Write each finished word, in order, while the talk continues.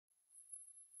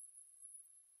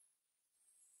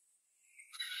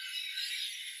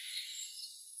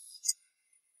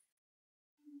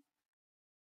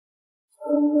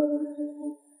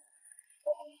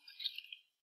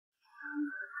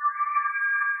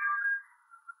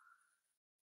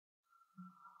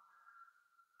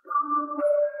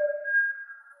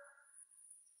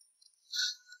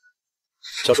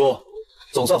小叔，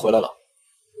总算回来了。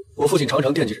我父亲常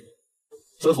常惦记着你，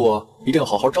吩咐我一定要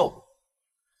好好照顾。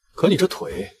可你这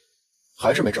腿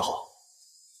还是没治好。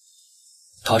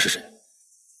他是谁？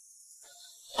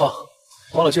啊，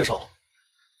忘了介绍了。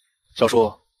小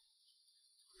叔，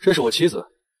这是我妻子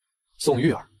宋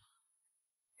玉儿。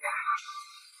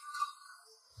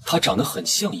她长得很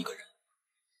像一个人。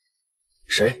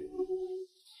谁？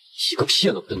一个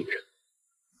骗了我的女人。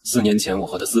4年前我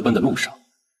和她私奔的路上，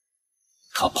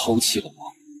她抛弃了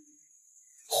我，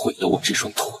毁了我这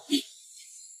双腿。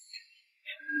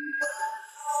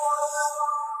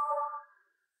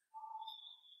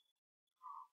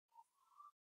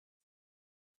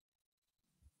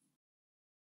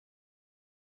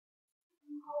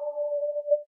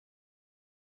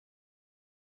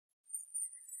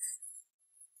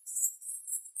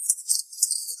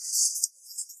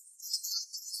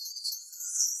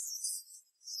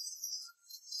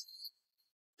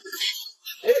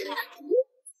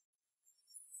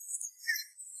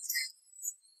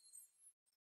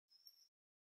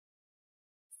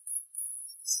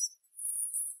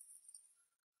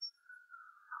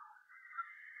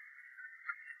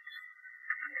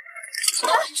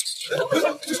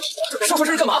少帅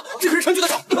这是干嘛？这可是陈局的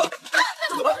场。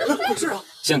是啊，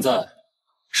现在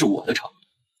是我的场，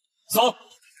走。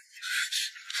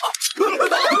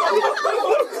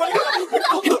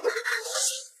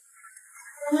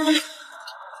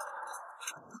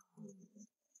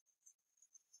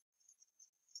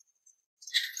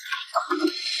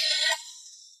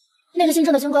那个姓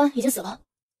郑的军官已经死了。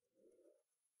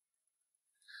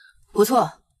不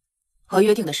错，和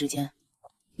约定的时间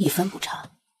1分不差。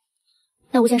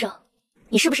那吴先生，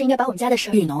你是不是应该把我们家的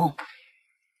事？玉农，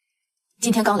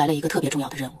今天刚来了一个特别重要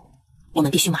的任务，我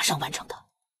们必须马上完成它。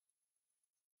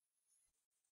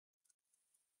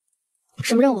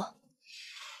什么任务？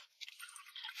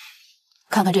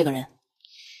看看这个人。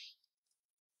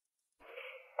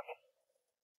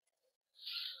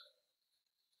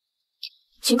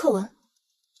秦克文，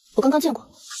我刚刚见过。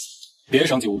别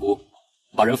伤及无辜，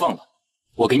把人放了，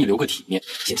我给你留个体面。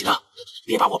姓秦的，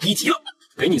别把我逼急了。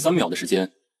给你3秒的时间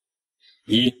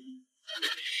，1、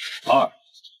2、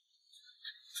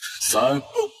3。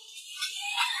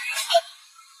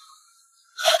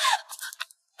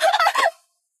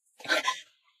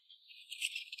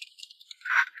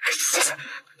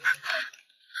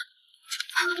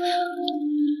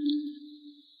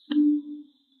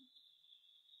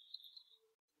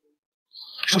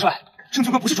少帅，郑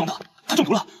军官不是装的，他中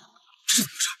毒了，这是怎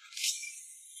么回事？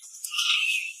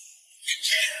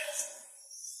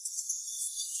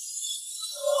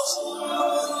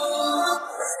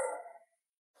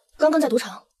刚刚在赌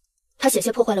场，他险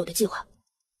些破坏了我的计划。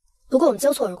不过我们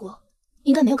交错而过，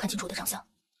应该没有看清楚我的长相。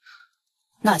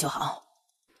那就好。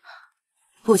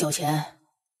不久前，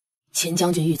秦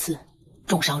将军遇刺，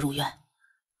重伤入院。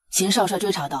秦少帅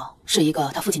追查到是一个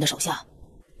他父亲的手下，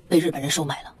被日本人收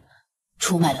买了，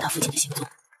出卖了他父亲的行踪。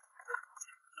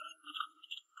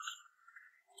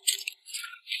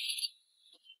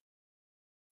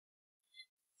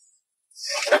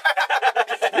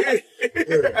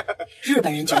日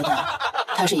本人觉得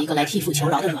他是一个来替父求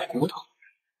饶的软骨头，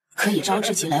可以招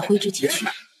之即来，挥之即去，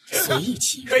随意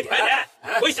欺负。快点，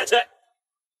跪下去！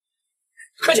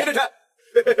快点，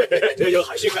这有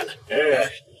好习惯了。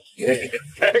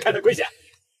看他跪下。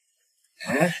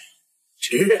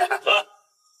吃啊！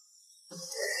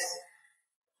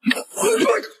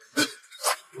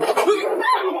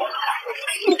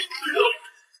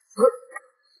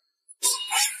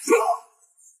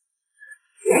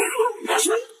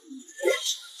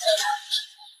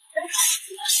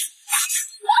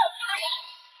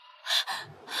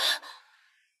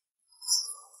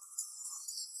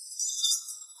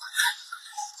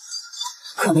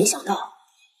可没想到，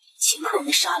秦克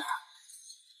文杀了，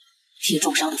替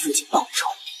重伤的父亲报仇。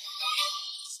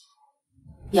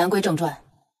言归正传，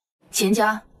秦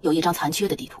家有一张残缺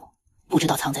的地图，不知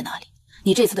道藏在哪里。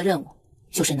你这次的任务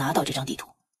就是拿到这张地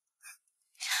图。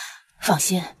放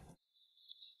心，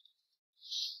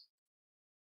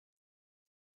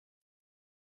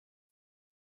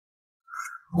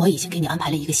我已经给你安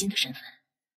排了一个新的身份。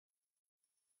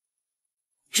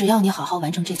只要你好好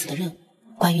完成这次的任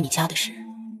务，关于你家的事，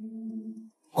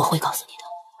我会告诉你的。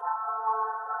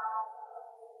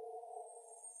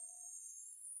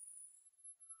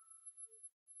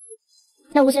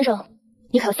那吴先生，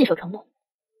你可要信守承诺。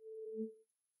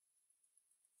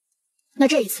那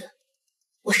这一次，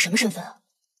我是什么身份啊？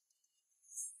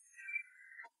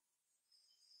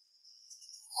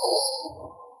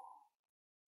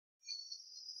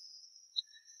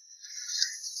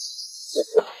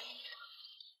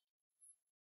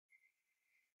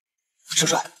少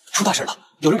帅，出大事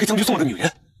了！有人给将军送了个女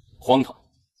人。荒唐！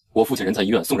我父亲人在医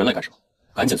院，送人来干什么？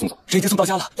赶紧送走！这已经送到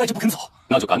家了，赖着不肯走。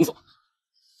那就赶走。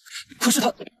可是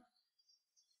他……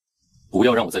不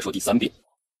要让我再说第3遍。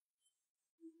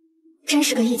真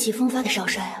是个意气风发的少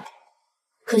帅啊！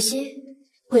可惜，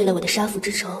为了我的杀父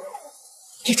之仇，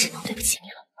也只能对不起你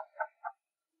了。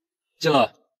进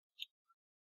来。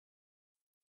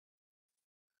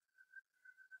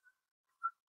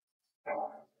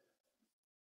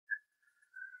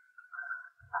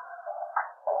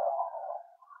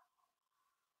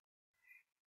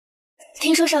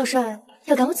听说少帅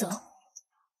要赶我走，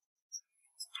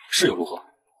是又如何？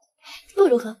不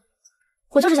如何？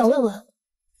我就是想问问，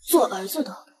做儿子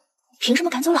的凭什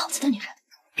么赶走老子的女人？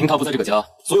凭他不在这个家，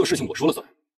所有事情我说了算。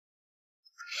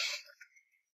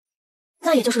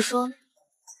那也就是说，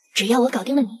只要我搞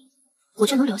定了你，我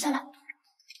就能留下来。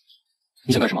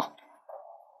你想干什么？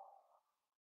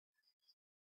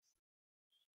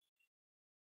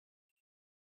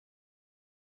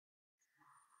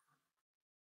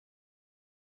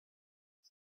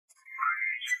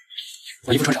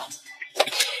把衣服穿上。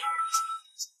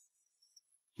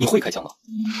你会开枪吗？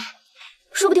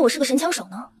说不定我是个神枪手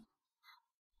呢。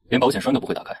连保险栓都不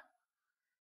会打开。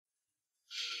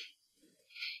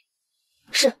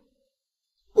是，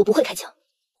我不会开枪，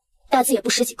大字也不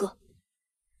识几个，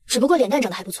只不过脸蛋长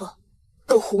得还不错，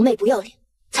够狐媚不要脸，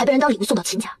才被人当礼物送到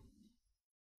秦家。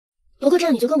不过这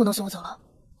样你就更不能送我走了，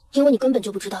因为你根本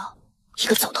就不知道一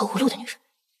个走投无路的女人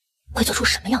会做出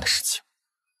什么样的事情。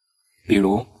比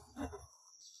如，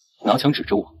拿枪指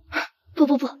着我。不，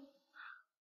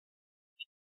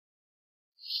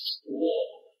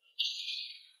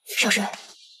少帅，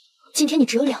今天你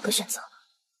只有2个选择，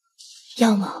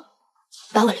要么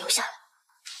把我留下来，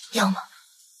要么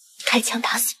开枪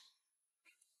打死你。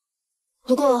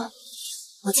不过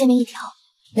我签明一条，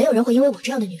没有人会因为我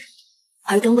这样的女人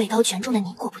而跟位高权重的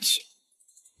你过不去。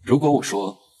如果我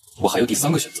说我还有第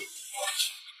3个选择，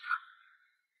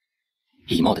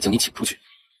礼貌地将你请出去。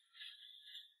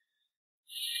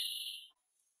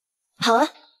好啊，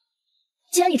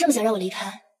既然你这么想让我离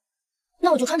开，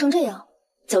那我就穿成这样，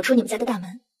走出你们家的大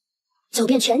门，走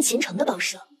遍全秦城的报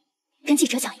社，跟记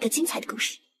者讲一个精彩的故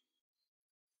事。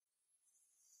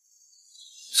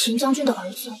秦将军的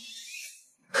儿子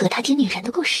和他听女人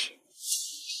的故事。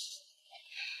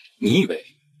你以为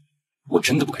我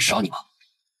真的不敢杀你吗？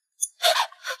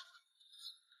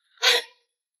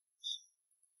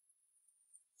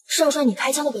少帅，你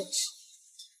开枪的本事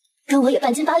跟我也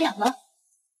半斤八两了。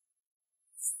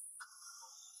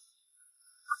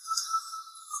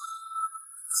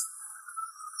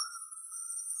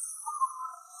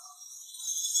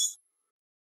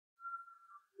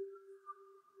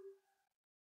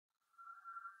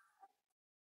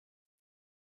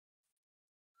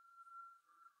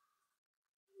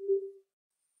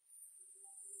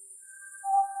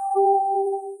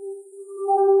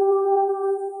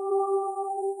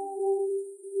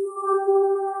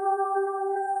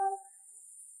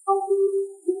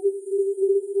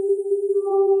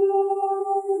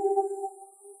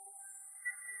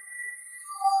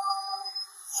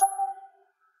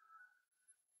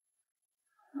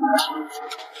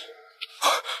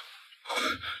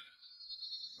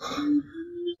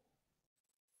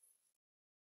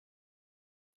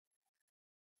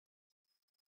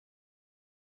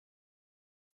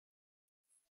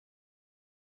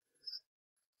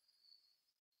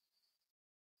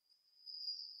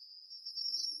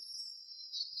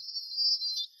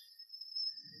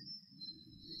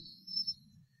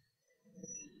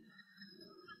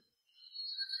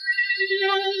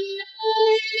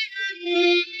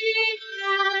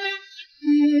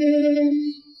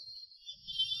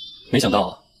没想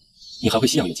到你还会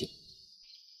西洋乐器。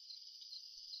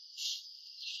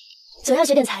总要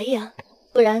学点才艺啊，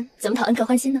不然怎么讨恩客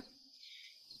欢心呢？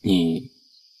你，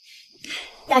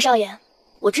大少爷，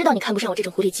我知道你看不上我这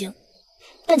种狐狸精，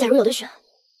但假如有的选，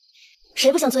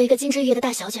谁不想做一个金枝玉叶的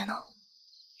大小姐呢？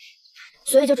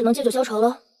所以就只能借酒消愁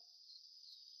了。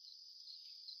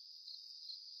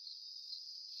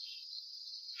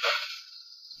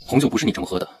红酒不是你这么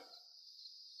喝的。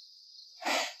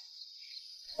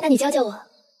那你教教我。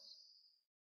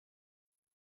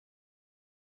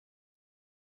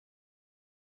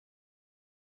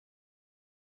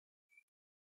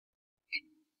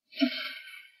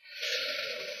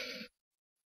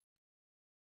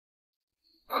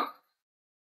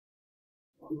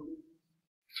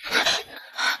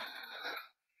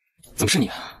怎么是你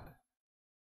啊？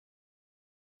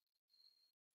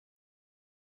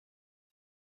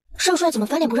少帅怎么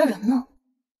翻脸不认人呢？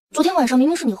昨天晚上明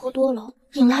明是你喝多了，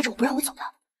硬拉着我不让我走的。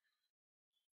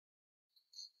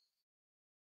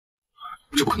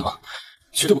这不可能，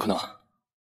绝对不可能！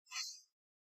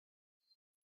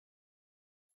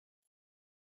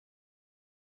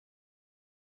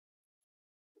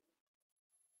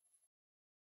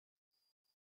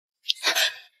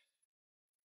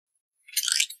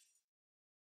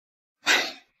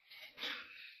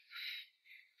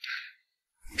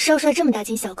少帅这么大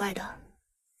惊小怪的，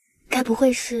该不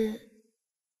会是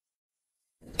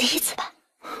第一次吧？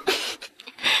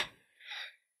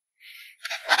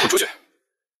滚出去！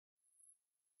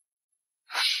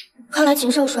看来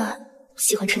秦少帅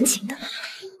喜欢纯情的。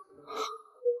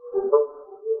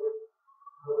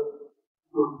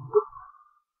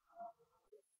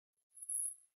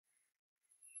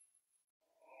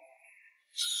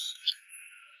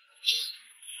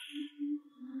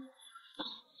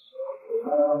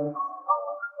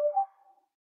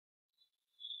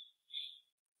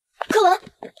柯文，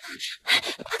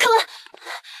柯文，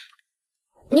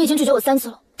你已经拒绝我3次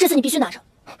了，这次你必须拿着。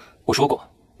我说过，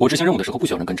我执行任务的时候不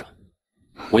需要人跟着，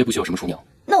我也不需要什么厨娘。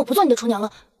那我不做你的厨娘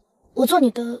了，我做你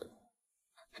的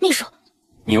秘书。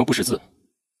你又不识字。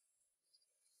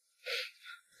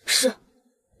是，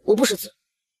我不识字，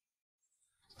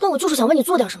但我就是想为你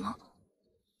做点什么。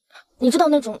你知道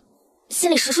那种心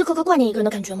里时时刻刻挂念一个人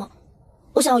的感觉吗？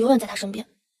我想要永远在他身边，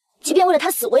即便为了他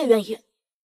死，我也愿意。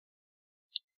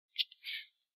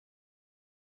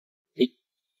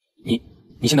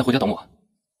你现在回家等我，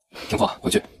听话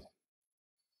回去。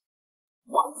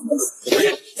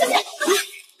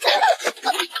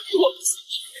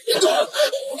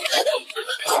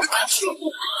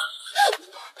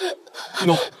一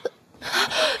诺，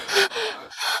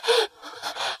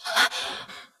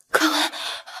柯文，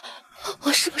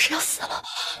我是不是要死了？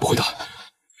不会的，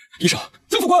医生，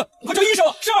曾副官，快叫医生！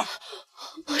是。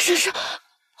我身上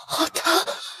好疼，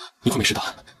你会没事的。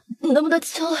你能不能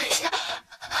亲我一下？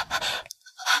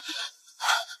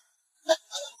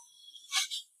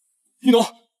一诺，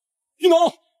一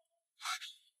诺。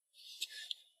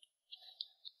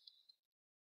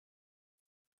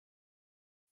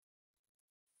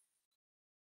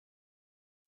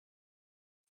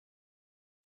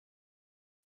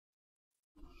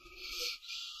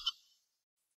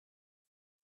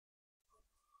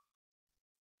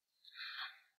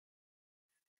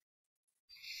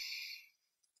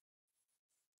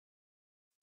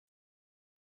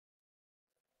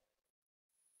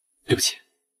对不起。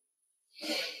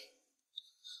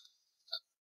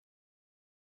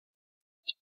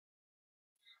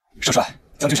少帅，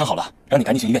将军伤好了，让你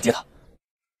赶紧去医院接他。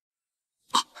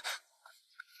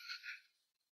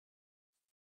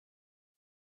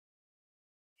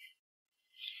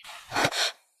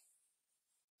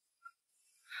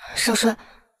少帅，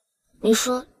你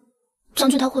说将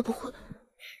军他会不会？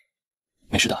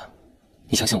没事的，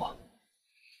你相信我。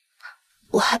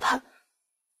我害怕，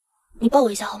你抱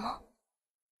我一下好吗？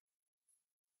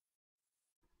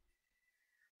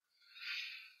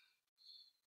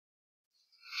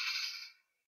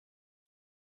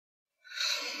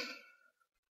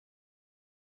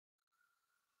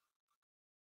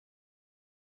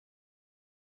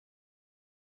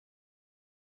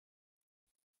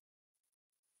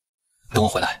等我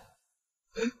回来。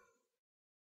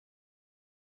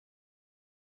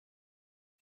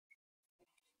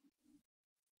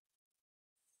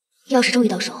钥匙终于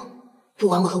到手，不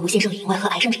枉我和吴先生里应外和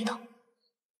癌症这一刀。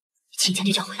秦将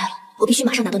军就要回来了，我必须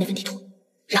马上拿到那份地图，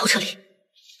然后撤离。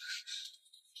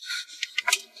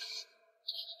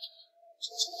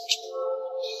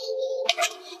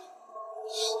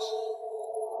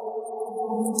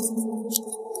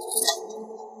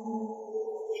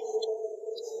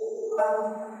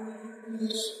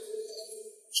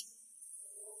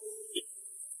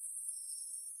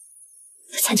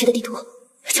残缺的地图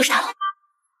就是它了。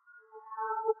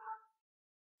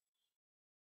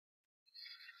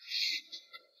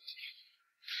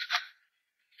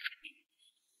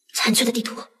残缺的地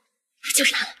图就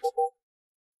是它了。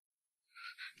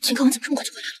秦柯文怎么这么快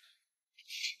就回来了？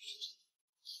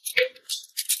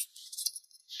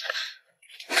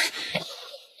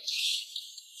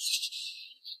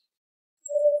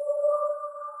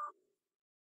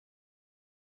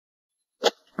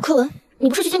柯文，你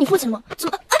不是去接你父亲了吗？怎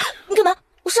么？啊！你干嘛？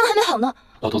我伤还没好呢。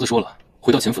老头子说了，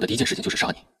回到秦府的第一件事情就是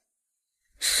杀你。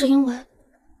是因为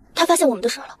他发现我们的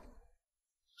事了。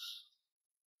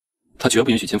他绝不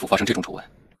允许秦府发生这种丑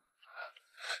闻。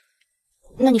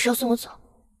那你是要送我走，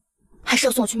还是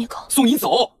要送我去灭口？送你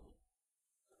走。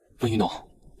温云诺，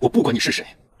我不管你是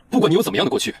谁，不管你有怎么样的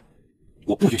过去，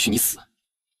我不允许你死。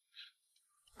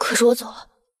可是我走了，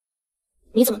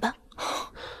你怎么办？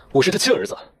我是他亲儿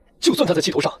子，就算他在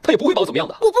气头上，他也不会把我怎么样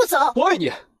的。我不走。我爱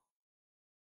你，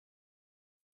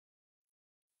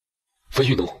温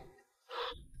玉农，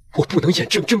我不能眼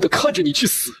睁睁的看着你去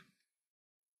死。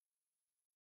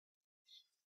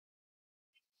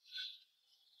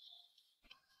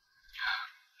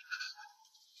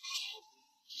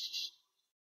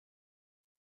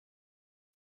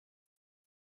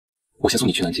我先送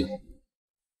你去南京，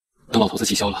等老头子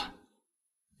气消了，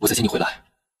我再接你回来，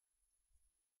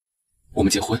我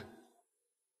们结婚。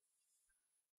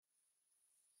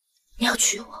你要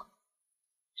娶我？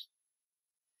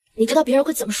你知道别人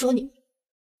会怎么说你？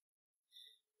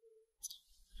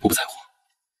我不在乎。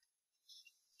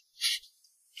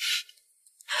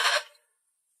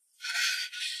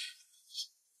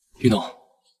玉农，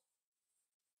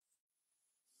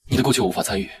你的过去我无法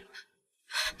参与，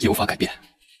也无法改变。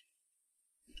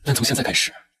但从现在开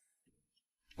始，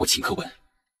我秦可文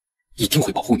一定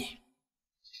会保护你。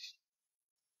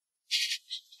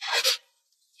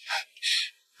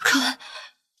可文，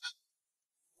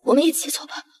我们一起走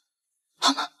吧，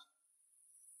好吗？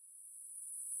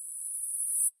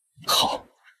好，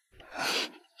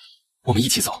我们一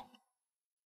起走。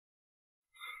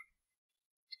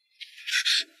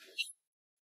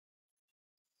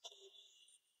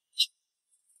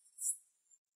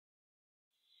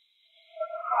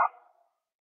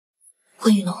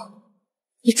温雨农，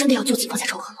你真的要就此放下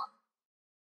仇恨吗？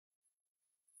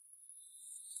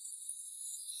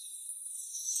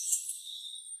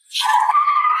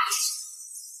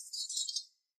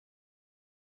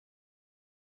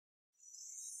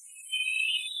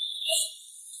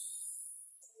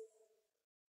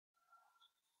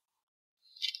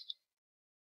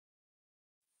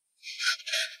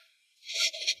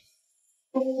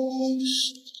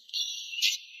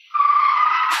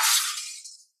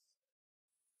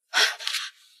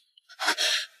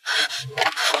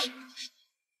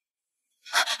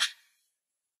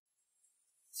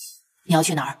你要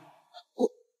去哪儿？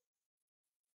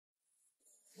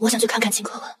我想去看看秦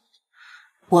可文。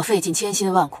我费尽千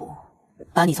辛万苦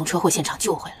把你从车祸现场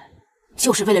救回来，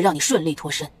就是为了让你顺利脱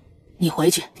身。你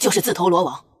回去就是自投罗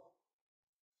网。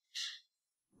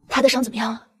他的伤怎么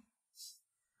样了？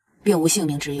并无性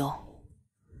命之忧，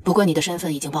不过你的身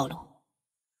份已经暴露，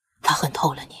他恨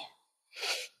透了你。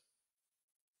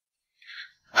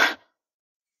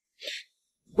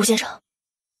吴先生，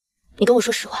你跟我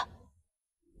说实话，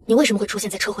你为什么会出现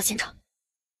在车祸现场？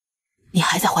你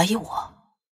还在怀疑我？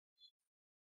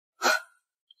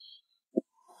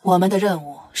我们的任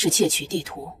务是窃取地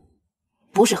图，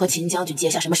不是和秦将军结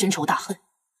下什么深仇大恨。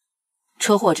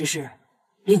车祸之事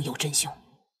另有真凶。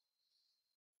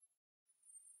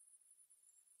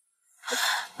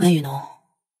温雨农，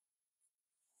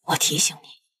我提醒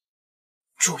你，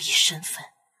注意身份，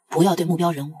不要对目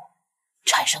标人物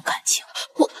产生感情。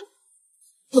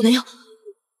我没有，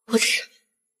我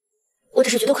只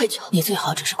是觉得愧疚。你最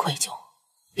好只是愧疚，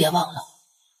别忘了，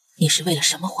你是为了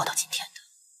什么活到今天的。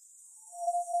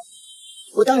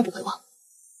我当然不会忘，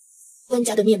温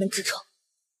家的灭门之仇，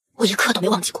我一刻都没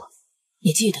忘记过。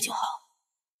你记得就好，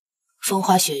风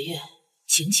花雪月，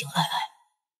情情爱爱，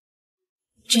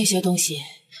这些东西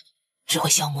只会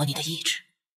消磨你的意志，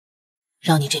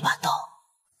让你这把刀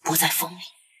不再锋利。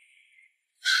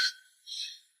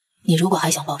你如果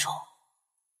还想报仇，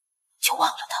就忘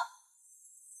了他。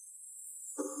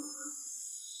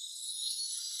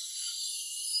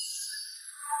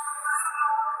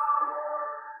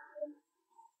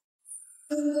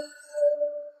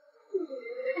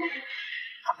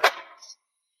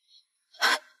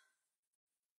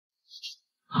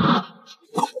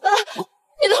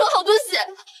你流了好多血。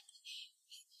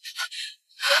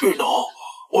玉农，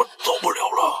我走不了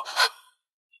了。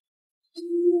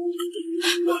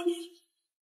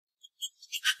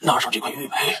拿上这块玉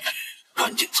佩，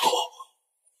赶紧走。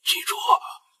记住，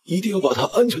一定要把它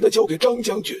安全的交给张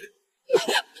将军。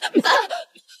爸，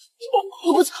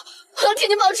我不走，我要替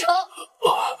你报仇。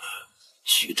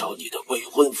去找你的未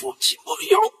婚夫秦墨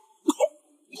瑶。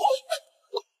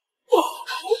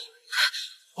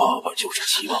爸爸就是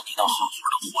希望你能好好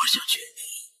的活下去。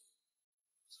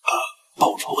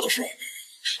报仇的事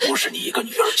不是你一个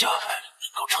女儿家能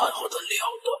够掺和得了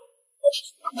的。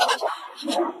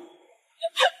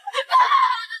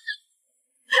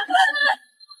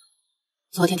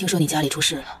昨天听说你家里出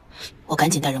事了，我赶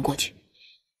紧带人过去，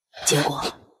结果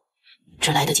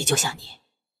只来得及救下你。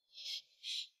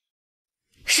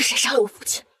是谁杀了我父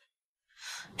亲？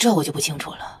这我就不清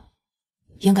楚了，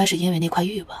应该是因为那块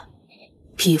玉吧。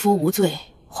匹夫无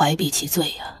罪，怀璧其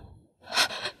罪呀。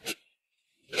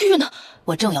玉呢？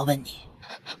我正要问你，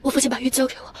我父亲把玉交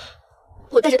给我，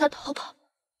我带着他逃跑。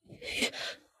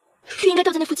玉应该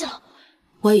掉在那附近了。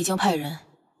我已经派人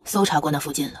搜查过那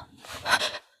附近了，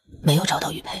没有找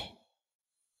到玉佩。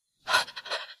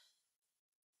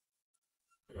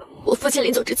我父亲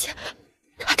临走之前，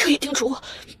他特意叮嘱我，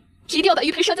一定要把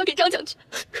玉佩上交给张将军，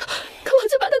可我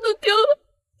却把它弄丢了。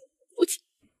父亲，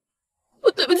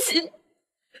我对不起你。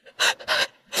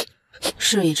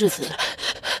事已至此，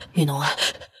玉农啊，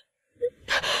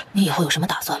你以后有什么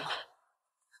打算吗？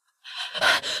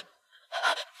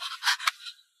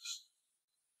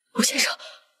吴先生，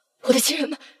我的亲人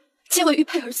们皆为玉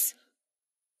佩而死，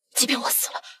即便我死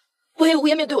了，我也无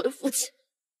颜面对我的父亲。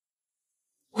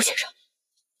吴先生，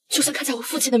就算看在我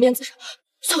父亲的面子上，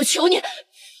算我求你，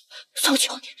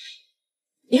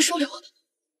您收留我，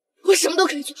我什么都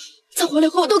可以做，再活来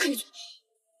后我都可以做，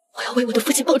我要为我的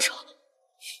父亲报仇。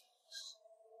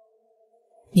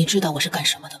你知道我是干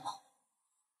什么的吗？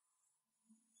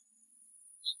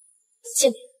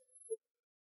间谍。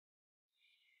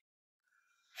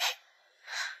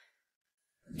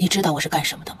你知道我是干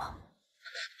什么的吗？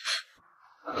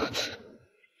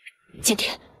间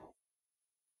谍。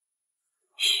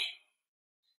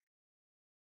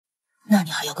那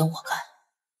你还要跟我干？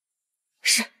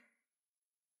是。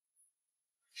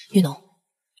玉农，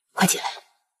快起来！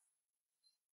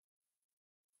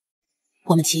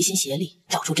我们齐心协力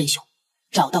找出真凶，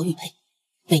找到玉佩，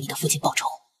为你的父亲报仇。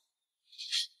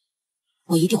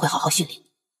我一定会好好训练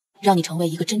你，让你成为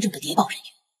一个真正的谍报人员，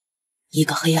一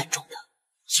个黑暗中的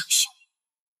英雄。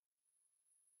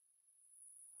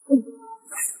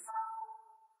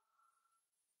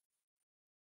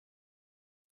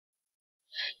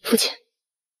父亲，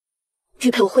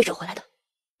玉佩我会找回来的，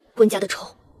温家的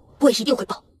仇我也一定会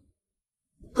报。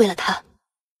为了他，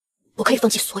我可以放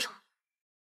弃所有。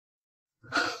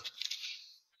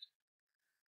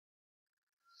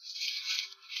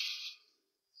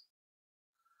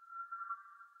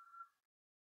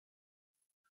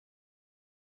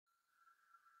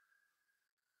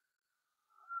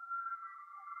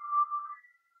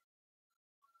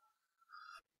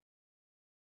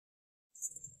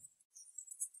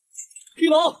玉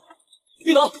龙，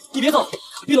玉龙，你别走！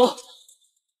玉龙，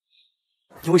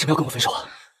你为什么要跟我分手啊？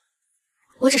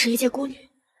我只是一介孤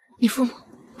女，你父母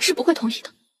是不会同意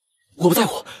的。我不在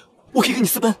乎，我可以跟你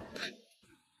私奔。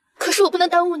可是我不能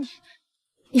耽误你，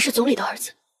你是总理的儿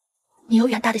子，你有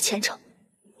远大的前程，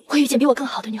会遇见比我更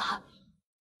好的女孩。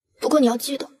不过你要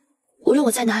记得，无论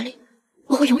我在哪里，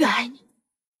我会永远爱你。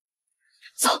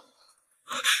走。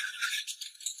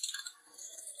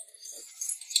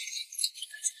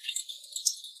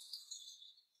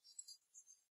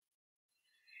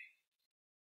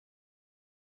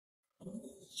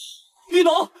玉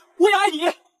龙，我也爱你。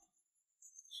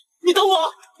你等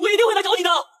我，我一定会来找你的。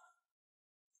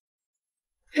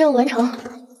任务完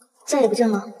成，再也不见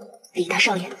了，李大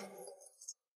少爷。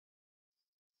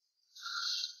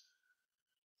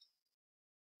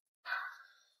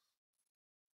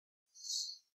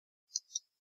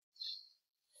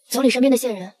总理身边的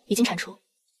线人已经铲除，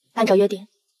按照约定，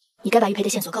你该把玉佩的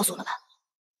线索告诉我了吧？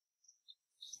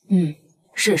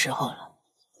是时候了。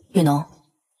玉农，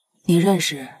你认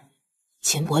识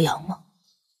秦博阳吗？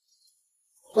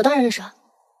我当然认识啊，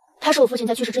他是我父亲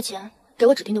在去世之前给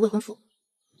我指定的未婚夫。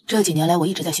这几年来，我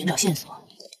一直在寻找线索，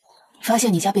发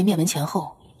现你家被灭门前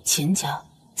后，秦家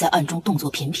在暗中动作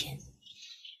频频。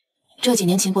这几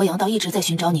年，秦博阳倒一直在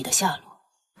寻找你的下落，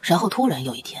然后突然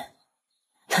有一天，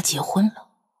他结婚了。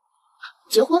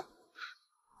结婚？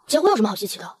结婚有什么好稀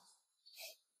奇的？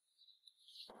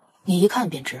你一看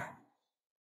便知。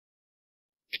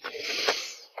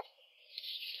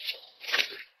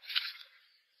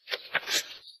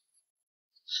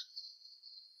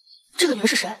这个女人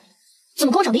是谁？怎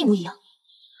么跟我长得一模一样？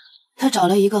他找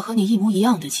了一个和你一模一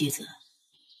样的妻子，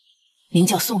名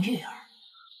叫宋玉儿。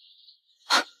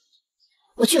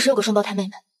我确实有个双胞胎妹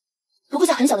妹，不过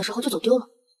在很小的时候就走丢了。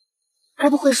该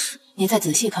不会是……你再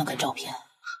仔细看看照片。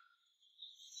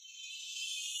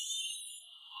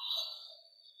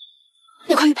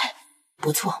那块玉佩，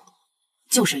不错，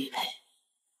就是玉佩。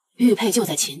玉佩就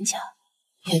在秦家，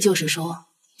也就是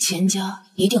说，秦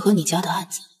家一定和你家的案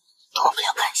子脱不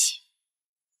了干系。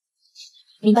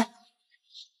明白。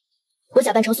我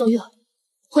假扮成宋玉儿，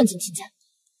混进秦家，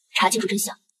查清楚真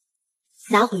相，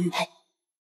拿回玉佩。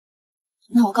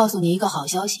那我告诉你一个好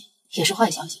消息，也是坏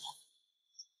消息吧。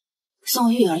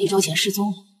宋玉儿1周前失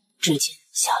踪了，至今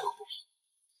下落不明。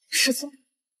失踪？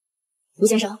吴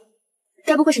先生，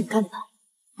该不会是你干的吧？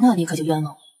那你可就冤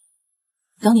枉我了。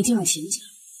等你进入秦家，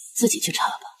自己去查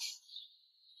吧。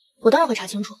我当然会查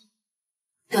清楚。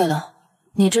对了，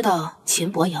你知道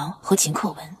秦博阳和秦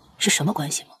克文是什么关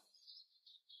系吗？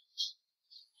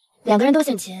两个人都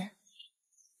姓秦，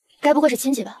该不会是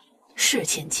亲戚吧？是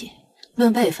亲戚，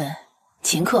论辈分，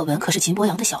秦克文可是秦博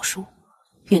阳的小叔。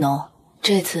玉农，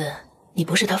这次你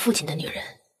不是他父亲的女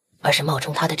人，而是冒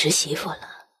充他的侄媳妇了。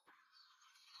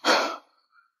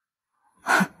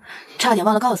差点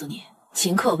忘了告诉你，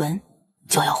秦克文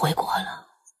就要回国了。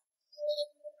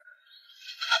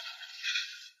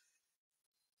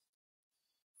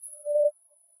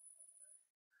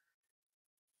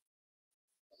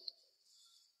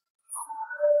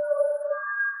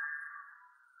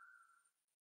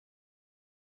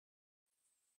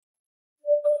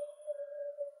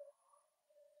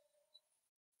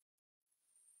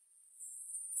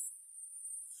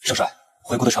少帅，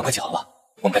回国的船快起航了，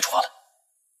我们该出发了。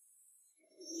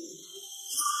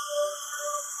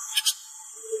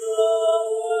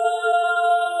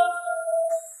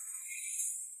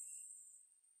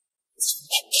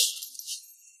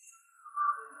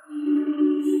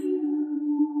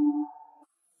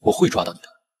我会抓到你的，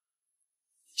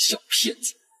小骗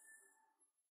子！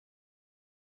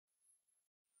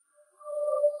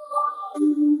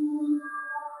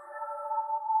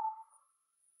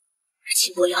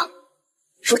秦博阳，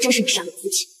若真是你杀了我父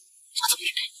亲，我做预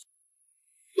备，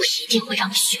我一定会让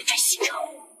你血债血偿。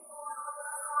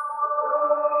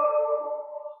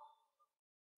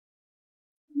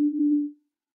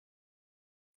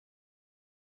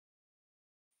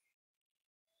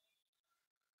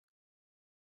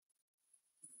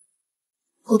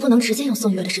我不能直接用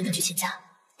宋月的身份去秦家，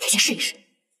得先试一试，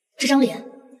这张脸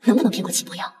能不能骗过秦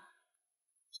博阳？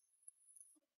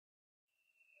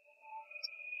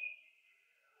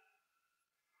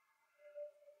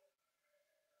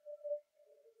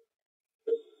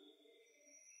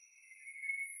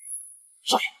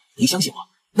少爷，您相信我，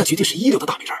那绝对是一流的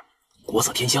大美人，国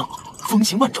色天香，风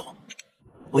情万种。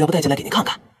我要不带进来给您看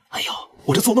看？哎呦，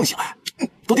我这做梦醒来，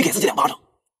都得给自己2巴掌。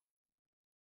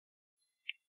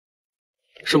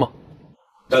是吗？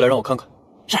带来让我看看。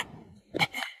是。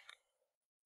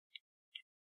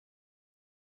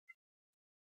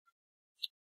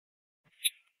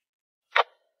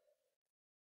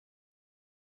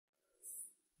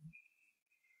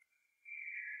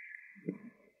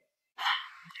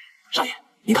少爷，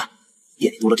您看，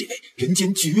眼里多了这位人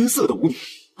间绝色的舞女。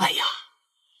哎呀，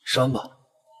删吧。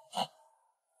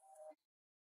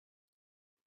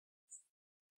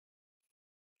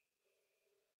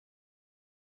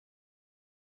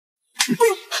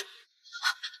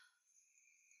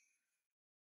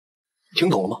听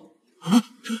懂了吗？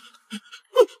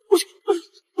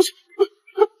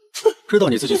知道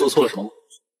你自己做错了什么吗？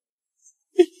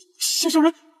谢小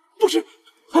人不知，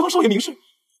还望少爷明示。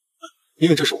因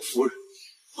为这是我夫人。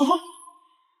啊！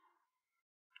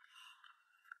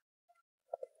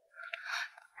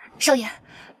少爷，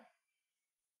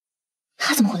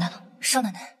他怎么回来了？少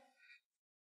奶奶，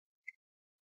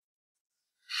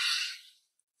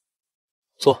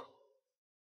坐。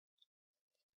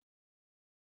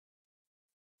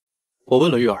我问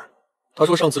了玉儿，她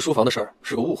说上次书房的事儿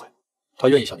是个误会，她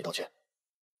愿意向你道歉。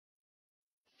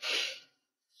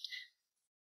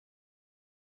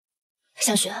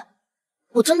香雪，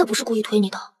我真的不是故意推你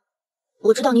的，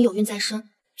我知道你有孕在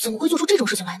身，怎么会做出这种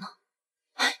事情来呢？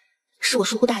唉，是我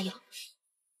疏忽大意了，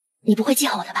你不会记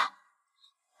恨我的吧？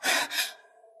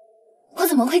我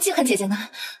怎么会记恨姐姐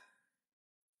呢？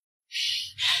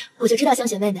我就知道香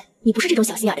雪妹妹，你不是这种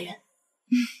小心眼的人。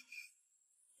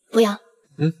博阳，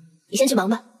你先去忙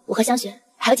吧，我和香雪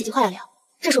还有几句话要聊，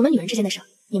这是我们女人之间的事，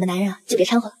你们男人啊就别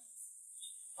掺和了。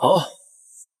好。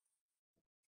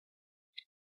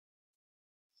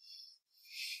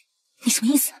你什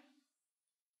么意思？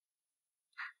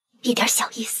一点小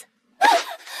意思。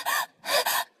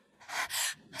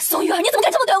宋玉儿，你怎么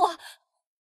敢这么对我？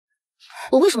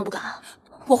我为什么不敢啊？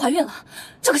我怀孕了，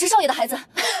这可是少爷的孩子。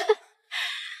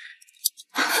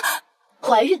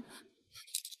怀孕？你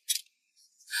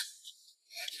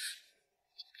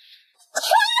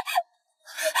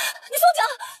疯讲！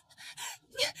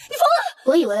你疯了！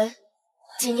我以为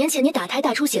几年前你打胎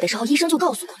大出血的时候，医生就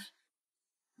告诉过你，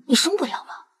你生不了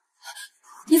了。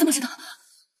你怎么知道？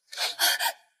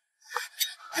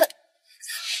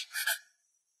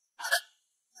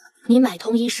你买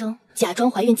通医生，假装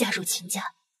怀孕嫁入秦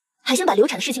家，还想把流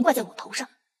产的事情怪在我头上。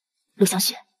陆香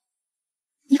雪，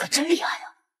你可真厉害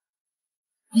啊！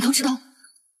你都知道了？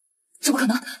这不可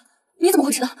能！你怎么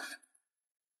会知道？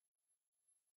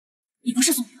你不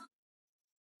是宋雨，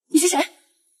你是谁？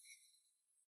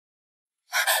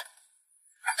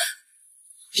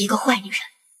一个坏女人。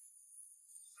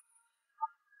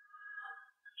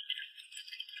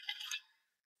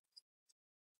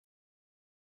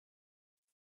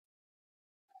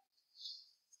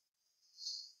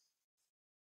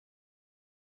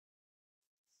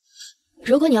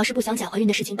如果你要是不想假怀孕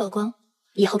的事情曝光，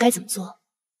以后该怎么做，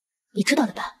你知道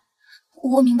的吧？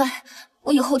我明白，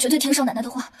我以后绝对听少奶奶的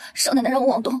话。少奶奶让我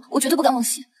往东，我绝对不敢往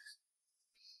西。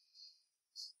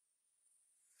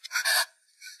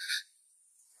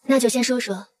那就先说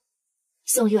说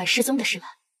宋玉儿失踪的事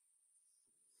吧。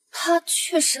她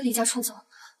确实离家出走，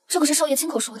这可是少爷亲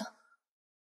口说的。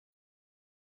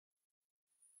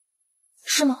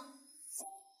是吗？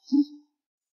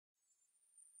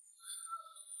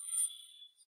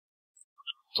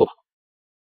坐吧。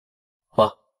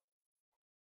妈。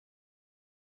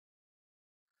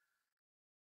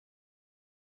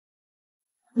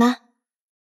妈，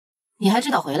你还知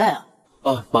道回来啊？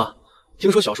啊，妈，听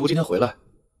说小叔今天回来，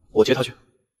我接他去。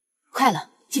快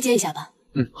了，去接一下吧。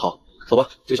嗯，好，走吧，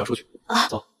接小叔去。啊，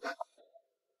走。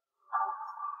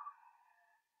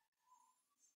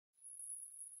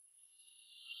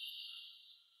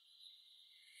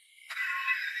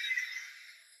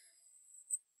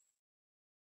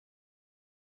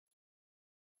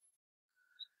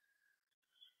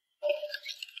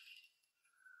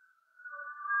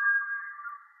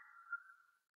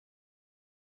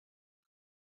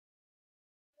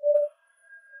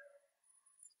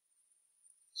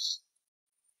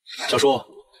小叔，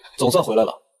总算回来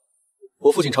了。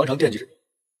我父亲常常惦记着你，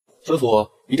吩咐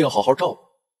我一定要好好照顾。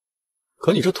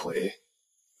可你这腿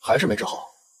还是没治好。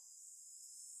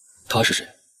他是谁？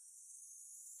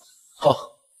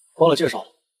哦，忘了介绍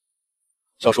了。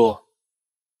小叔，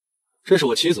这是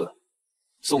我妻子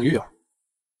宋玉儿。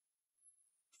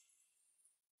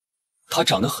她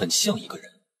长得很像一个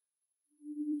人。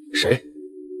谁？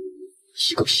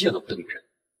一个骗了我的女人。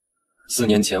4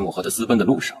年前我和她私奔的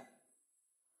路上，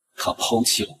她抛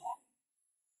弃了我，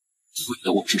毁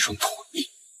了我这双腿。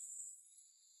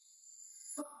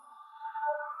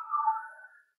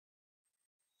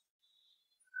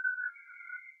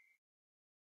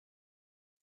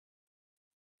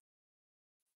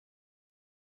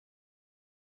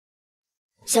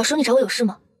小叔，你找我有事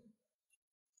吗？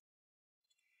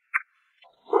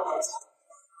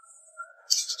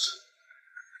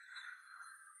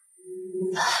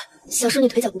小叔，你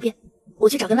腿脚不便，我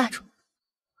去找根蜡烛。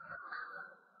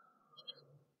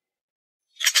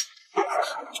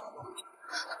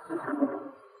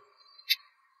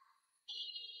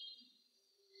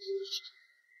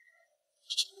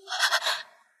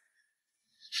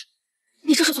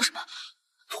你这是做什么？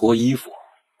脱衣服。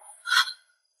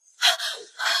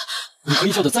你可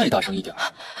以叫得再大声一点，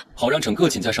好让整个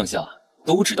秦家上下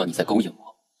都知道你在勾引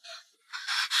我。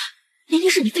明明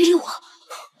是你非礼我。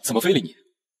怎么非礼你？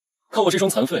看我这双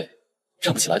残废，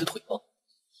站不起来的腿吗？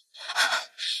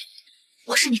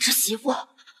我是你侄媳妇。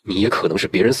你也可能是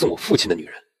别人送我父亲的女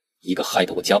人，一个害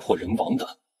得我家破人亡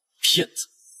的骗子。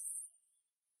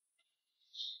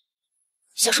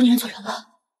小叔，你认错人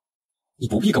了。你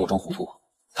不必跟我装糊涂，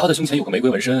他的胸前有个玫瑰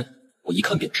纹身，我一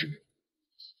看便知。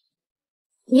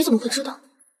你怎么会知道？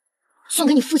送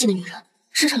给你父亲的女人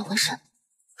身上有纹身。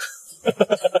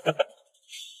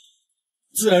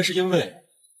自然是因为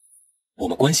我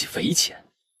们关系匪浅。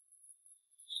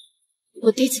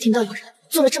我第一次听到有人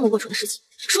做了这么龌龊的事情，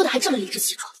说的还这么理直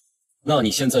气壮。那你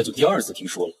现在就第2次听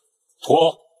说了。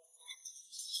脱！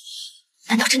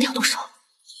难道真的要动手？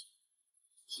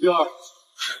玉儿，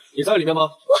你在里面吗？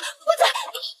我在。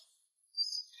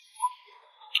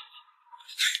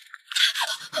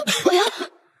我呀，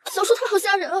小叔他好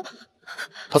吓人啊！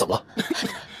他怎么了？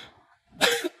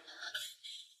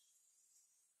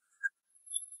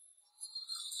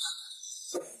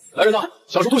来人呐！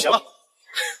小叔吐血了！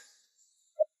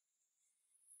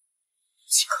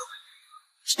秦河，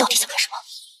你到底想干什么？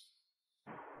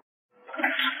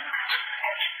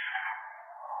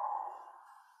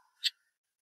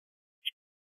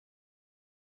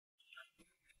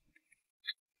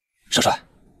少帅，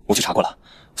我去查过了，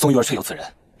宋玉儿确有此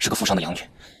人，是个富商的养女，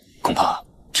恐怕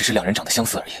只是2人长得相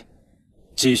似而已。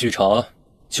继续查，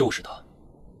就是他。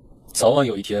早晚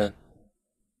有一天，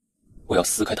我要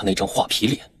撕开他那张画皮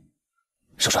脸。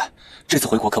少帅，这次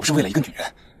回国可不是为了一个女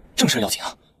人，正事要紧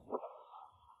啊！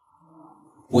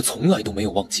我从来都没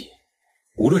有忘记，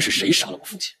无论是谁杀了我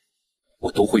父亲，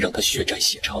我都会让他血债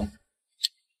血偿。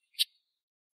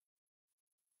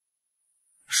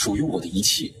属于我的一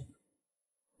切，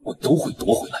我都会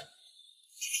夺回来。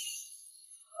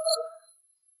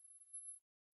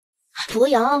博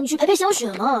洋，你去陪陪香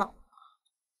雪嘛。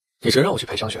你真让我去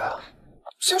陪香雪啊？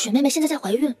香雪妹妹现在在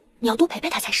怀孕，你要多陪陪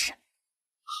她才是。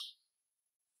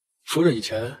夫人以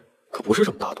前可不是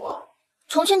这么大度啊。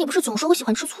从前你不是总说我喜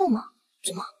欢吃醋吗？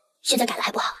怎么现在改了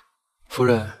还不好啊？夫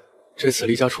人这次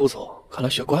离家出走，看来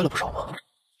雪乖了不少嘛。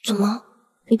怎么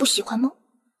你不喜欢吗？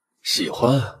喜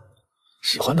欢，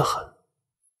喜欢的很。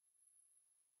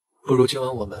不如今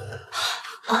晚我们……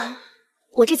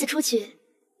我这次出去，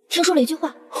听说了一句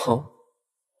话：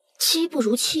妻不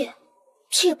如妾，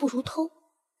妾不如偷，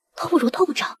偷不如偷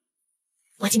不着。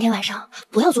我今天晚上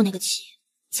不要做那个妻，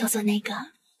就做那个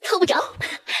偷不着。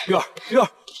玉儿，玉儿，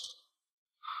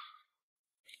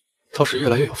倒是越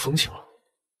来越有风情了。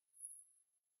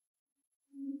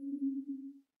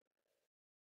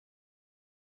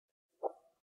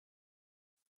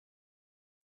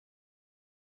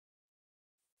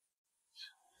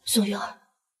宋玉儿，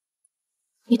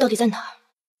你到底在哪儿？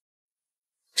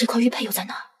这块玉佩又在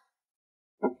哪儿？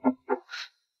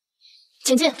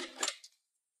请进。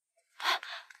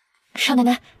少奶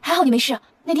奶，还好你没事。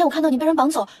那天我看到你被人绑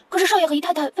走，可是少爷和姨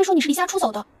太太非说你是离家出走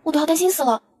的，我都要担心死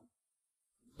了。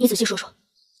你仔细说说。不好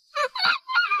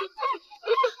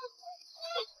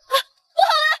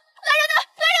了，来人呐，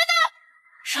来人呐！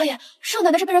少爷，少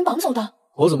奶奶是被人绑走的。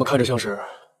我怎么看着像是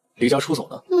离家出走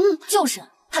呢？就是，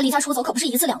他离家出走可不是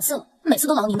一次两次了，每次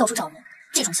都劳您到处找人，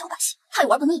这种小把戏他也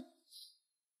玩不腻。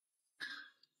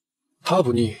他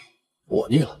不腻，我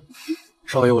腻了。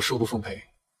少爷，我恕不奉陪。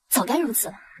早该如此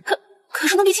了。可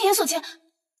是能比亲眼所见。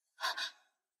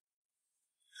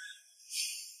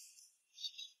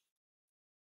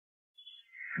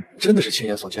真的是亲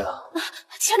眼所见啊！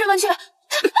千真万确。少爷，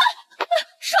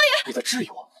你在质疑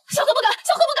我？小哥不敢，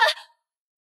小哥不敢。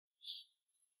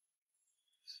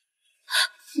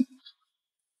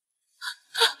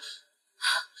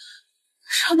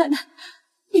少奶奶，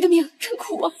你的命真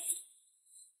苦啊！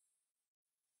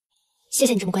谢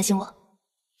谢你这么关心我。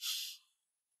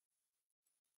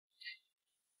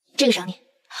这个赏你，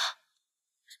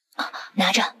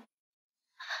拿着。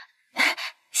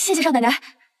谢谢少奶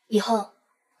奶，以后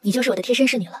你就是我的贴身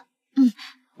侍女了。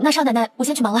那少奶奶，我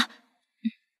先去忙了。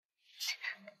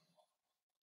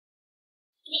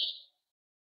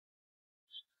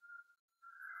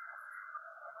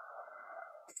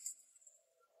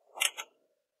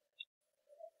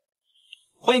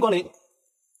欢迎光临。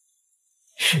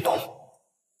玉农。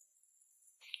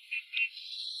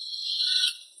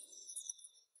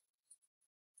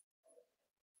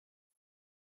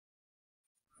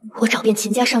我找遍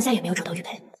秦家上下也没有找到玉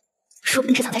佩，说不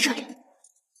定是藏在这里。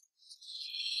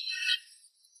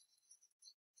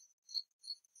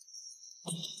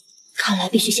看来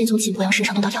必须先从秦博阳身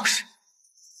上弄到钥匙。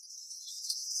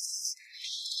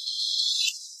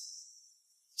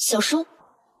小叔，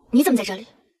你怎么在这里？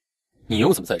你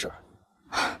又怎么在这儿？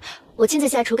我亲自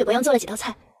下厨给博阳做了几道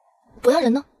菜。博阳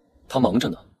人呢？他忙着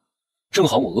呢，正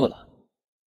好我饿了。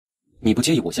你不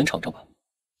介意我先尝尝吧？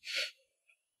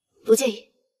不介意。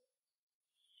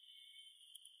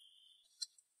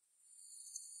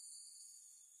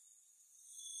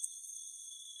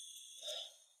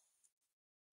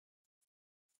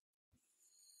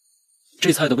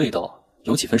这菜的味道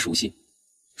有几分熟悉，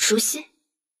熟悉，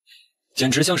简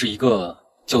直像是一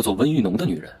个叫做温玉农的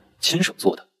女人亲手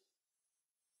做的。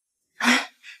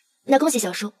那恭喜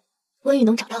小叔，温玉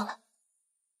农找到了。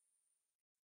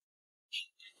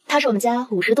她是我们家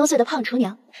50多岁的胖厨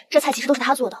娘，这菜其实都是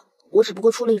她做的，我只不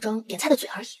过出了一张点菜的嘴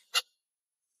而已。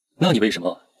那你为什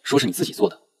么说是你自己做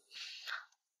的？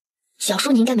小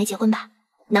叔，你应该没结婚吧？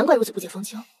难怪如此不解风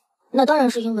情。那当然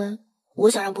是因为我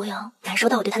想让博阳感受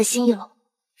到我对他的心意了。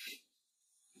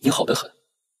你好得很。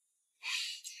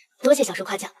多谢小叔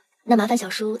夸奖，那麻烦小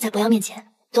叔在博阳面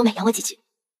前多美扬我几句。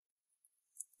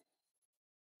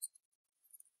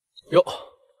哟，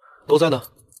都在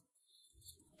呢。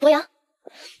博阳，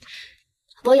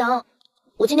博阳，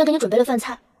我今天给你准备了饭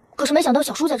菜，可是没想到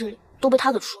小叔在这里都被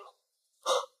他给吃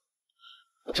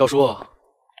了。小叔，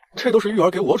这都是玉儿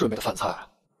给我准备的饭菜，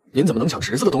您怎么能抢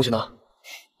侄子的东西呢？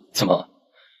怎么，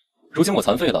如今我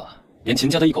残废了，连秦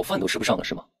家的一口饭都吃不上了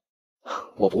是吗？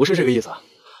我不是这个意思。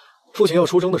父亲要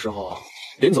出征的时候，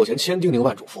临走前千叮咛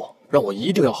万嘱咐，让我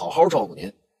一定要好好照顾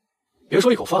您。别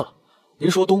说一口饭了，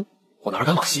您说东，我哪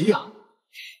敢往西呀？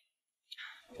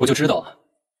我就知道，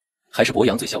还是博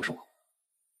阳最孝顺我。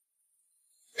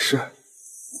是，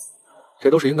这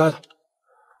都是应该的。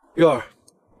玉儿，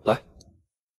来，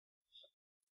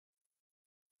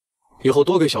以后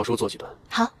多给小叔做几顿。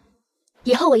好，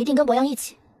以后我一定跟博阳一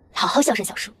起，好好孝顺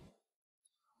小叔。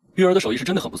玉儿的手艺是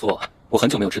真的很不错，我很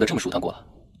久没有吃得这么舒坦过了。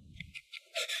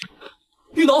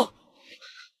玉农，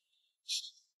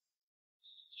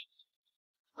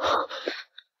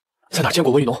在哪儿见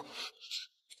过温玉农？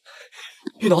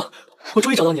玉农，我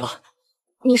终于找到你了。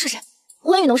你是谁？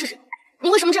温玉农是谁？你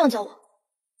为什么这样叫我？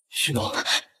玉农，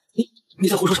你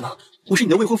在胡说什么？我是你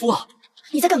的未婚夫啊！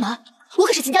你在干嘛？我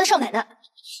可是秦家的少奶奶。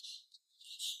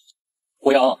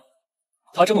博阳，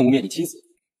他这么污蔑你妻子，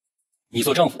你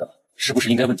做丈夫的是不是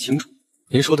应该问清楚？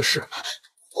您说的是。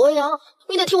博洋，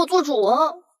你得替我做主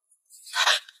啊！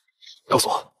告诉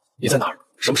我你在哪儿，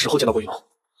什么时候见到过玉农？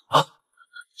啊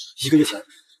？1个月前，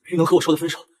玉农和我说的分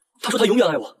手，他说他永远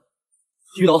爱我。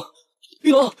玉农，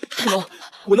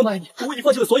我那么爱你，我为你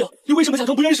放弃了所有，你为什么假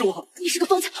装不认识我？你是个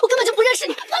疯子，我根本就不认识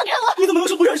你，放开我！你怎么能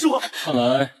说不认识我？看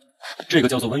来这个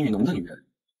叫做温玉农的女人，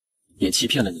也欺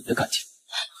骗了你的感情。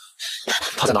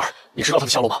他在哪儿？你知道他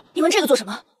的下落吗？你问这个做什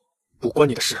么？不关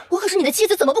你的事。我可是你的妻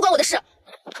子，怎么不关我的事？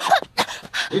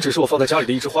你只是我放在家里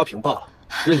的一只花瓶罢了，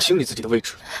认清你自己的位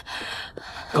置。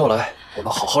跟我来，我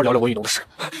们好好聊聊温玉农的事。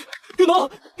玉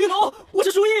农，我是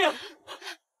舒逸。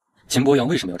秦博阳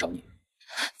为什么要找你？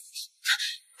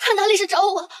他哪里是找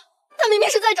我？他明明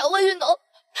是在找温玉农，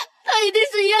他一定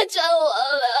是厌倦我了。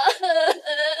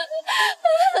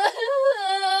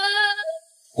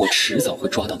我迟早会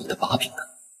抓到你的把柄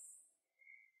的。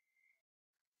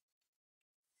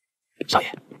少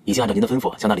爷，已经按照您的吩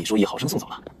咐将那李书义好生送走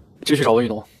了。继续找温玉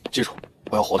农，记住，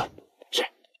我要活的。是。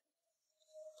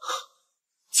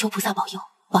求菩萨保佑，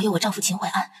保佑我丈夫秦淮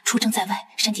安出征在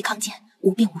外，身体康健，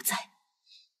无病无灾。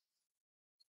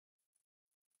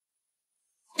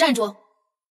站住！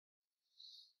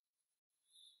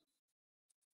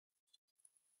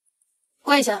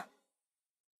跪下！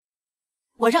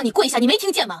我让你跪下，你没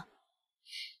听见吗？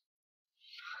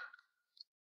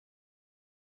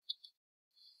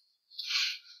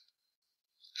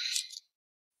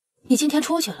你今天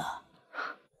出去了？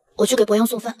我去给博洋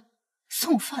送饭。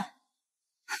送饭？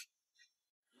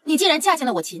你既然嫁进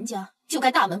了我秦家，就该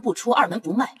大门不出，二门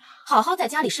不迈，好好在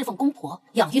家里侍奉公婆，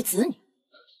养育子女。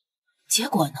结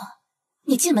果呢？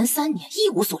你进门3年一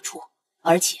无所出，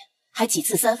而且还几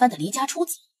次3番的离家出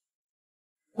走。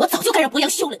我早就该让博洋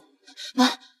休了你。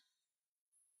妈，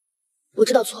我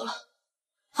知道错了。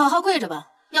好好跪着吧，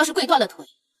要是跪断了腿，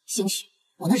兴许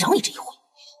我能饶你这一回。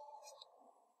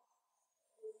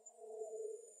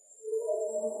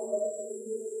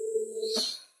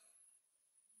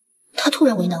他突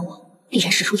然为难我，必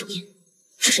然事出有因。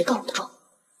是谁告我的状？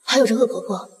还有这恶婆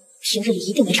婆，平日里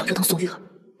一定没少折腾宋玉儿，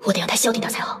我得让她消停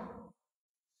点才好。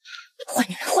坏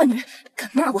女人，敢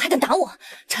骂我还敢打我，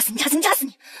扎死你！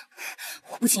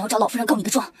我不仅要找老夫人告你的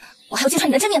状，我还要揭穿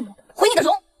你的真面目，毁你的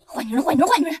容。坏女人，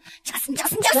扎死你！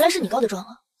原来是你告的状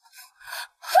啊！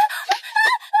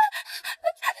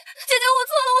姐姐，我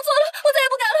错了，我再也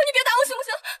不敢了，你别打我行不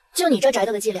行？就你这宅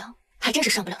斗的伎俩，还真是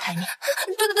上不了台面。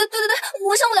对，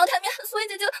我上不了台面，所以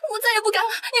姐姐，我再也不敢了，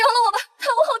你饶了我吧，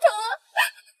我好疼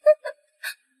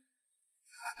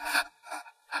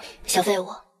啊！小废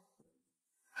物，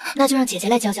那就让姐姐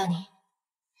来教教你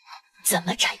怎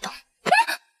么宅斗。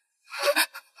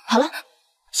好了，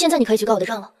现在你可以去告我的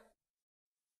状了。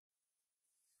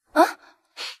啊，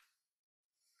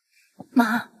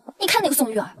妈，你看那个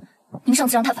宋玉儿，您上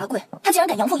次让她罚跪，她竟然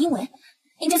敢阳奉阴违，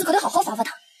您这次可得好好罚罚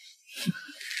她。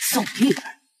宋玉儿，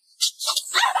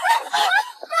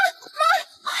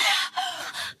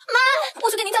妈，我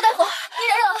去给您叫大夫，您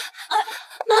忍忍啊！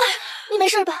妈，你没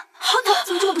事吧？好疼，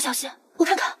怎么这么不小心？我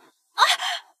看看。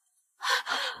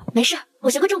没事，我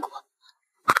学过正骨。我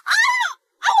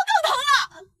更疼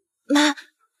了。妈，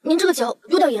您这个脚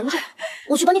有点严重，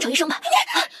我去帮你找医生吧。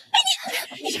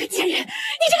你这个贱人！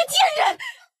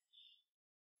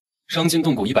伤筋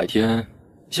动骨100天，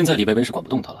现在李薇薇是管不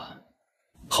动他了。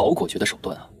好果决的手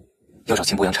段啊！要找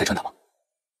秦博阳拆穿他吗？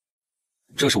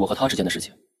这是我和他之间的事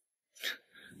情。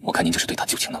我看您就是对他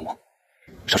旧情难忘。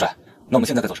少帅，那我们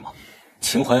现在该做什么？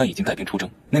秦淮安已经带兵出征，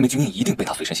那枚军印一定被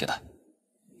他随身携带，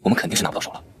我们肯定是拿不到手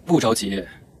了。不着急，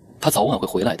他早晚会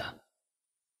回来的。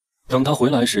等他回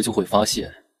来时，就会发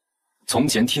现，从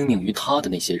前听命于他的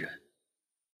那些人，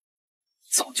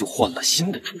早就换了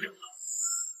新的主人了。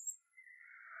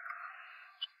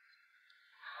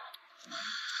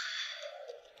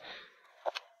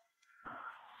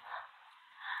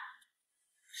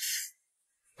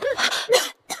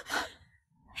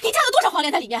你加了多少黄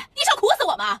连在里面？你是要苦死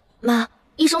我吗？妈，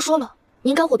医生说了，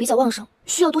您肝火比较旺盛，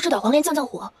需要多吃点黄连降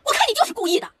火。我看你就是故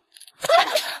意的。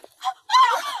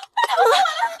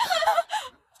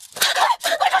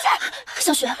滚出去！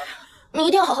小雪，你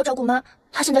一定要好好照顾妈，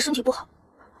她现在身体不好。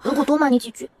如果多骂你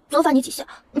几句，责罚你几下，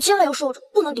你千万要受着，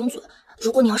不能顶嘴。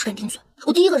如果你要是敢顶嘴，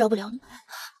我第一个饶不了你。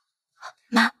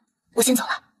妈，我先走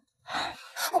了。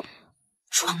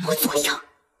装模作样，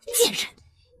贱人！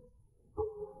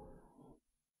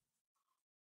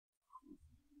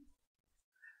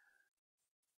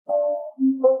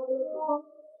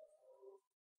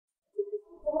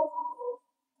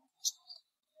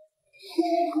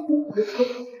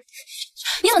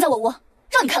你怎么在我屋？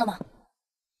让你看了吗？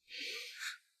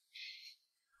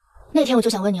那天我就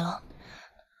想问你了，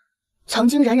曾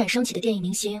经冉冉升起的电影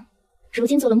明星，如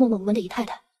今做了默默无闻的姨太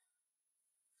太，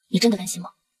你真的甘心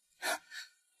吗？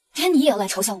连你也要来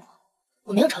嘲笑我？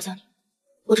我没有嘲笑你，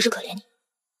我只是可怜你。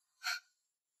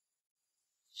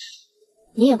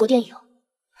你演过电影，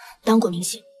当过明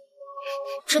星，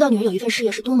知道女人有一份事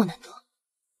业是多么难得，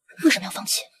为什么要放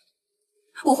弃？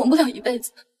我红不了一辈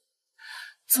子，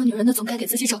做女人的总该给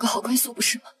自己找个好归宿，不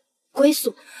是吗？归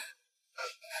宿？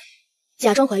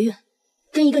假装怀孕，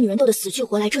跟一个女人斗得死去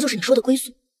活来，这就是你说的归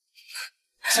宿？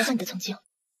想想你的曾经，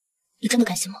你真的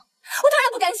甘心吗？我当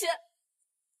然不甘心，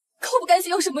可我不甘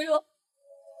心有什么用？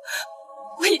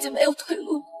我已经没有退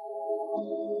路了。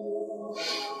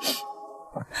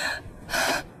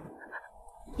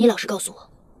你老实告诉我，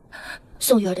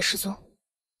宋玉儿的失踪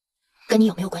跟你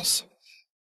有没有关系？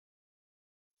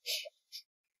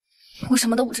我什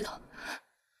么都不知道。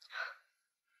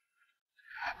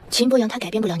秦博阳他改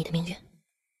变不了你的命运，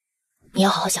你要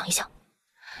好好想一想，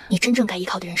你真正该依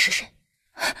靠的人是谁？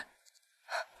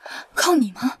靠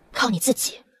你吗？靠你自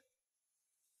己。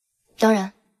当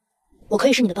然，我可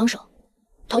以是你的帮手，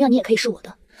同样你也可以是我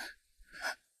的。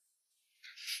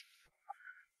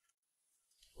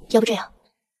要不这样，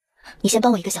你先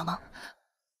帮我一个小忙。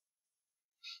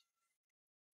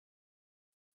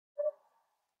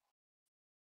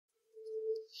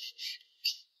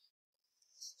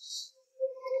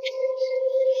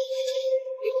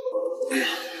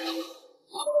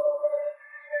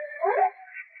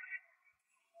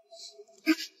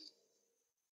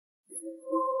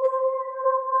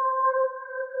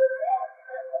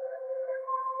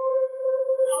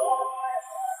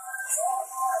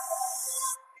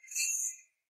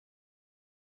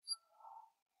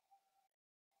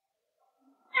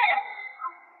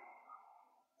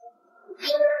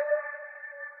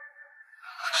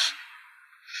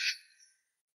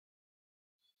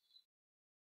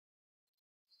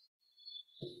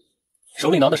手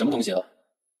里拿的什么东西啊？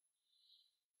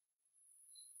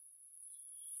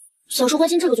小树关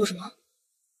心这个做什么？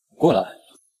过来，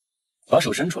把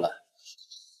手伸出来。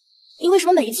你为什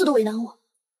么每一次都为难我？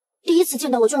第一次见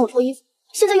到我就让我脱衣服，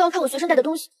现在又要看我随身带的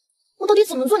东西，我到底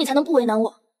怎么做你才能不为难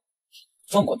我？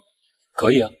放过你，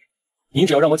可以啊。你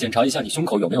只要让我检查一下你胸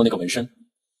口有没有那个纹身。流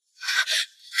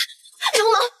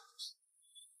氓！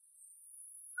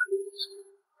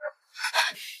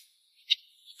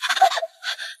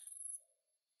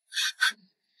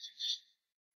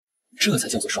这才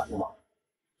叫做耍流氓。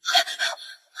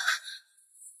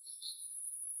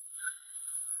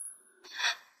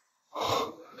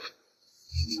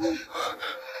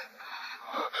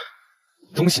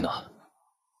东西呢？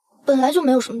本来就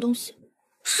没有什么东西，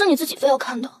是你自己非要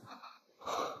看的。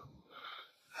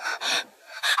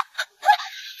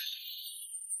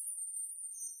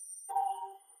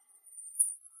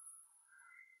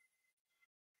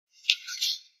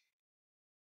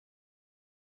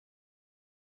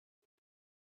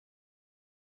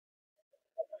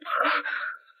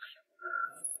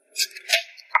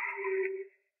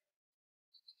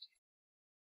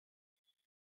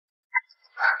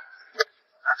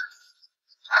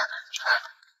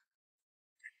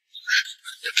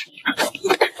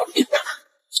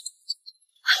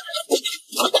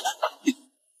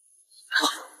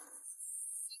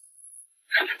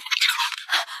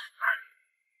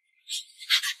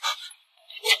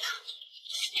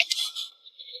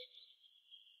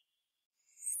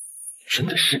真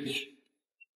的是你！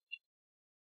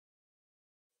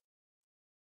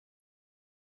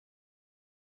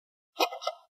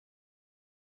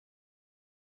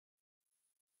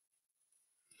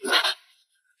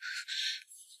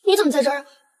你怎么在这儿？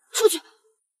出去！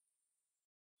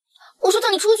我说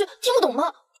叫你出去，听不懂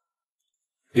吗？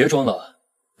别装了，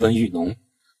温玉农。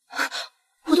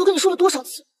我都跟你说了多少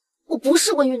次，我不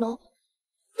是温玉农，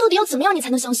到底要怎么样你才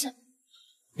能相信？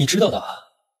你知道的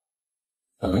啊。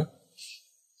嗯？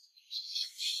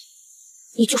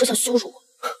你就是想羞辱我。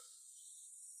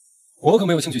我可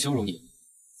没有兴趣羞辱你，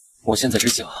我现在只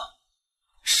想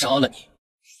杀了你。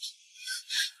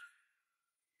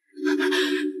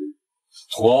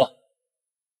脱！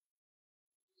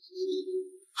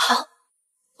好，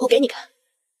我给你看。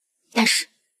但是，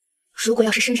如果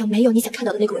要是身上没有你想看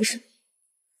到的那个纹身，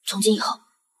从今以后，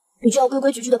你就要规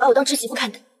规矩矩的把我当侄媳妇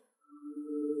看待。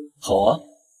好啊。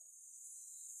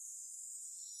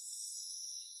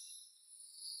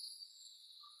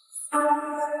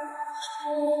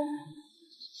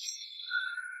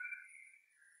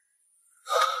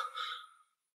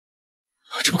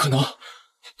这不可能！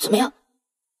怎么样？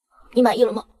你满意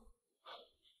了吗？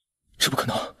这不可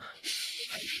能！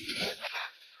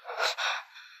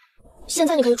现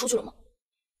在你可以出去了吗？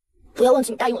不要忘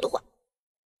记你答应我的话。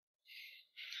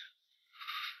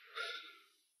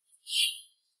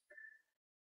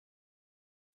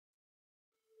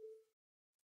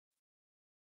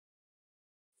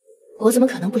我怎么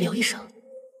可能不留一手？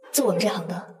做我们这行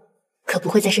的，可不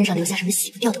会在身上留下什么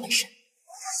洗不掉的纹身。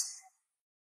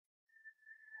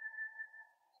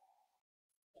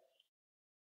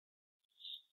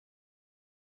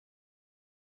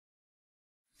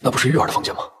那不是玉儿的房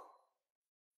间吗？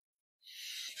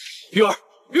玉儿，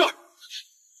玉儿，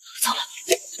糟了，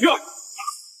玉儿，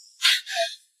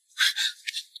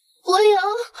博洋，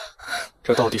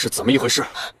这到底是怎么一回事？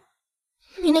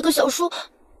你那个小叔，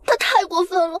他太过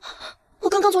分了！我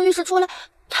刚刚从浴室出来，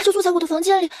他就坐在我的房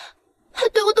间里，还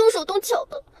对我动手动脚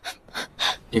的。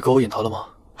你勾引他了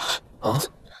吗？啊？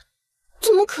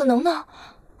怎么可能呢？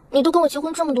你都跟我结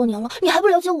婚这么多年了，你还不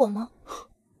了解我吗？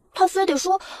他非得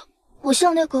说我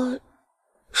像那个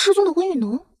失踪的温玉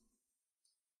农。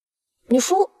你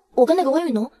说我跟那个温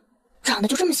玉农长得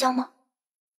就这么像吗？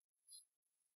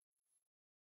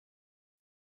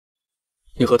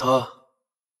你和他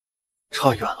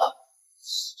差远了。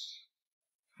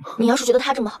你要是觉得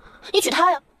他这么好，你娶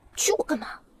她呀，娶我干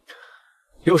嘛？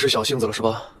又是小性子了是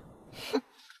吧？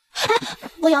哎，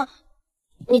博洋，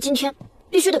你今天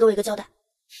必须得给我一个交代。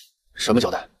什么交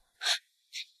代？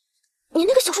你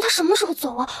那个小叔他什么时候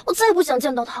走啊？我再也不想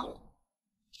见到他了。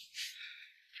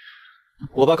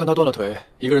我爸看他断了腿，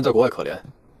一个人在国外可怜，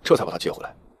这才把他接回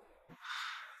来。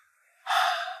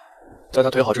在他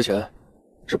腿好之前，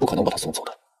是不可能把他送走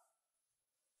的。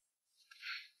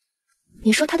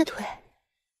你说他的腿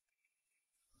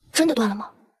真的断了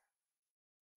吗？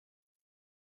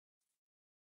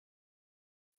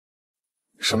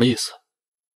什么意思？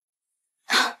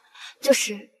就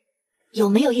是有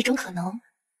没有一种可能，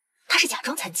他是假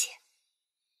装残疾？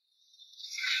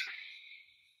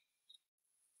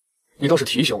你倒是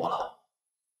提醒我了。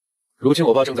如今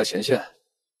我爸正在前线，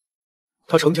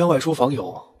他成天外出访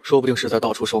友，说不定是在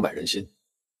到处收买人心。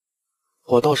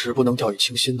我倒是不能掉以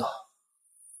轻心呢。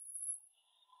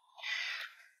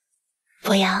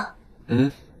博洋，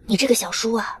你这个小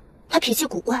叔啊，他脾气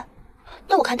古怪，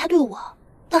但我看他对我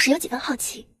倒是有几分好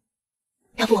奇。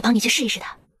要不我帮你去试一试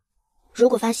他，如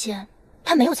果发现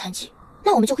他没有残疾，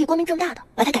那我们就可以光明正大的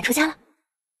把他赶出家了。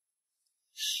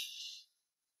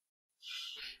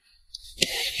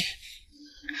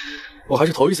我还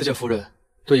是头一次见夫人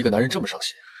对一个男人这么上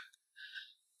心。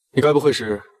你该不会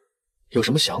是有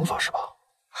什么想法是吧？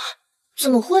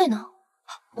怎么会呢？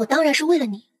我当然是为了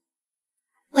你，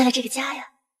为了这个家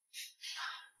呀。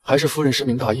还是夫人深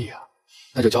明大义啊，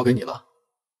那就交给你了。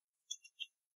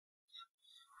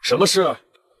什么事？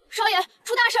少爷，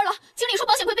出大事了！经理说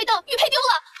保险柜被盗，玉佩丢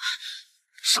了。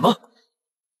什么？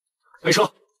备车，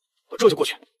我这就过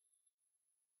去。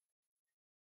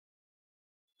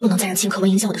不能再让秦可文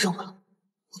影响我的生活了，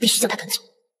我必须将他赶走。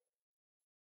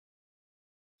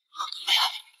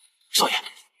少爷，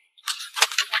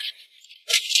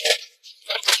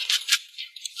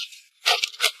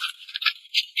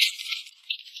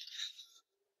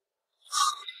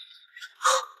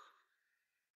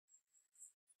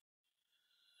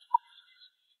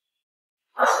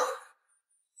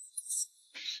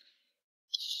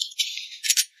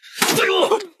站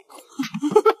住！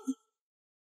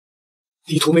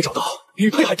地图没找到，玉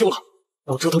佩还丢了，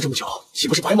要折腾这么久，岂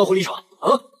不是白忙活了一场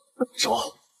啊？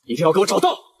找，一定要给我找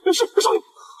到！是少爷。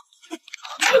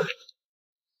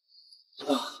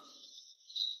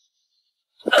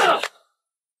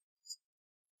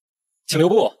请留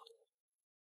步。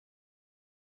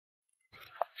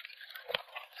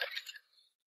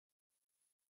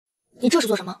你这是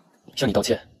做什么？向你道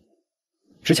歉，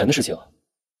之前的事情，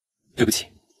对不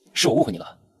起，是我误会你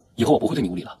了，以后我不会对你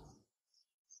无礼了。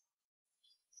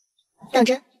当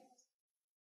真？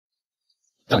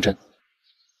当真。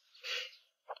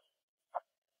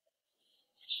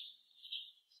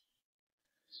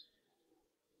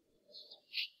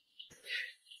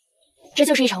这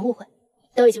就是一场误会，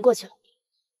都已经过去了。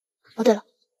哦，对了，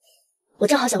我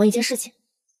正好想问一件事情。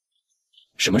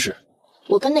什么事？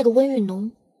我跟那个温玉农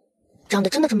长得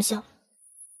真的这么像？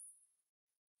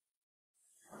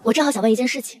我正好想问一件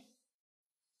事情。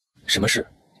什么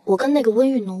事？我跟那个温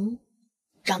玉农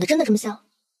长得真的这么像？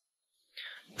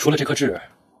除了这颗痣，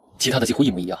其他的几乎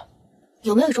一模一样。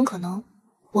有没有一种可能，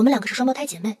我们两个是双胞胎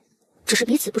姐妹，只是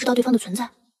彼此不知道对方的存在？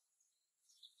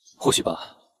或许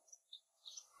吧。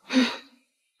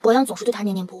博洋总是对他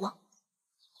念念不忘。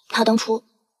他当初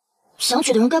想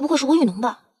娶的人该不会是温玉农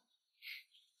吧？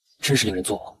真是令人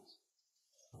作呕。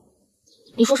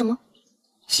你说什么？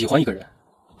喜欢一个人，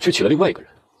却娶了另外一个人，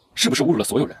是不是侮辱了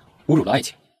所有人，侮辱了爱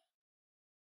情？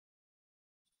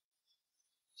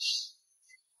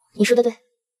你说的对。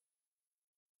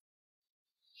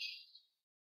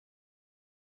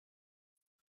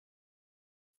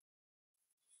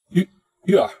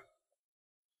玉儿。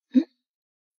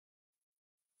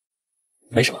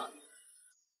没什么。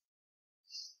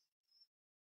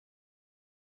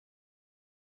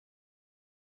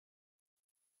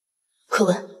可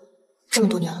文，这么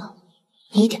多年了，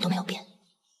你一点都没有变。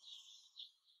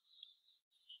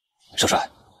少帅，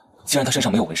既然他身上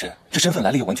没有纹身，这身份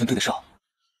来历又完全对得上，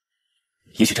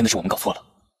也许真的是我们搞错了。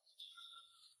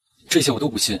这些我都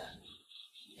不信，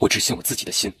我只信我自己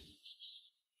的心。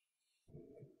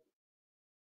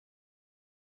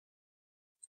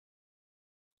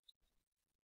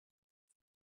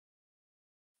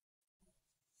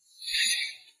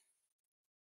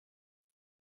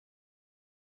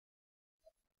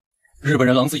日本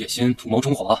人狼子野心，图谋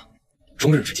中华，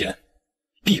中日之间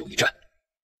必有一战。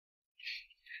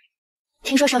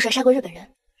听说少帅杀过日本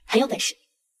人，很有本事，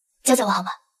教教我好吗？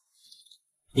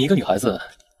你一个女孩子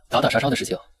打打杀杀的事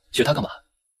情，学他干嘛？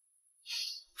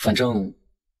反正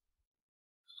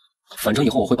以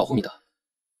后我会保护你的。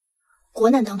国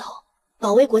难当头，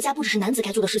保卫国家不只是男子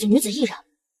该做的事情，女子亦然。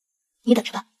你等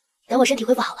着吧，等我身体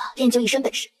恢复好了，练就一身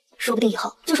本事，说不定以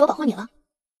后就是我保护你了。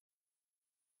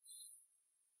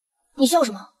你笑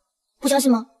什么？不相信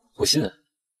吗？我信，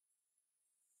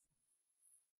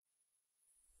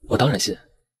我当然信。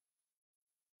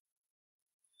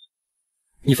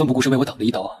你奋不顾身为我挡了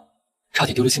一刀，差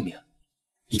点丢了性命，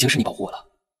已经是你保护我了。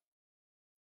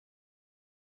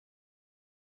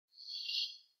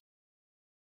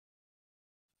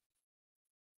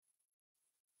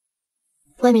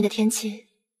外面的天气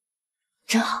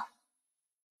真好。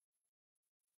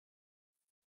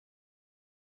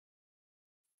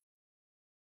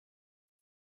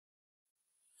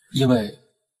因为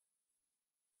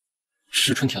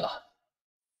是春天了。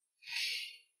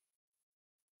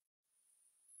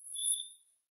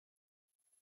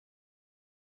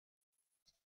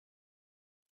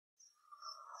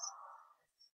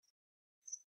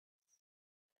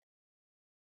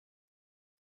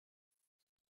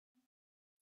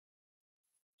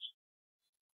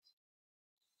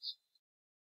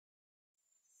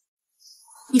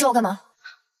你找我干嘛？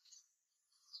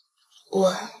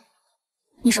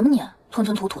你什么你？吞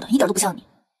吞吐吐的，一点都不像你。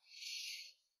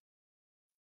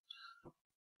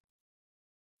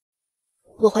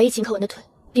我怀疑秦可文的腿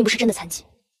并不是真的残疾，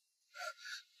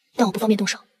但我不方便动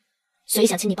手，所以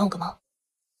想请你帮我个忙。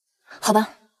好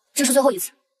吧，这是最后一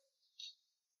次。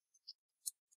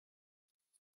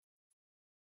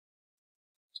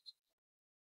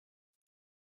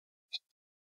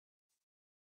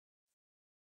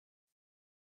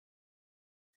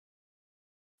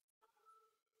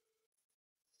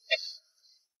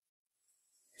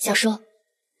小叔，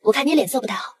我看你脸色不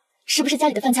太好，是不是家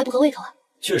里的饭菜不合胃口啊？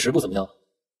确实不怎么样。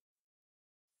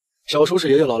小叔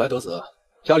是爷爷老来得子，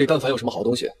家里但凡有什么好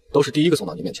东西，都是第一个送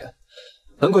到您面前。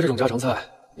难怪这种家常菜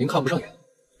您看不上眼。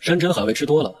山珍海味吃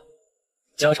多了，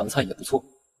家常菜也不错。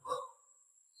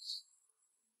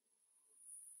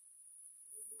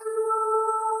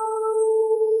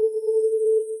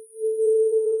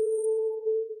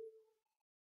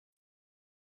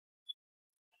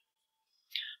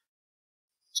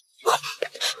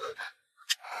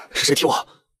是谁踢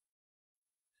我？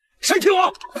谁踢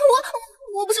我？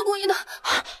我不是故意的。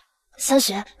香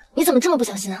雪，你怎么这么不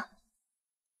小心啊？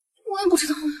我也不知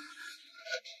道。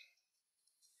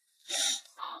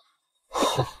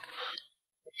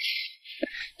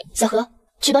小何，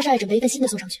去帮少爷准备一份新的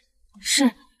送上去。是。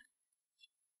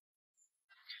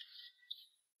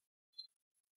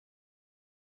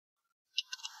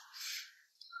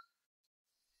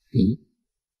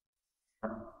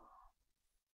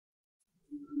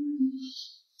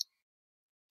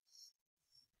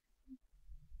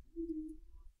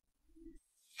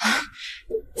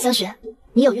香雪，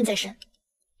你有孕在身，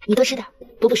你多吃点，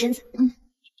补补身子。那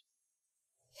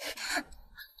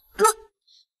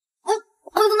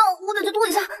我得去脱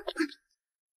一下。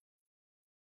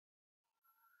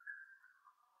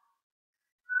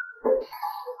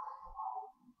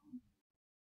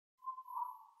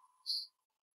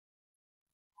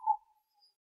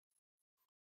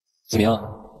怎么样？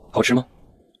好吃吗？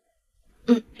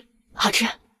好吃。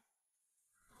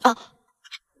哦，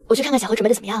我去看看小何准备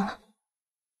的怎么样了。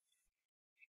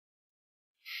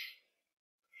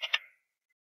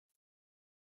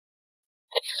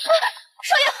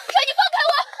少爷，你放开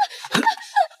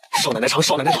我！少奶奶长，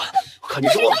少奶奶短，我看你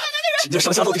是忘了秦家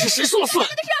上下到底是谁说了算。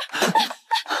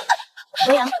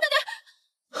维扬，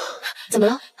怎么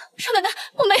了？少奶奶，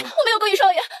我没有勾引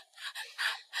少爷。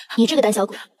你这个胆小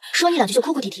鬼，说你两句就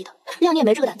哭哭啼啼的，谅你也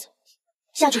没这个胆子。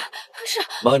下去。是。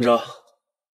慢着。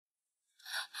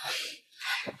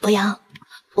博洋，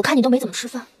我看你都没怎么吃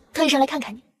饭，特意上来看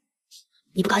看你，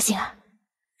你不高兴啊？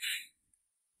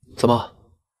怎么，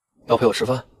要陪我吃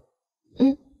饭？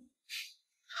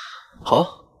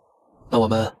好，那我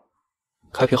们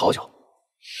开瓶好酒。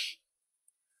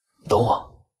等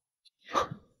我。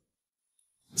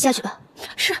下去吧。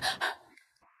是。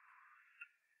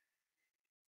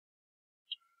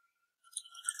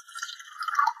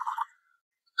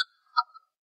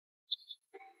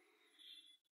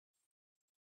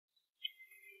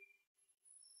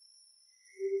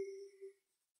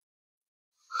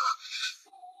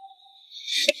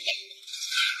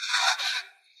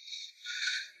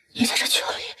你在这酒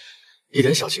里，一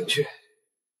点小情趣。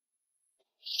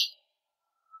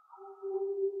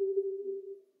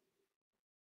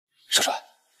少帅，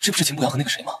这不是秦不阳和那个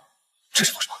谁吗？这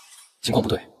是做什么？情况不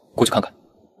对，过去看看。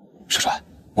少帅，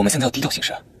我们现在要低调行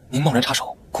事，您贸然插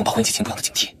手，恐怕会引起秦不阳的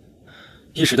警惕。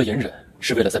一时的隐忍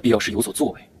是为了在必要时有所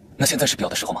作为，那现在是必要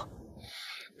的时候吗？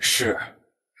是。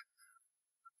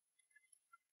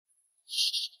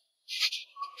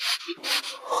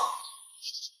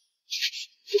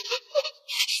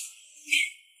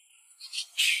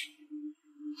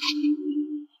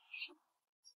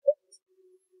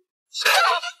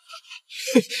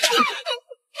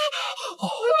哦，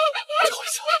最后一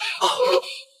次啊，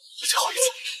最后一次。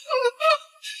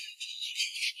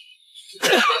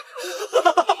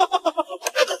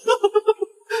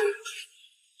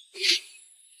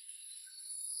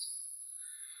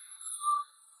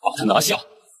把他拿下！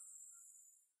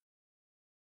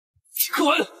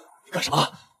滚！你干什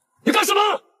么？你干什么？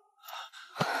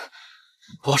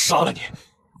我要杀了你！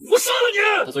我杀了你！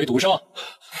把他嘴堵上！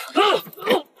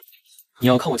你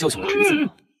要看我教训我侄子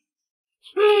吗？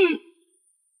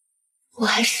我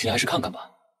还是……你还是看看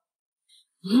吧。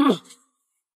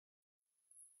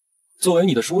作为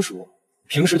你的叔叔，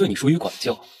平时对你疏于管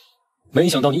教，没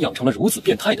想到你养成了如此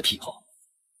变态的癖好。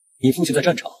你父亲在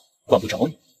战场管不着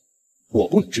你，我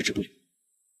不能置之不理。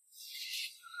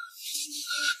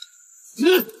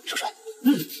少帅，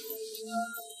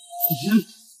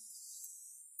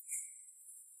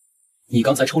你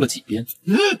刚才抽了几鞭？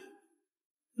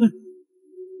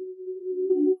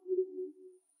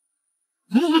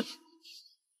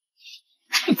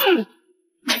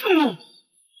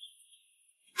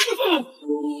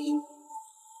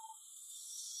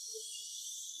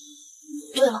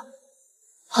对了，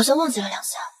好像忘记了2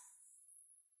下。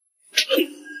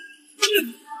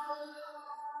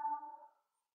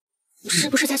是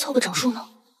不是再凑个整数呢？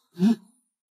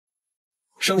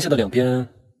剩下的2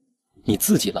鞭，你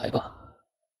自己来吧。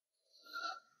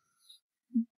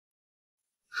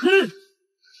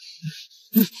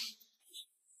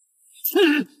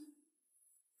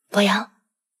博洋，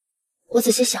我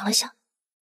仔细想了想，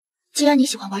既然你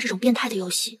喜欢玩这种变态的游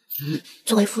戏，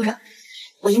作为夫人，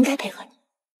我应该配合你。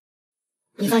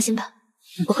你放心吧，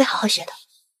我会好好学的。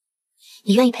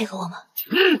你愿意配合我吗？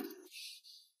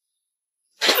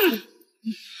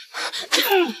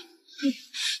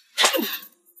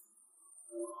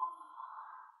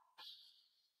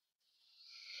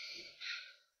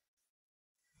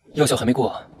药效还没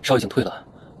过，烧已经退了，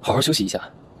好好休息一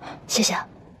下。谢谢。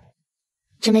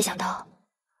真没想到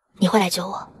你会来救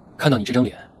我。看到你这张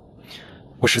脸，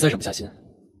我实在忍不下心。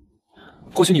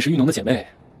或许你是玉农的姐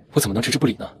妹，我怎么能置之不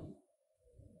理呢？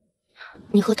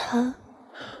你和他，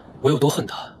我有多恨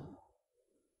他，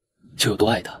就有多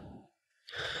爱他。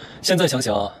现在想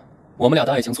想，我们俩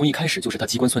的爱情从一开始就是他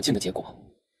机关算尽的结果。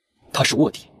他是卧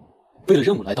底，为了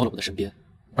任务来到了我的身边，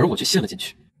而我却陷了进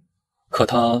去。可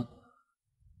他，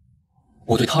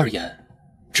我对他而言，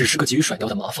只是个急于甩掉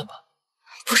的麻烦吧。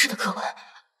不是的，柯文，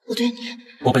我对你，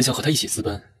我本想和他一起私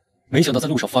奔，没想到在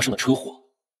路上发生了车祸。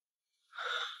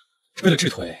为了治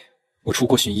腿，我出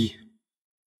国寻医，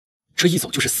这一走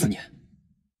就是4年，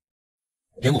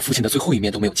连我父亲的最后一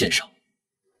面都没有见上。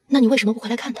那你为什么不回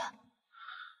来看他？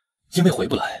因为回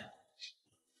不来，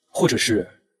或者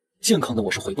是健康的我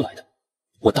是回不来的，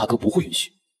我大哥不会允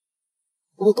许。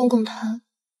我公公他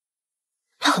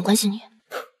很关心你。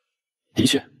的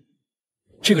确，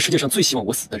这个世界上最希望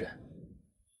我死的人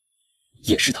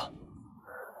也是他。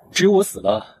只有我死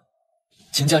了，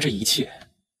秦家这一切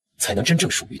才能真正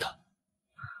属于他。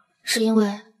是因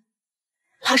为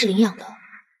他是领养的，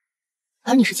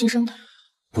而你是亲生的。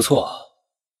不错，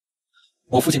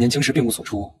我父亲年轻时并无所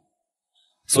出，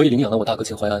所以领养了我大哥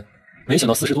秦淮安。没想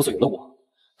到40多岁有了我，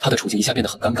他的处境一下变得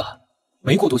很尴尬，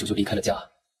没过多久就离开了家，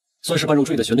算是半入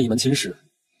赘的寻了一门亲事，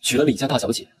娶了李家大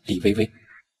小姐李薇薇。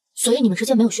所以你们之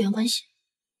间没有血缘关系？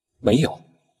没有，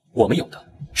我们有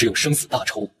的只有生死大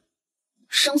仇。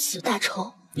生死大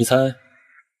仇？你猜，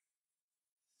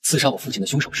刺杀我父亲的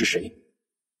凶手是谁？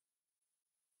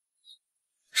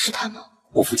是他吗？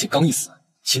我父亲刚一死，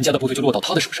秦家的部队就落到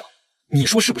他的手上，你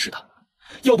说是不是他？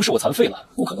要不是我残废了，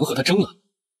不可能和他争了，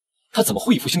他怎么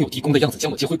会一副兄友弟恭的样子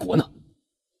将我接回国呢？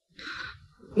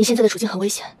你现在的处境很危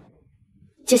险，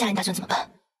接下来你打算怎么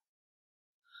办？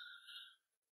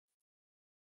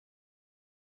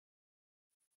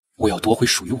我要夺回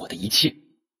属于我的一切。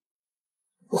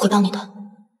我会帮你的。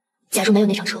假如没有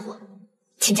那场车祸，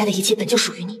秦家的一切本就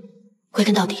属于你。归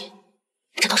根到底，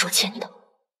这都是我欠你的。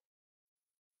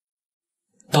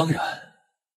当然，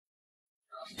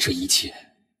这一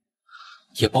切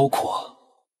也包括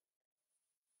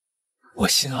我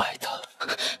心爱的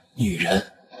女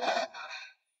人。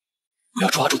我要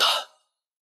抓住她，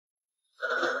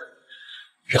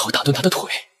然后打断她的腿，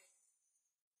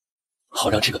好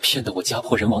让这个骗得我家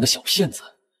破人亡的小骗子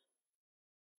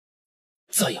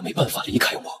再也没办法离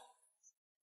开我。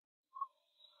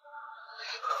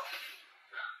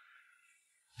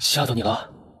吓到你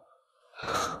了？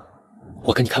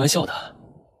我跟你开玩笑的。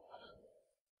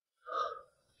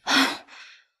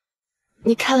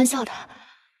你开玩笑的，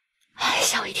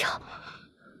吓我一跳。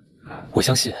我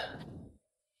相信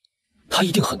他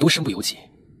一定很多身不由己。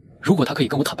如果他可以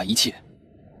跟我坦白一切，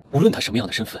无论他什么样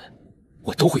的身份，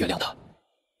我都会原谅他。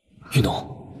运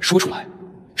农，说出来，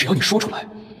只要你说出来，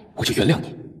我就原谅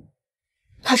你。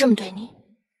他这么对你，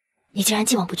你竟然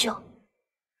既往不咎。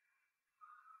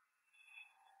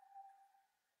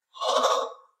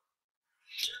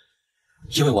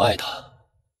因为我爱他，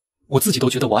我自己都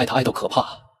觉得我爱他爱到可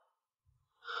怕。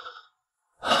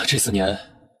这4年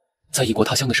在异国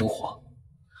他乡的生活，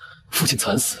父亲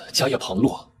惨死，家业旁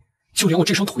落，就连我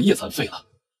这双腿也残废了。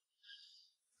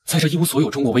在这一无所有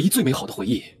中，我唯一最美好的回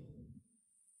忆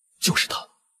就是他。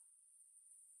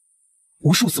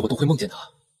无数次我都会梦见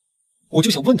他，我就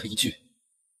想问他一句：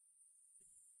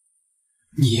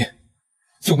你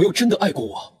有没有真的爱过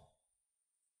我？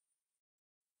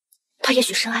他也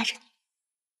许深爱着你，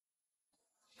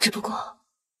只不过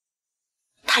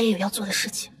他也有要做的事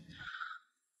情。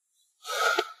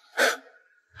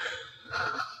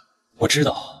我知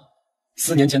道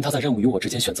，4年前他在任务与我之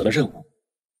间选择了任务。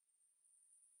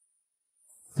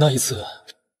那一次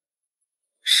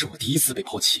是我第一次被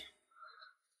抛弃，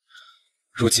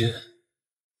如今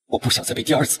我不想再被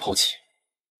第2次抛弃。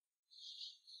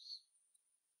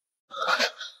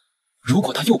如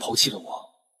果他又抛弃了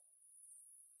我，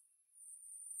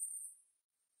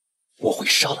我会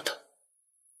杀了他。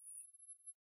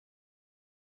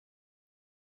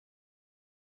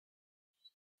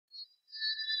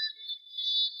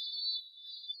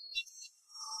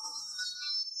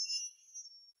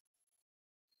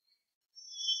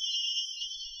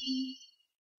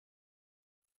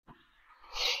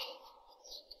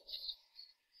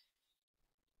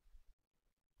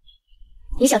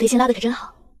你小提琴拉的可真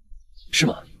好。是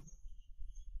吗？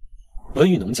温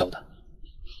玉能教的，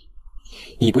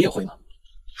你不也会吗？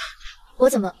我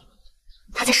怎么？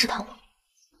他在试探我。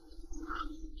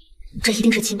这一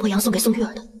定是秦博阳送给宋玉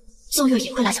儿的。宋玉儿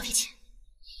也会拉小提琴。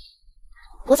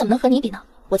我怎么能和你比呢？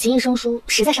我琴艺生疏，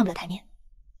实在上不了台面。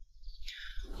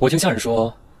我听下人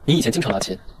说，你以前经常拉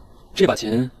琴，这把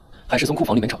琴还是从库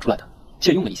房里面找出来的，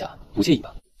借用了一下，不介意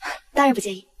吧？当然不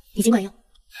介意，你尽管用。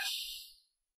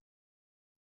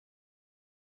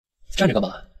站着干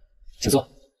嘛？请坐。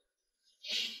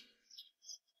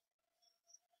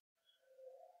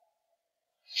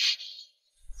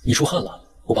你出汗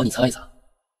了，我帮你擦一擦。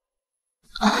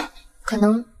啊，可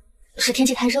能是天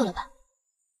气太热了吧。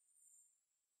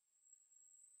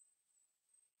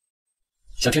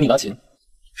想听你拉琴，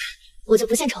我就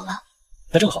不献丑了。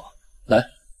那正好，来，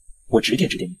我指点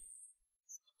指点你。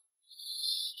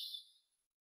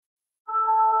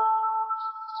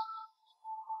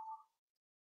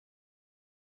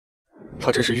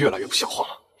她真是越来越不像话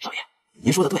了。少爷，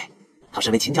您说的对，她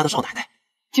身为秦家的少奶奶，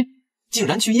竟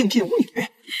然去应聘舞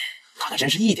女，她可真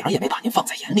是一点也没把您放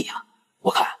在眼里啊！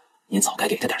我看您早该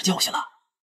给她点教训了。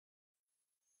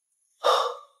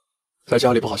在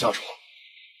家里不好下手，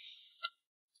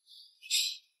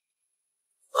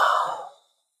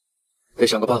得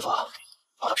想个办法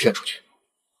把她骗出去。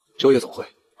就业总会，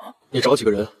你找几个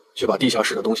人去把地下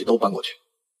室的东西都搬过去。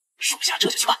属下这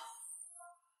就去办。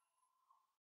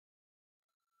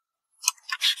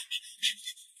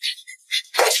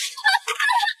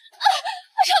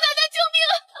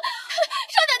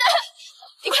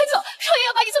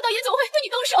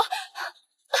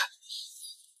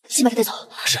先把他带走。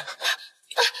是。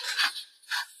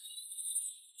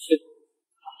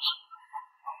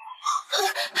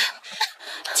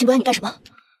秦博阳，你干什么？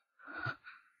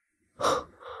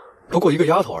不过一个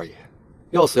丫头而已，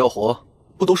要死要活，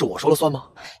不都是我说了算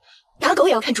吗？打狗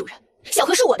也要看主人，小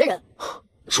何是我的人。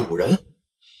主人？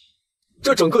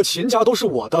这整个秦家都是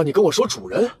我的，你跟我说主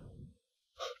人？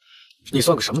你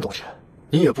算个什么东西？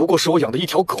你也不过是我养的一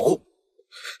条狗。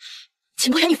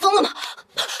秦博阳，你疯了吗？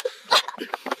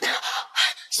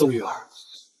宋玉儿，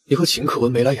你和秦克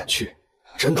文眉来眼去，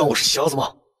真当我是瞎子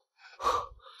吗？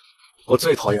我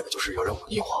最讨厌的就是有人忤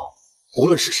逆我，无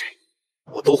论是谁，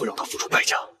我都会让他付出代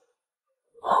价。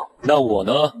那我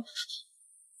呢？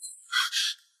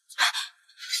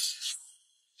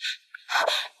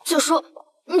小叔，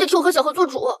你得替我和小何做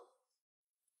主。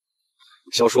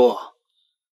小叔，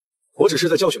我只是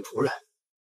在教训仆人。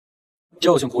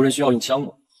教训仆人需要用枪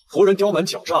吗？仆人刁蛮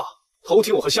狡诈，偷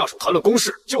听我和下属谈论公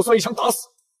事，就算一枪打死，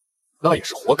那也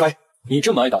是活该。你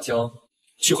这么爱打枪，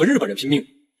去和日本人拼命，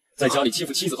在家里欺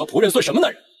负妻子和仆人，算什么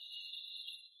男人？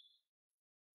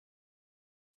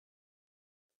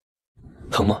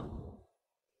疼吗？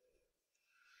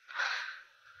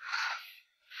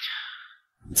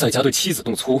在家对妻子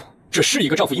动粗，这是一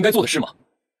个丈夫应该做的事吗？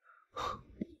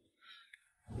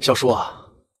小叔啊，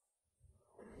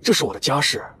这是我的家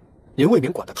事，您未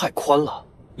免管得太宽了。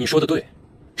你说的对，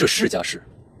这是家事。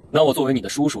那我作为你的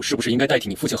叔叔，是不是应该代替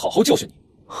你父亲好好教训你？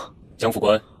江副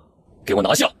官，给我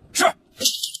拿下！是。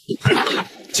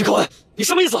秦克文，你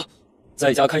什么意思？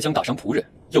在家开枪打伤仆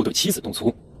人，又对妻子动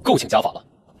粗，构请家法了。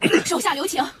手下留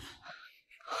情，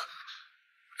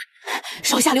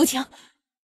手下留情。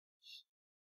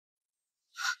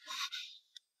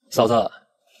嫂子，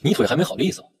你腿还没好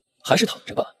利索，还是躺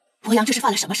着吧。博洋这是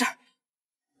犯了什么事儿？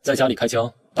在家里开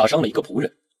枪打伤了一个仆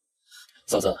人。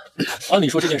嫂子，按理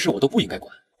说这件事我都不应该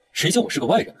管，谁叫我是个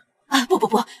外人呢？啊，不，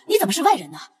你怎么是外人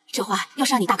呢？这话要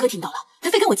是让你大哥听到了，他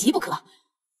非跟我急不可。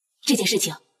这件事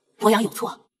情，博洋有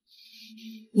错，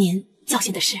您教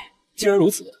训的是。既然如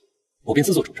此，我便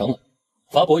自作主张了，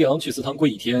罚博洋去祠堂跪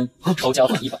1天，抄家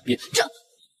法100遍。这，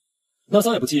那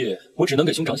再不济，我只能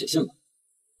给兄长写信了。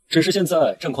只是现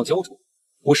在战况焦灼，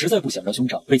我实在不想让兄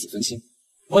长为此分心。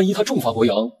万一他重罚博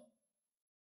洋，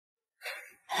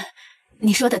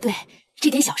你说的对，这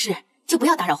点小事就不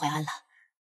要打扰淮安了。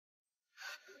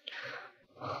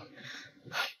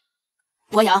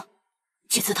博洋，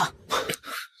去祠堂。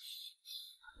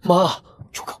妈，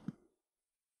住口！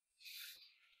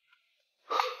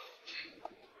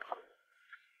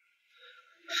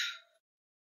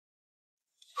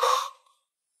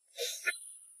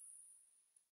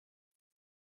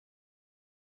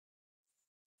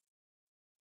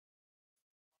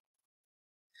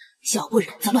小不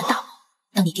忍则乱大谋，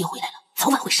等你爹回来了，早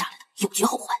晚会杀了他，永绝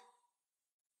后患。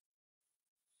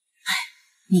哎，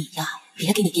你呀，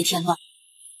别给你爹添乱。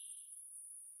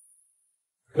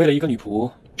为了一个女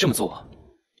仆这么做，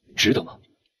值得吗？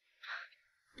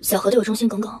小何对我忠心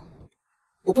耿耿，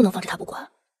我不能放着他不管。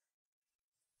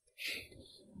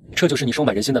这就是你收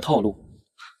买人心的套路。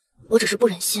我只是不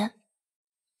忍心。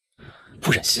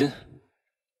不忍心？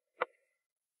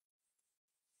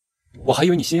我还以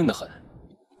为你心硬得很。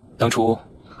当初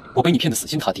我被你骗得死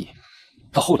心塌地，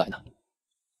到后来呢？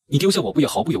你丢下我不也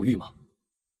毫不犹豫吗？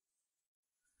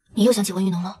你又想起温玉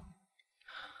农了？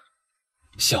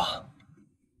想，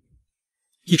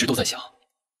一直都在想。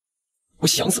我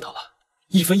想死他了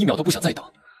，1分1秒都不想再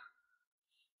等。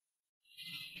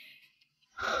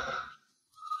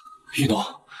玉农，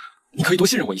你可以多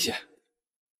信任我一些。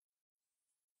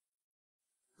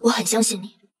我很相信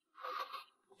你，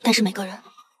但是每个人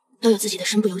都有自己的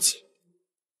身不由己，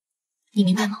你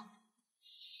明白吗？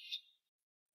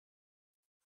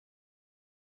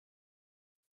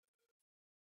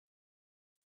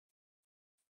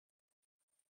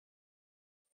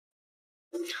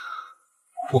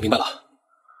我明白了。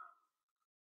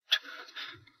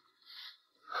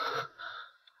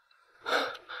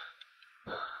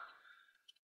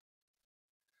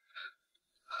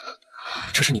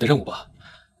这是你的任务吧？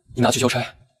你拿去交差。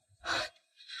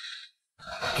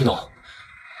玉农，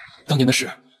当年的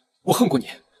事，我恨过你，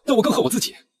但我更恨我自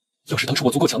己。要是当初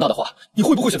我足够强大的话，你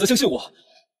会不会选择相信我，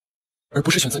而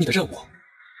不是选择你的任务？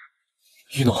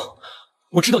玉农，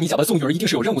我知道你假扮宋玉儿一定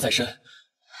是有任务在身，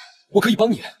我可以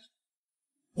帮你。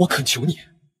我恳求你，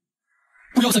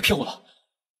不要再骗我了，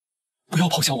不要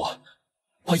抛下我，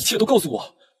把一切都告诉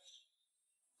我，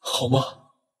好吗？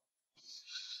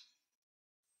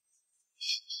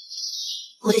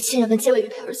我的亲人们皆为玉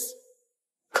佩而死，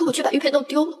可我却把玉佩弄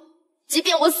丢了。即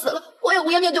便我死了，我也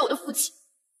无颜面对我的父亲。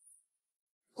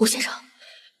吴先生，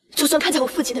就算看在我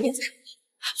父亲的面子上，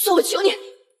算我求你，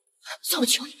算我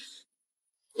求你，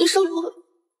你收留我，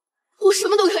我什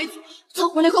么都可以做，脏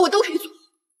活累活我都可以做。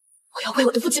我要为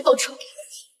我的父亲报仇。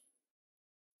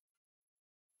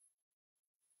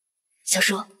小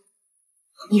叔，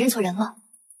你认错人了，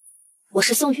我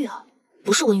是宋玉儿，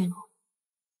不是温玉奴。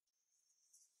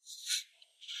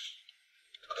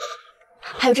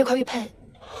还有这块玉佩，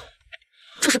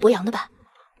这是博洋的吧？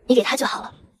你给他就好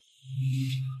了。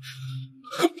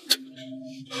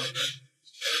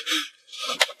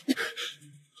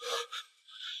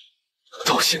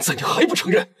现在你还不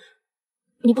承认？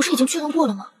你不是已经确认过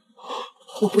了吗？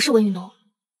我不是温玉农，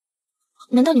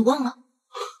难道你忘了？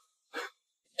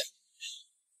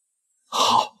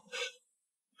好，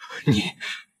你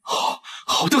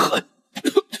好得很。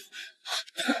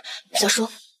小叔，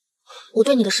我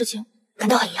对你的事情感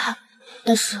到很遗憾，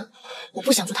但是我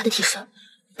不想做他的替身。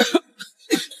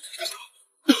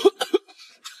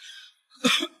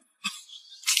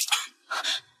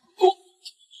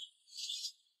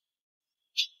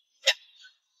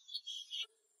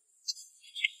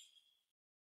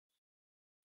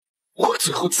我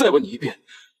最后再问你一遍，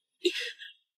你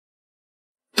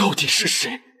到底是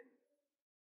谁？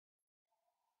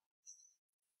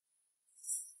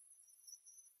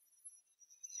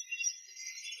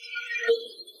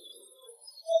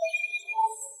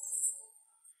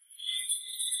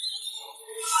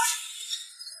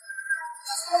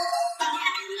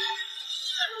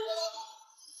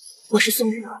我是宋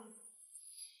玉儿，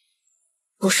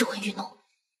不是温玉农。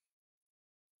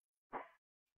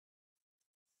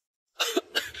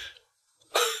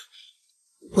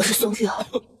我是宋玉儿，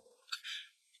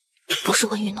不是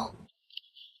温玉农。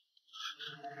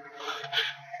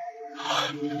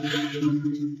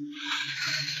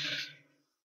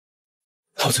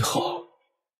到最后，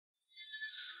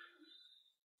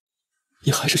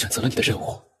你还是选择了你的任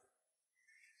务，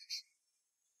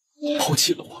抛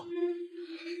弃了我。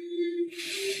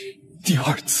第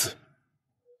二次，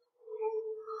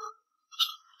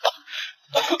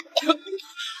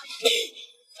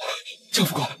张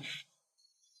副官，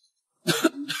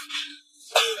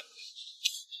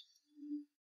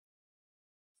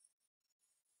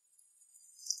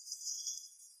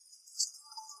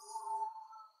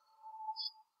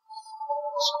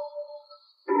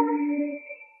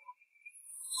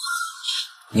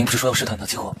您不是说要试探他，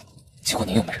结果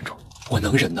您又没忍住。我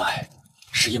能忍耐，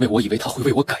是因为我以为他会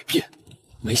为我改变，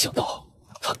没想到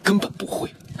他根本不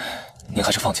会。您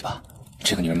还是放弃吧，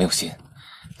这个女人没有心，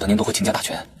等您夺回秦家大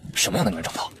权，什么样的女人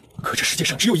找不到？可这世界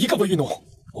上只有一个温玉农，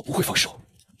我不会放手，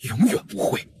永远不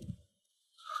会。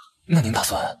那您打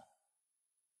算？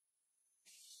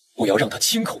我要让他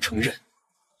亲口承认，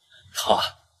他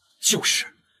就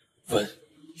是温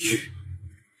玉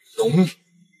农。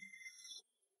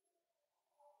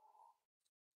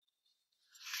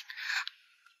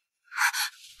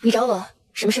你找我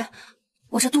什么事？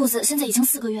我这肚子现在已经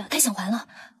4个月，该想怀了，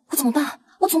我怎么办？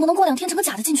我总不能过2天整个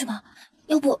假的进去吧？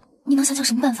要不你能想想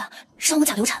什么办法，让我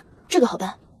假流产？这个好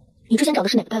办，你之前找的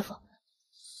是哪个大夫？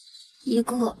一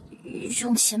个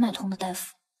用钱买通的大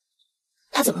夫。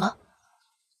他怎么了？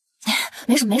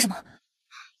没什么。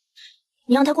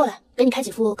你让他过来，给你开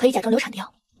几副可以假装流产的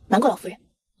药，瞒过老夫人。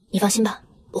你放心吧，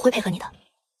我会配合你的。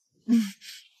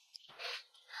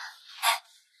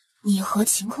你和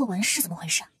秦克文是怎么回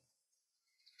事？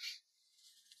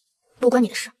不关你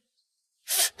的事。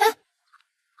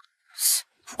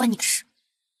不关你的事。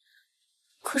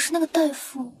可是那个大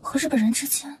夫和日本人之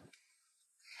间，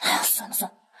算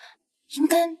了，应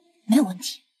该没有问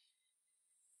题，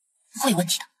不会有问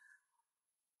题的。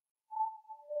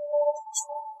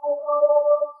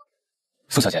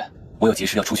宋小姐，我有急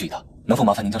事要出去一趟，能否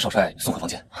麻烦您将少帅送回房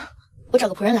间？我找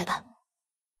个仆人来吧。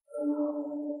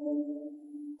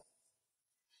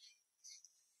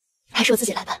还是我自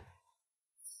己来吧。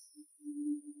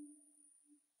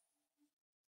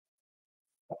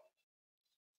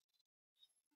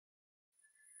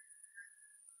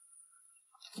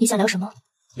你想聊什么？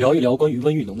聊一聊关于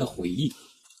温玉农的回忆。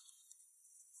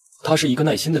他是一个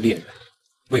耐心的猎人，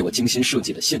为我精心设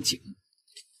计了陷阱。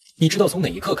你知道从哪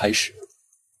一刻开始，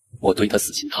我对他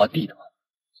死心塌地的吗？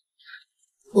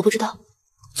我不知道。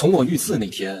从我遇刺那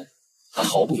天，他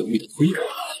毫不犹豫的推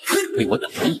我，为我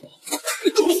挡了一刀。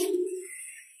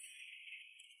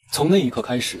从那一刻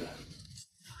开始，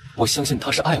我相信他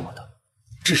是爱我的，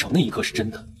至少那一刻是真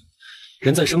的。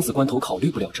人在生死关头考虑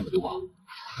不了这么多，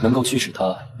能够驱使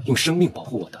他用生命保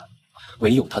护我的，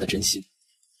唯有他的真心。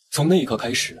从那一刻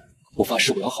开始，我发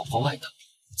誓我要好好爱他，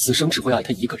此生只会爱他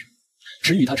一个人，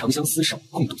只与他长相厮守，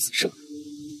共度此生。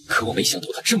可我没想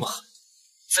到他这么狠，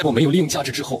在我没有利用价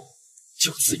值之后，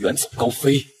就此远走高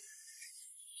飞。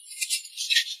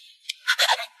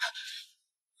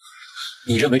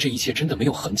你认为这一切真的没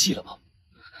有痕迹了吗？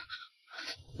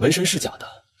纹身是假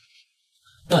的，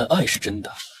但爱是真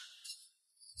的，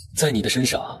在你的身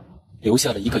上留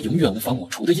下了一个永远无法抹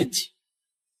除的印记，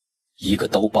一个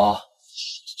刀疤。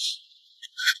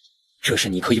这是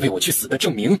你可以为我去死的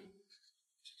证明。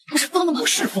你是疯了吗？我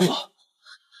是疯了。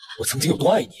我曾经有多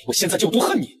爱你，我现在就有多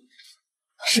恨你。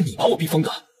是你把我逼疯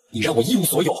的，你让我一无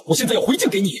所有，我现在要回敬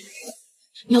给你。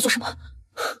你要做什么？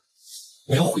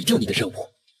我要毁掉你的任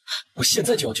务，我现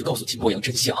在就要去告诉秦博阳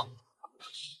真相。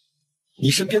你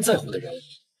身边在乎的人，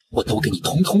我都给你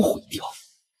统统毁掉。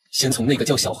先从那个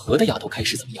叫小何的丫头开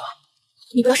始，怎么样？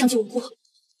你不要伤及无辜。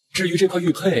至于这块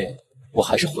玉佩，我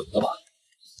还是毁了吧。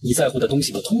你在乎的东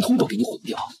西，我通通都给你毁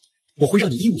掉。我会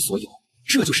让你一无所有，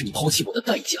这就是你抛弃我的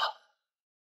代价。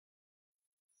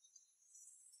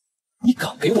你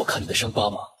敢给我看你的伤疤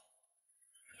吗？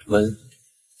温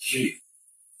玉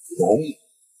龙。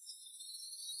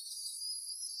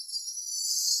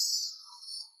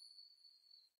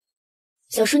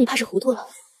小叔，你怕是糊涂了，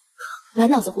满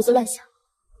脑子胡思乱想。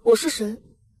我是谁，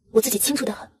我自己清楚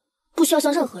得很，不需要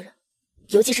向任何人，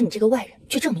尤其是你这个外人，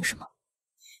去证明什么。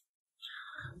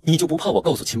你就不怕我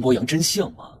告诉秦博阳真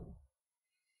相吗？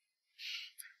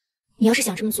你要是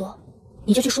想这么做，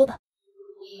你就去说吧。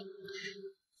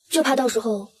就怕到时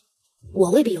候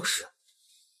我未必有事，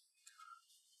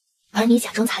而你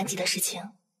假装残疾的事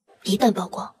情一旦曝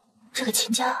光，这个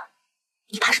秦家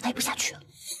你怕是待不下去了。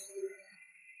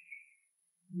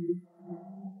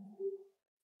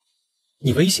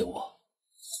你威胁我？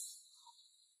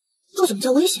这怎么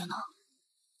叫威胁呢？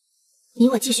你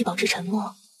我继续保持沉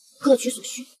默，各取所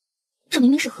需，这明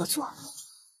明是合作。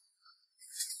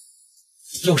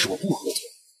要是我不合作，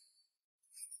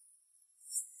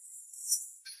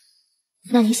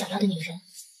那你想要的女人，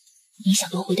你想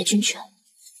夺回的军权，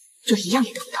这一样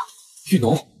也得不到。玉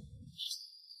农，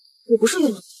我不是玉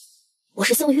农，我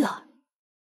是宋玉儿。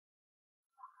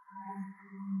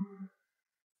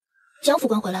江副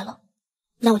官回来了，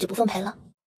那我就不奉陪了。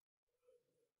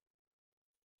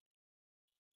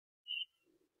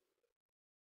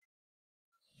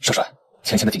少帅，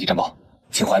前线的紧急战报，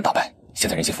秦淮安大败，现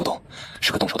在人心浮动，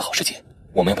是个动手的好时机。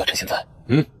我们要不要趁现在？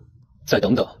再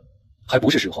等等，还不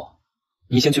是时候。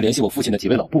你先去联系我父亲的几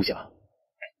位老部下。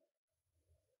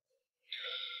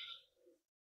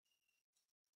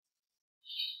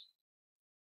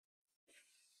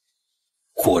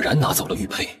果然拿走了玉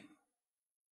佩。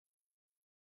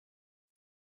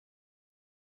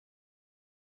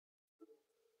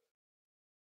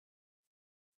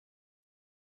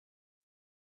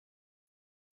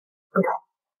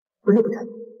不对，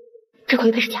这块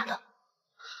玉佩是假的。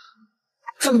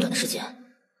这么短的时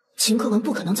间，秦克文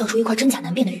不可能造出一块真假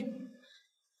难辨的玉。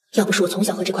要不是我从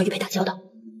小和这块玉佩打交道，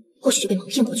或许就被蒙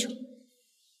骗过去了。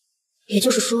也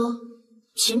就是说，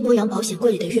秦博阳保险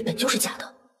柜里的玉本就是假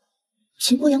的。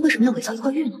秦博阳为什么要伪造一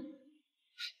块玉呢？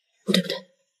不对，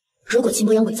如果秦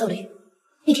博阳伪造了玉，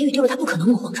那天玉丢了他不可能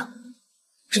落荒者。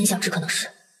真相只可能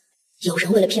是有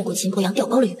人为了骗过秦博阳调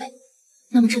包了玉佩。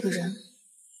那么这个人，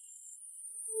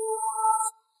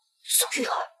宋玉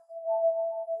儿。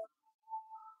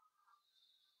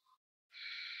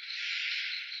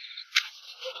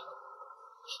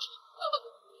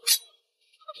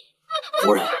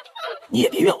夫人，你也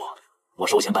别怨我，我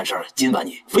收钱办事儿，今晚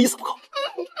你非死不可。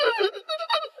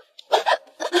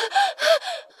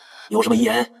有什么遗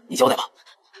言，你交代吧。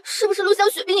是不是陆湘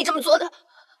雪逼你这么做的？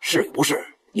是与不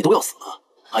是，你都要死了，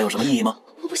还有什么意义吗？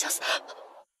我不想死，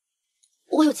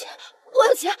我有钱，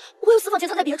我有私房钱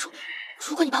藏在别处。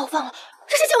如果你把我放了，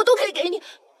这些钱我都可以给你。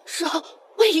事后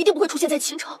我也一定不会出现在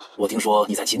秦城。我听说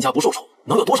你在秦家不受宠，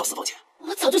能有多少私房钱？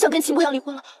我早就想跟秦博阳离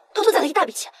婚了，偷偷攒了一大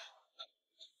笔钱。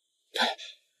对，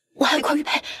我还有一块玉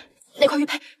佩，那块玉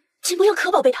佩秦博阳可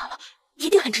宝贝它了，一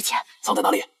定很值钱。藏在哪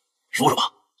里？说说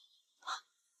吧。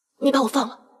你把我放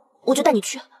了，我就带你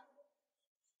去。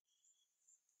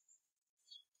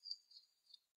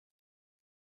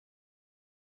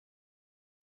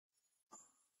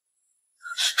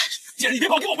贱人，你别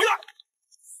跑，给我回来！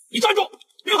你站住，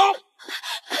别跑！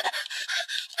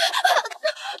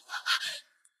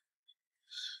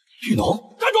玉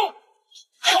农，站住！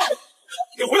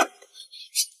给我回来！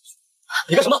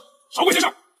你干什么？少管闲事！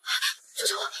求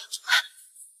求我！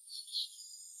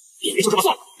以为就这么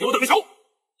算了？给我等着瞧！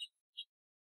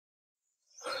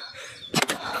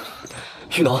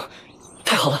玉农，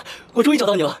太好了，我终于找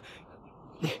到你了。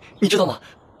你知道吗？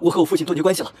我和我父亲断绝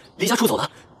关系了，离家出走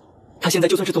了。他现在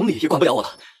就算是总理也管不了我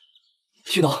了。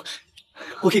玉农，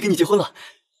我可以跟你结婚了。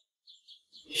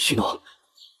玉农，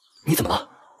你怎么了？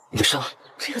你的伤？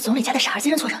这个总理家的傻儿子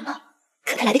认错人了，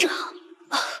可他来的正好。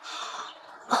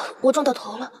我撞到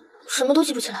头了，什么都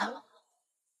记不起来了。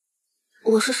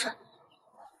我是谁？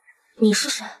你是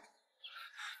谁？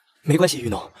没关系，玉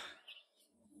农，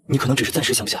你可能只是暂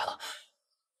时想不起来了。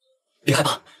别害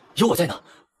怕，有我在呢，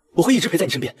我会一直陪在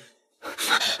你身边。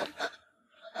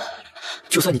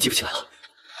就算你记不起来了，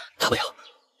大不了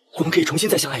我们可以重新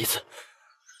再相爱一次。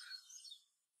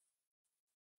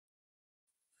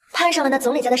攀上了那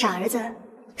总理家的傻儿子，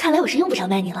看来我是用不着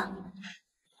卖你了。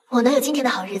我能有今天的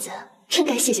好日子，真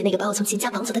该谢谢那个把我从秦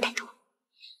家绑走的歹徒。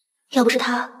要不是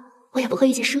他，我也不会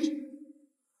遇见舒逸。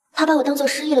他把我当做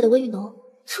失忆了的温玉农，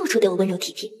处处对我温柔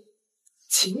体贴。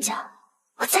秦家，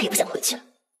我再也不想回去了。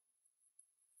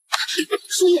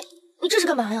舒逸，你这是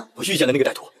干嘛呀？我遇见了那个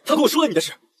歹徒，他跟我说了你的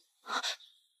事。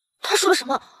他说了什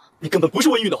么？你根本不是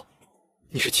温玉农，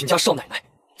你是秦家少奶奶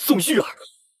宋玉儿。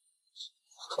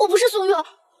我不是宋玉儿，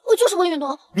我就是温玉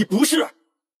农。你不是。你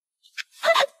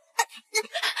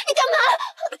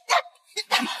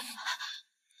干嘛？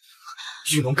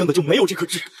玉农根本就没有这颗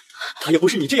痣，她也不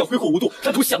是你这样挥霍无度、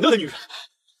贪图享乐的女人。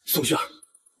宋玉儿，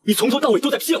你从头到尾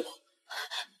都在骗我，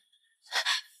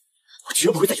我绝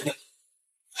不会再原谅你。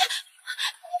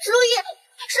舒逸，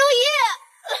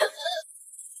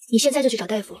你现在就去找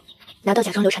大夫，拿到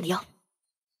假装流产的药。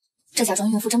这假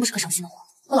装孕妇真不是个省心的活，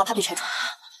我老怕被拆穿。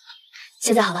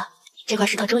现在好了，这块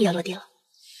石头终于要落地了。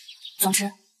总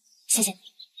之，谢谢你。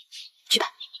去吧。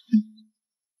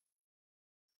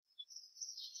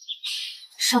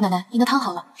少奶奶，您的汤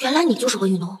好了。原来你就是温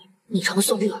玉农，你成了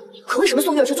宋玉儿，可为什么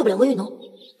宋玉儿却做不了温玉农？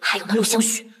还有那陆香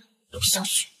雪，陆香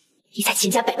雪，你在秦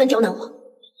家百般刁难我。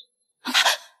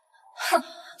哼，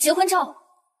结婚照。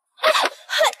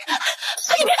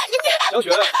你别！香雪，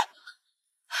宋玉儿，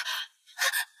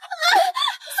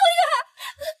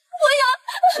我呀，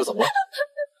是怎么了？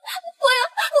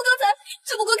我刚才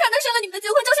只不过看他删了你们的结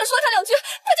婚照，想说他两句，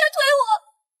他竟然推我，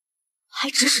还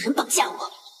指使人绑架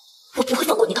我，我不会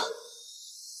放过你的。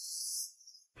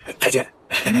太监，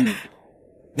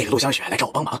那个陆香雪来找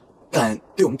我帮忙，但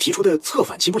对我们提出的策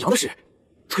反秦伯阳的事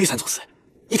推三阻四，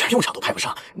一点用场都派不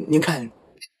上。您看，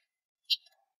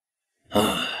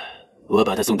我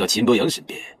把他送到秦伯阳身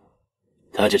边，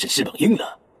他这是翅膀硬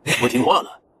了，不听话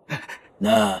了，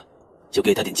那就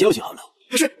给他点教训好了。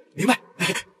是，明白。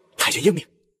太监英明。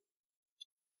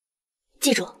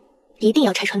记住，一定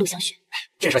要拆穿陆香雪。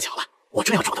这事巧了，我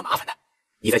正要找他麻烦呢。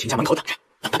你在秦家门口等着，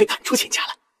等他被赶出秦家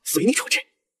了，随你处置。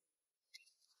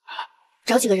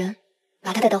找几个人，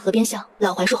把他带到河边巷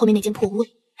老槐树后面那间破屋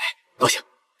里。高兴，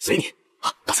随你。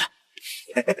好，告辞。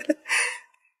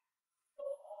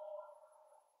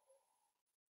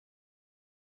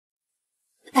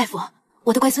大夫，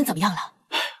我的乖孙怎么样了？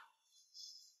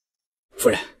夫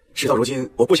人，事到如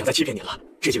今，我不想再欺骗您了。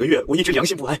这几个月我一直良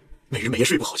心不安，每日每夜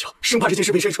睡不好觉，生怕这件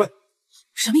事被拆穿。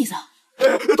什么意思啊？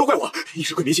都怪我，一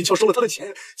时鬼迷心窍收了他的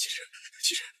钱。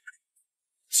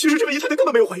其实这位姨太太根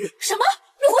本没有怀孕。什么？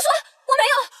你胡说！我没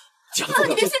有。假的做不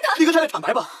了你别信他。你跟太太坦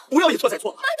白吧，不要一错再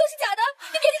错。妈，都是假的，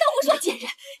你别听他胡说。贱人，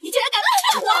你竟然敢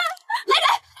欺负我！来人，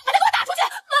把他给我打出去！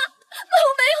妈，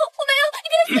我没有，你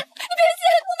别信，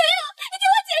我没有，你听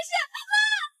我解释。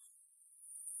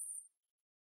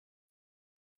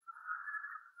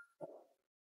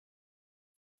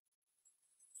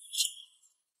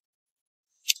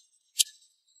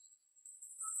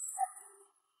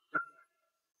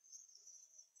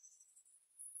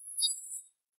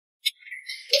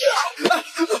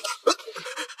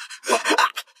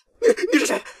你是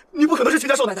谁？你不可能是秦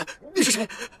家少奶奶，你是谁？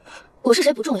我是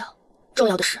谁不重要，重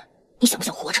要的是你想不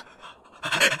想活着。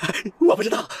我不知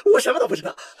道，我什么都不知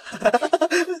道。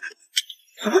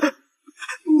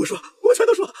我全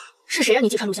都说。是谁让你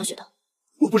揭穿陆香雪的？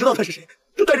我不知道他是谁，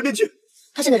他戴着面具。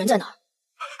他现在人在哪儿？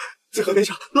在河边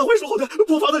上老槐树后的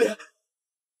不发的脸。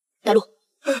带路。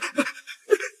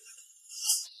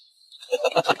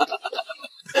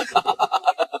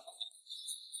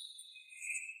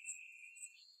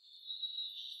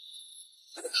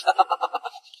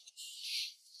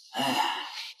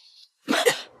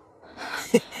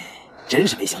真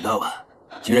是没想到啊，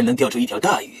居然能钓出一条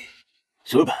大鱼。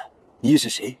说吧，你是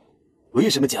谁？为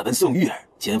什么假扮宋玉儿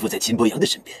潜伏在秦伯阳的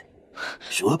身边？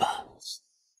说吧。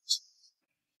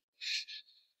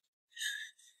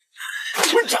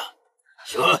村长，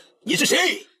说你是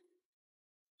谁？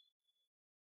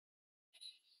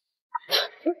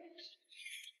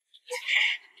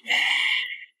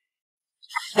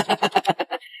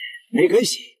没关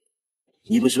系，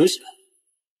你不说是吧？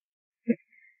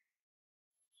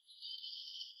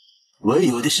我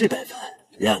有的是办法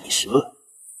让你说。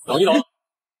等一等。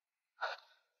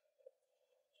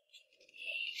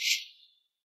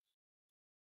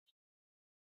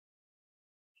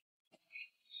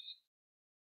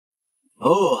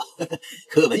哦，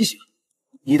柯文兄，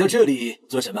你到这里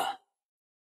做什么？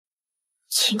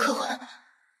秦克文，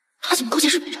他怎么勾结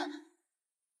日本人？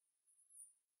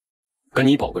跟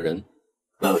你保个人。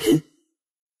保人？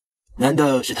难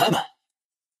道是他吗？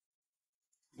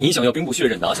你想要兵不血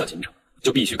刃拿下秦城，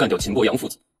就必须干掉秦伯阳父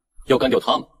子。要干掉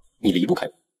他们，你离不开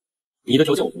我。你的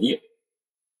条件我同意了，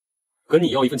跟你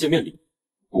要一份见面礼，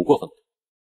不过分。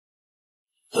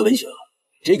柯文兄，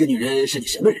这个女人是你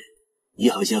什么人？你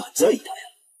好像很在意她呀。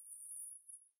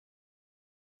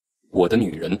我的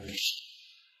女人。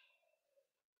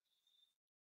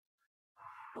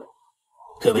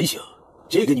开玩笑，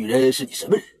这个女人是你什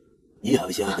么人？你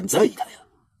好像很在意她呀。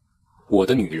我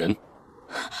的女人。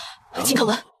金可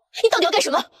文，你到底要干什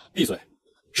么？闭嘴，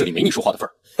这里没你说话的份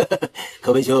儿。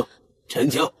柯文兄，成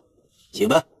交，行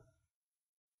吧？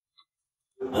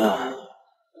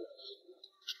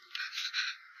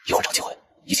一会儿找机会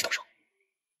一起动手。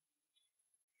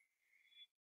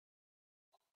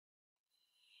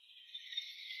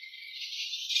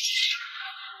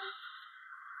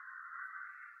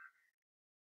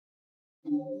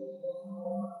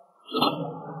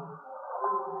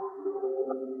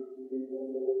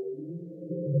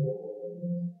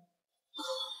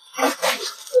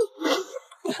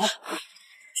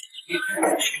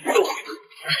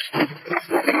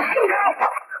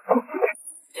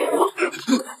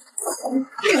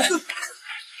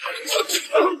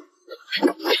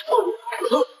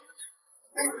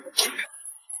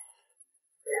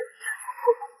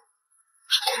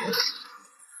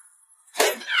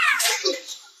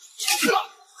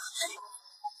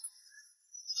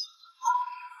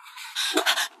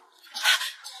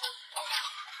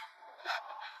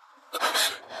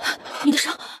你的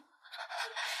伤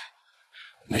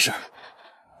没事，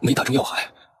没打中要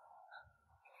害。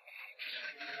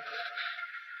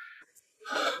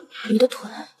你的腿，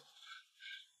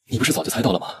你不是早就猜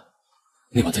到了吗？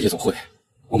那晚在夜总会，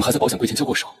我们还在保险柜前交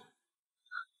过手。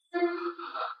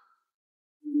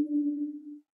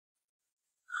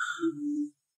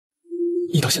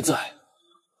你到现在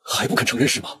还不肯承认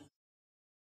是吗？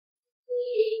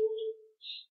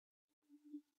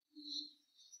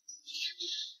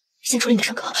先处理你的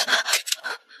伤口。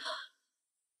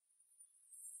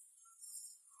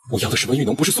我要的是文玉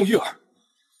农，不是宋玉儿。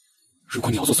如果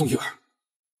你要做宋玉儿，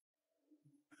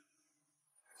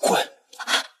滚！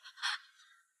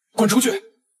滚出去！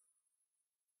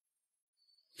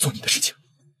做你的事情，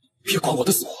别管我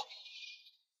的死活。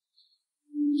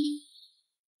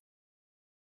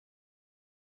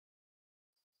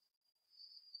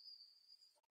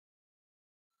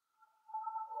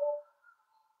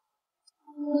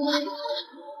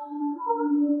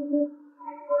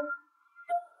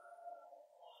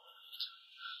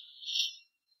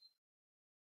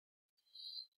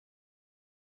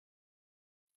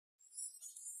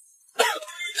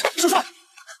少帅，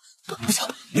不行，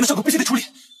您的伤口必须得处理。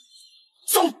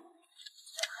走。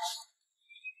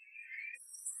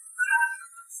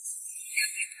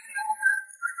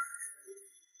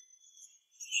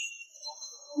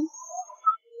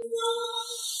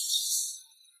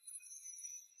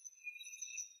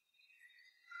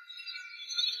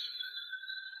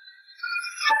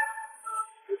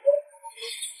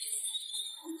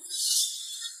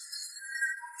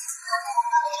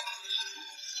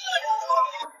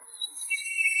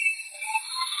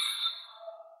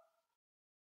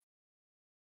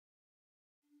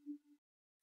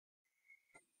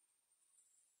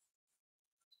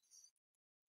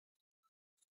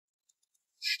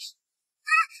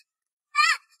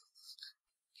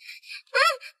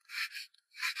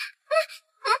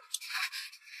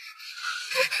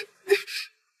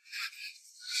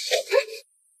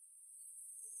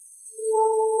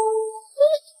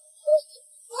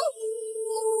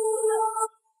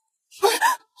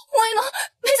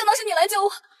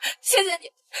谢谢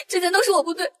你，之前都是我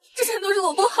不对，之前都是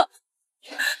我不好。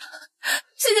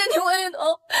谢谢你，温雨桐。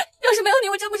要是没有你，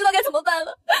我真不知道该怎么办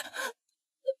了。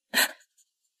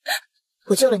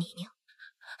我救了你一命，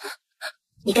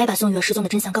你该把宋玉儿失踪的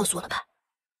真相告诉我了吧？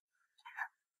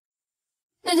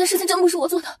那件事情真不是我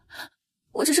做的，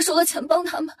我只是收了钱帮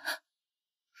他们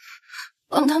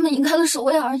引开了守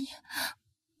卫而已。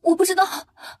我不知道。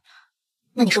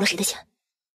那你收了谁的钱？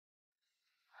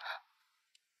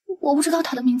我不知道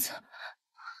她的名字，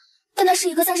但她是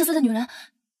一个30岁的女人，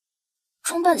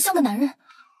装扮像个男人。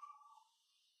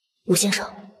吴先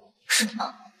生，是你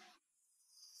吗？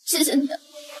谢谢你。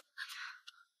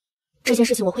这件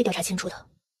事情我会调查清楚的。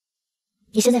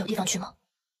你现在有地方去吗？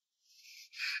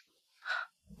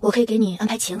我可以给你安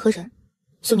排钱和人，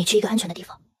送你去一个安全的地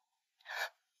方。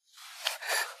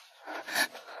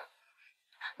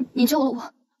你救了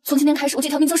我，从今天开始我这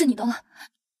条命就是你的了。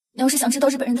你要是想知道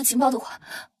日本人的情报的话，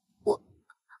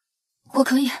我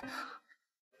可以。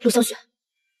陆香雪，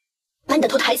把你的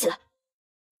头抬起来。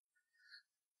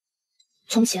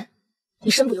从前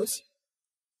你身不由己，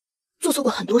做错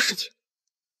过很多事情，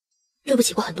对不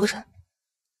起过很多人，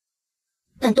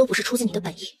但都不是出自你的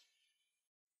本意。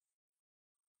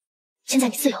现在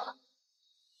你自由了，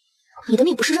你的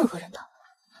命不是任何人的，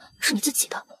是你自己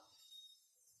的。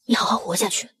你好好活下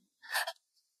去。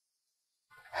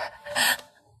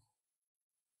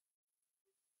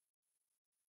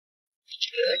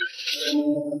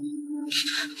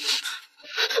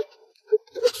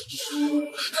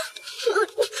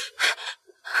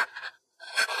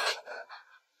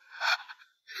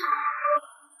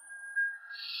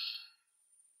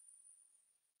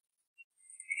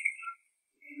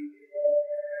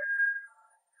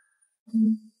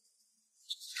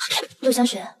陆香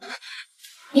雪，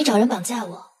你找人绑架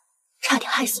我，差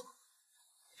点害死我，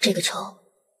这个仇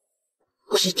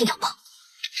我一定要报。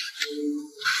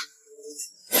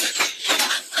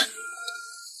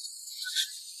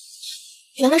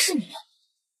原来是你，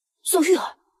宋玉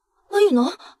儿，温雨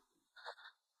农。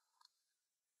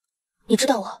你知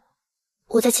道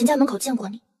我在秦家门口见过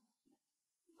你，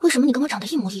为什么你跟我长得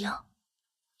一模一样？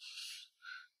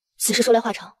此事说来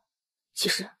话长，其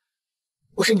实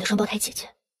我是你的双胞胎姐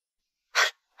姐。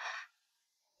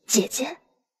姐姐，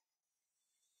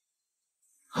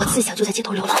我自小就在街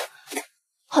头流浪，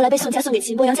后来被宋家送给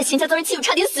秦博阳，在秦家遭人欺辱，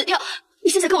差点死掉。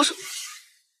你现在跟我说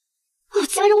我有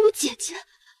家人，我有姐姐，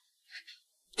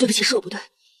对不起，是我不对，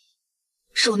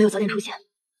是我没有早点出现，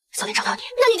早点找到你。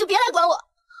那你就别来管我，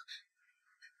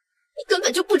你根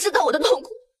本就不知道我的痛苦。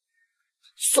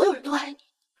所有人都爱你，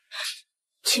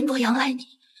秦博阳爱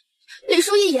你，李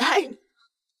书义也爱你。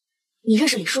你认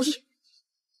识李书义，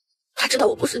他知道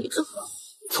我不是你之后，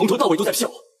从头到尾都在骗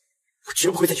我，我绝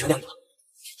不会再原谅你了。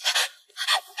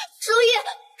书义，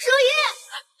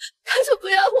他就不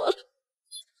要我了。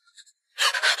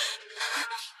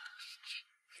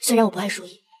虽然我不爱书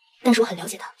义，但是我很了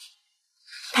解他，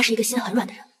他是一个心很软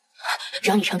的人。只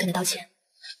要你诚恳的道歉，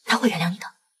他会原谅你的。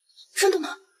真的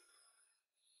吗？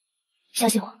相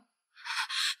信我。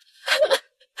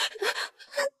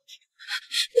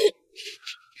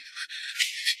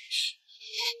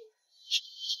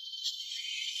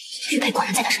玉佩果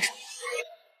然在他身上。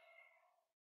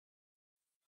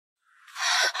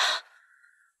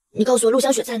你告诉我陆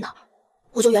香雪在哪儿，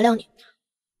我就原谅你。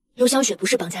陆香雪不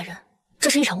是绑架人，这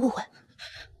是一场误会。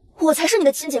我才是你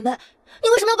的亲姐妹，你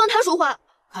为什么要帮她说话？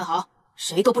看好，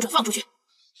谁都不准放出去，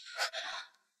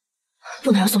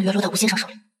不能让宋月落到吴先生手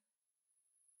里。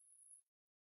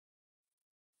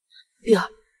玉儿，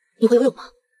你会游泳吗？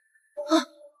啊，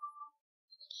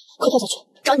快跳下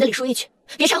去，找你的李书义去，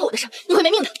别掺和我的事，你会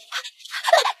没命的。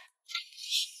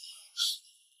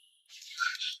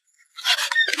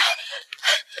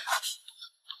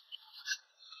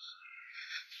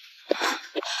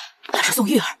那是宋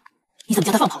玉儿，你怎么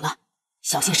将她放跑了？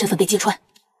小心身份被揭穿。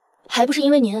还不是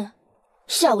因为您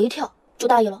吓我一跳就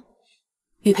大意了。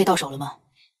玉佩到手了吗？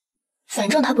反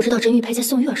正他不知道真玉佩在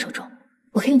宋玉儿手中，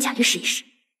我可以用假玉试一试。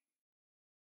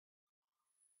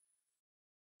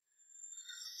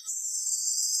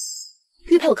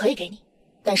玉佩我可以给你，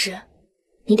但是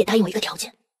你得答应我一个条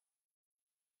件。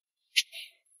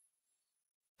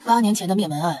8年前的灭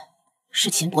门案是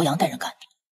秦博阳带人干的，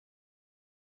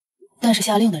但是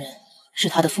下令的人是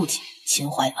他的父亲秦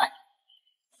淮安，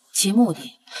其目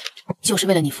的就是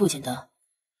为了你父亲的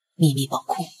秘密宝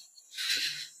库。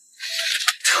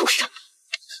畜生！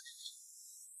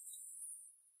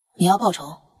你要报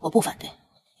仇，我不反对，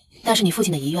但是你父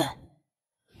亲的遗愿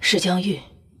是将玉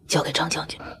交给张将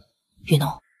军。雨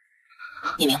农，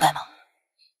你明白吗？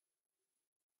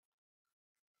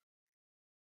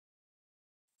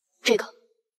这个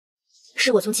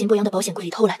是我从秦博阳的保险柜里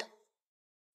偷来的，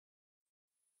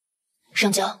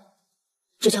上交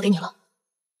就交给你了。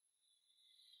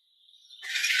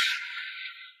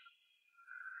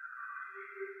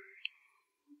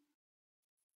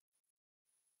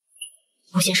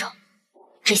吴先生，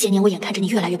这些年我眼看着你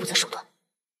越来越不择手段，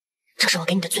这是我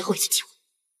给你的最后一次机会，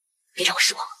别让我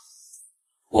失望了。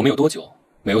我们有多久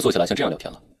没有坐下来像这样聊天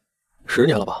了？10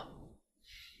年了吧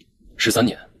？13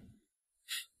年。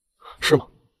是吗？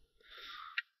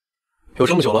有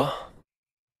这么久了？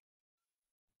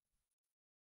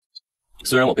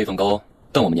虽然我辈分高，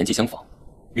但我们年纪相仿，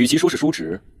与其说是叔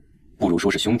侄，不如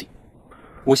说是兄弟。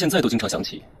我现在都经常想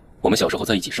起我们小时候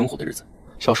在一起生活的日子。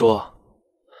小叔，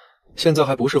现在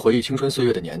还不是回忆青春岁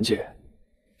月的年纪。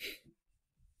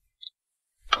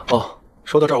哦，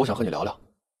说到这儿，我想和你聊聊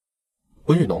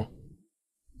温玉农。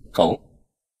哦，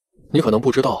你可能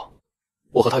不知道，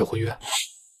我和他有婚约。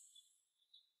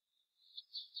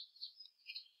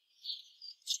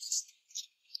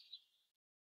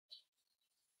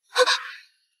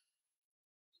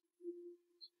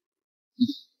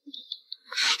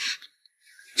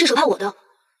这手帕我的，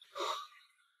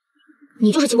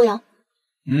你就是秦博阳。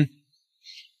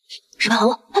手帕还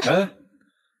我。哎，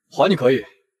还你可以，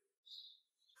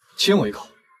亲我一口。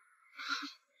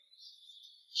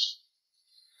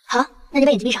好，那你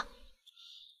把眼睛闭上。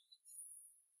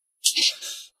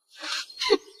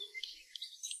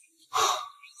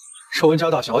寿文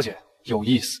家大小姐有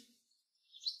意思，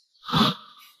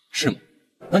是吗？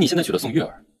那你现在娶了宋月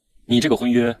儿，你这个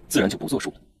婚约自然就不作数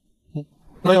了。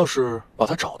那要是把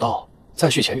她找到，再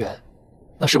续前缘，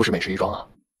那是不是美事一桩啊？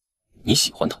你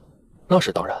喜欢她？那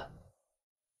是当然。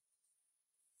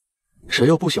谁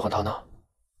又不喜欢她呢？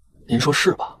您说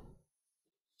是吧？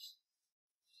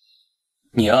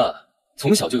你啊，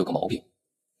从小就有个毛病，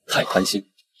太贪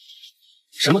心，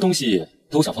什么东西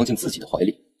都想放进自己的怀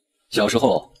里。小时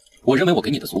候，我认为我给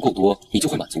你的足够多，你就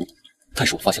会满足，但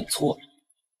是我发现我错了。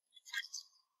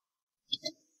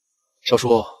小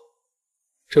叔，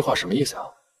这话什么意思啊？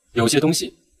有些东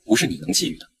西不是你能觊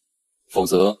觎的，否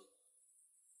则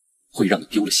会让你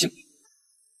丢了性命。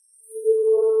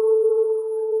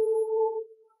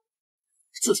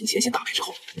自从前线大败之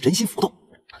后，人心浮动。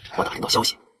我打听到消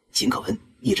息，秦可文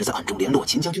一直在暗中联络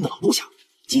秦将军的老部下，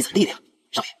积攒力量。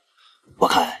少爷，我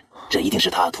看这一定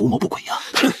是他图谋不轨啊！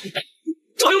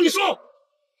赵勇，你说，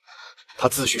他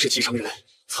自诩是继承人，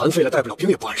残废了带不了兵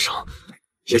也不安生，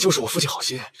也就是我父亲好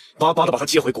心，巴巴的把他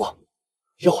接回国。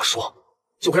要我说，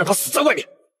就该让他死在外面。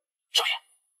少爷，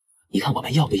你看我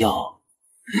们要不要？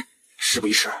事不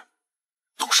宜迟，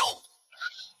动手。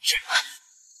是。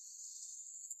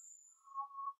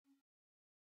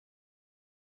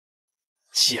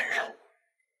贱人，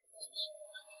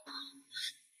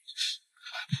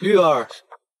玉儿，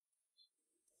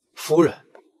夫人，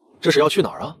这是要去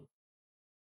哪儿啊？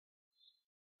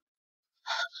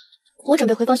我准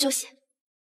备回房休息。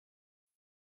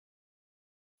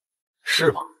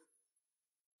是吗？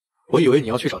我以为你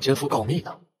要去找奸夫告密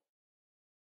呢。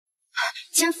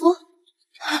奸夫？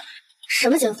什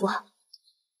么奸夫啊？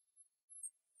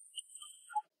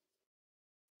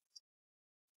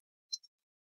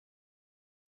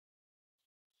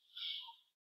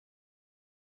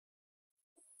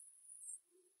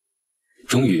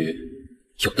终于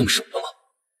要动手了吗？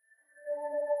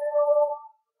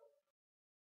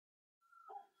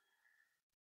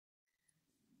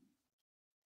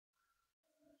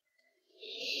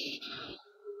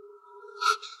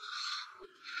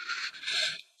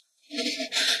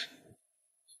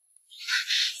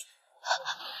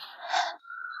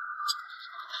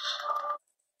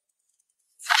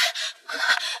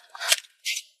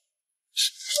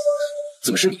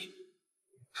怎么是你？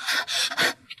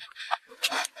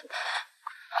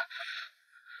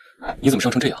你怎么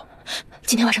伤成这样？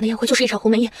今天晚上的宴会就是一场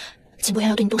鸿门宴，金博阳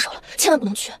要对你动手了，千万不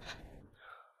能去。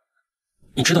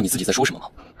你知道你自己在说什么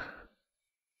吗？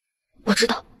我知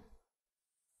道。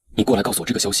你过来告诉我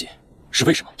这个消息是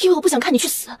为什么？因为我不想看你去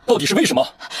死。到底是为什么？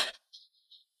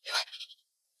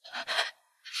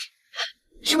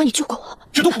因为你救过我。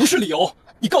这都不是理由。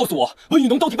你告诉我，温雨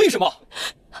农到底为什么？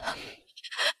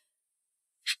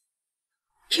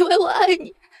因为我爱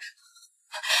你。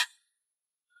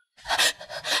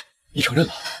你承认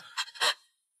了，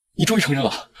你终于承认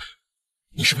了，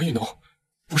你是温雨农，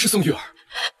不是宋玉儿。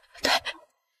对，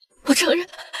我承认。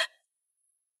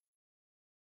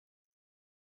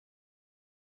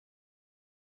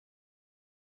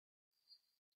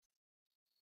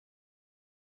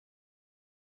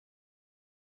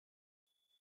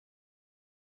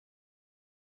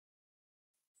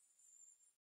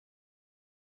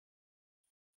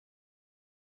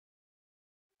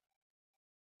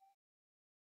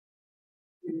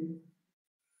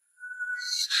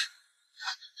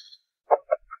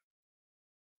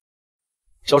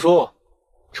小叔，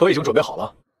车已经准备好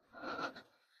了。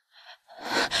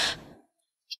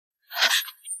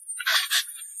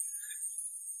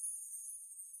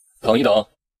等一等。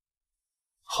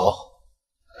好。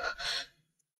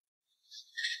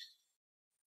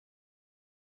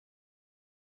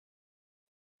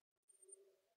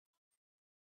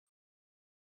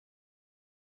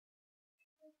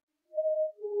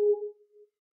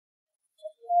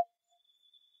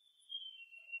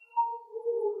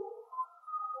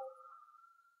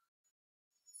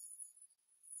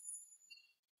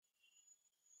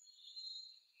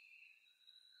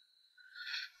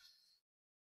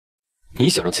你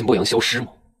想让秦博阳消失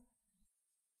吗？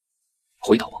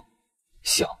回答我，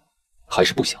想还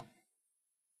是不想？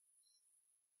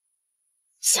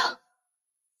想。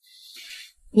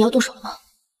你要动手了吗？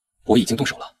我已经动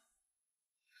手了。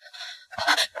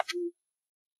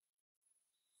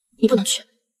你不能去，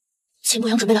秦博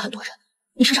阳准备了很多人，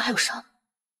你身上还有伤。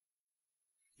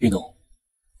玉农，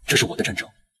这是我的战争，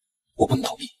我不能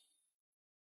逃避。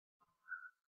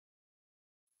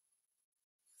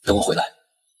等我回来。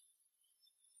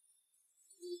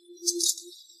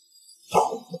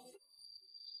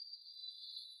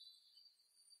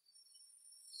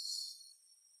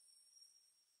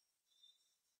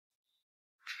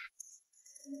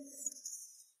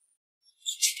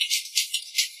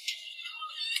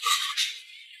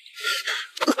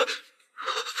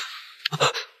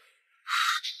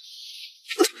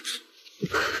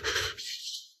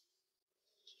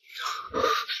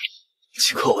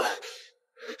秦可文，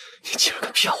你竟然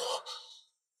敢骗我！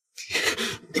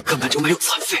你根本就没有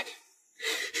残废。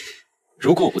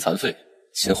如果我不残废，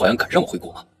秦淮安敢让我回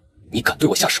国吗？你敢对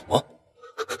我下手吗？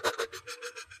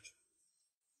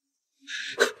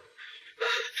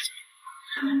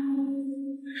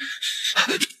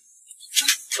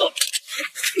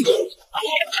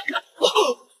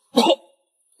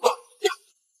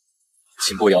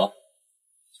秦博阳，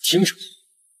听着，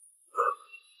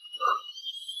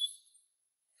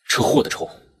这货的仇，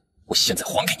我现在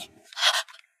还给你。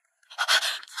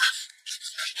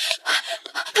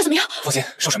他怎么样？放心，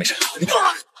少帅没事。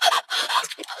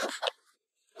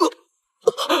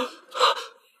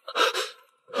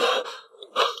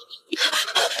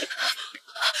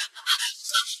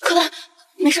柯文，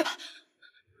你没事吧？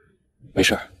没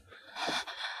事，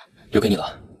留给你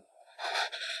了。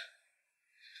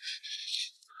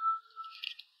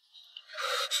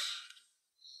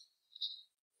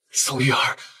宋玉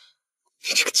儿，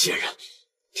你这个贱人，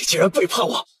你竟然背叛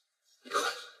我！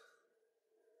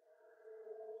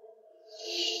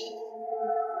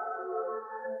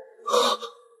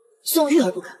宋玉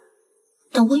儿不敢，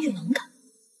但温玉能敢。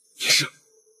你是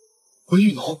温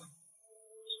玉农？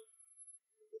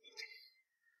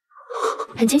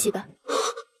很惊喜吧？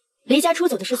离家出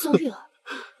走的是宋玉儿，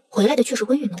回来的却是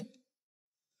温玉农。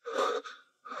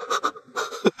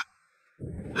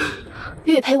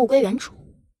玉佩物归原主，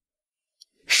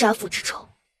杀父之仇，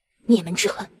灭门之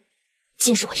恨，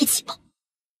今日我一起报。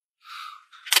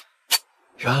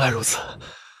原来如此，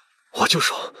我就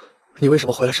说你为什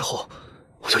么回来之后，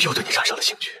我就又对你产生了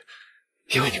兴趣，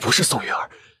因为你不是宋玉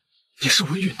儿，你是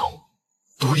温玉农，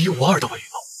独一无二的温玉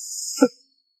农。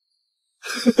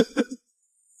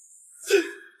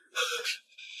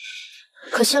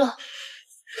可惜了，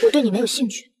我对你没有兴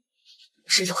趣，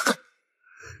只有恨。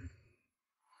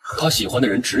他喜欢的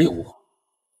人只有我，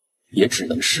也只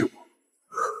能是我。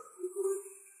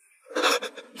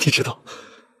你知道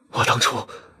我当初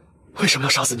为什么要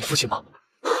杀死你父亲吗？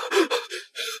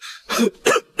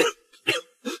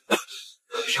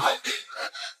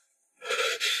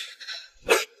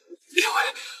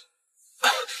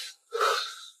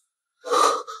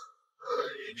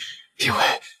因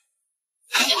为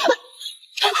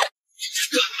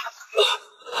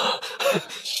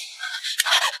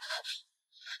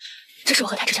这是我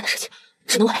和他之间的事情，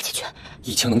只能我来解决。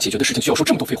一枪能解决的事情，需要说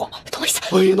这么多废话吗？等我一下。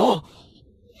温玉农，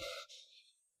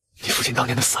你父亲当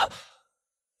年的死，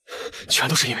全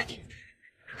都是因为你。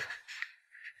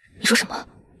你说什么？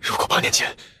如果8年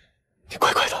前你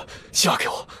乖乖的嫁给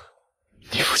我，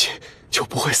你父亲就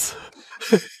不会死。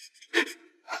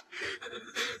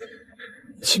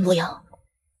秦博阳，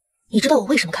你知道我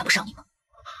为什么看不上你吗？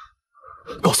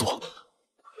告诉我，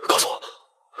告诉我，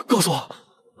告诉我，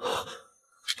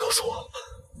告诉我，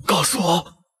告诉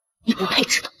我！你不配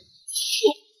知道。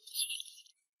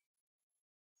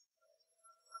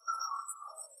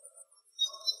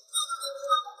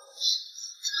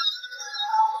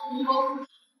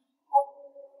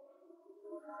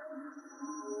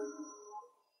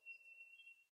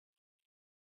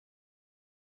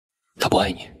他不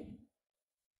爱你。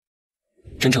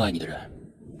真正爱你的人，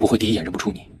不会第一眼认不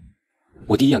出你。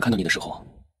我第一眼看到你的时候，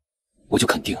我就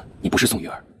肯定你不是宋玉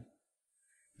儿，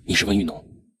你是温玉农，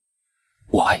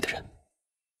我爱的人。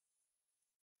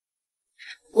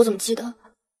我怎么记得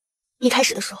一开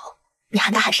始的时候你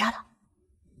喊打喊杀的？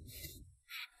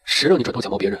谁让你转头假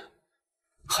冒别人，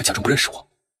还假装不认识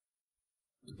我？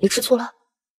你吃醋了？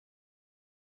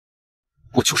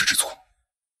我就是吃醋。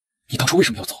你当初为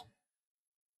什么要走？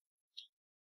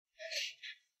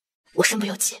我身不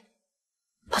由己，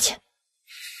抱歉。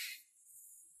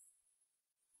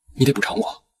你得补偿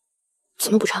我。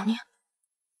怎么补偿你？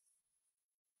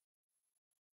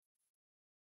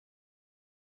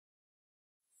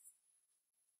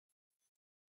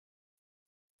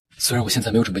虽然我现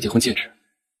在没有准备结婚戒指，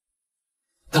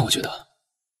但我觉得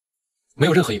没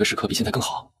有任何一个时刻比现在更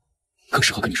好，更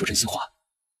适合跟你说真心话。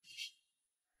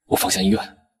我放下医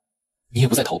院，你也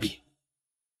不再逃避，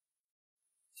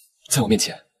在我面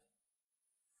前，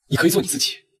你可以做你自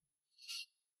己。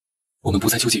我们不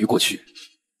再纠结于过去，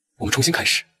我们重新开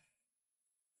始。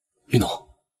玉农，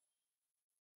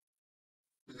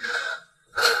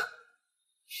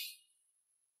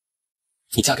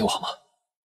你嫁给我好吗？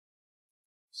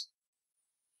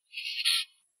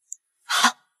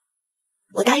好，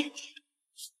我答应你。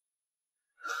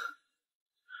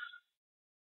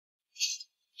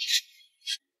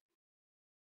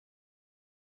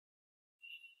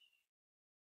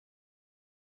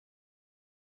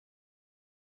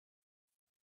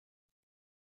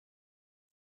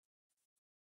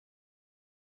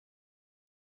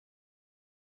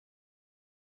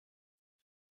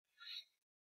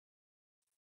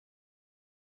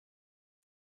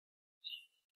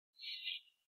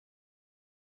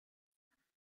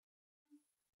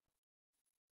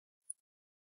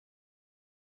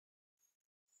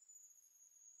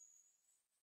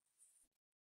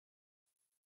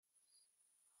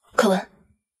柯文，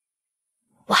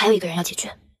我还有一个人要解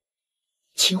决，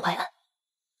秦淮案。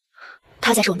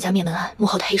他才是我们家灭门案幕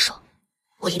后的黑手，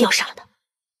我一定要杀了他。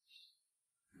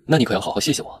那你可要好好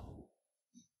谢谢我。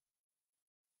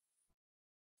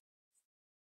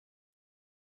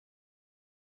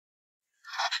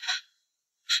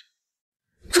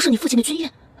这是你父亲的军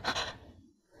印，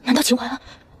难道秦淮案？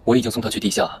我已经送他去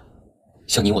地下，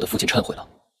向您我的父亲忏悔了。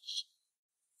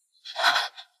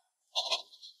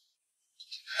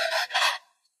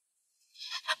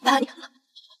8年了，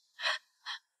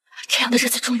这样的日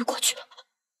子终于过去了。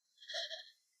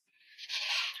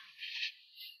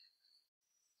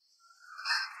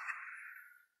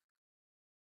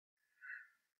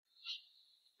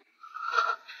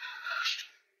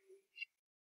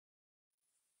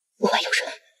我外有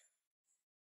人，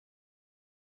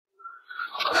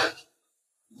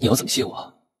你要怎么谢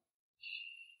我？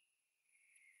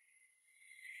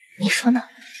你说呢？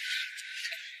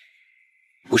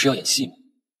不是要演戏吗？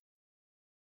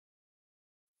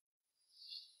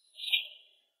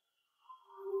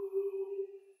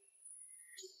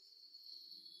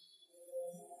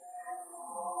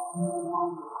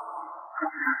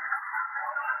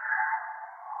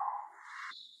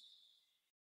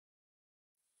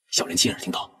小人亲耳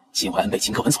听到秦淮安被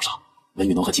秦可文所杀，文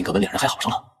玉农和秦可文两人还好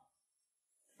上了。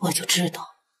我就知道，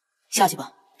下去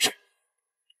吧。是。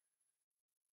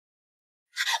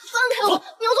放开我！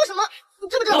你要做什么？你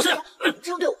知不知道？老师，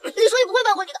这样对我，李叔也不会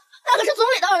放过你的。他可是总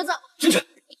理的儿子。进去。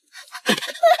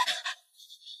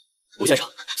吴先生，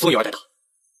宋玉儿带他。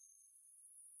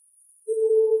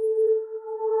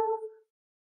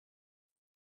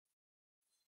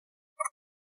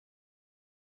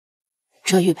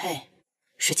这玉佩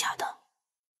是假的。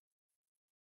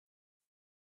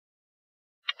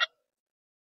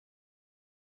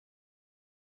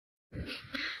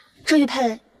这玉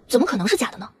佩怎么可能是假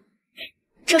的呢？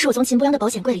这是我从秦博阳的保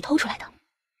险柜里偷出来的。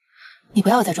你不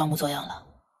要再装模作样了，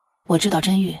我知道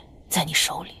真玉在你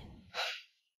手里。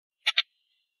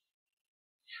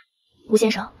吴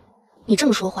先生，你这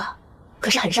么说话，可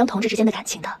是很伤同志之间的感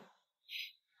情的。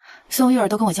宋玉儿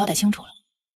都跟我交代清楚了，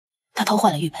她偷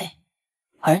换了玉佩，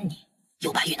而你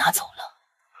又把玉拿走了。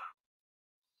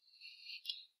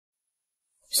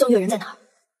宋玉儿人在哪儿？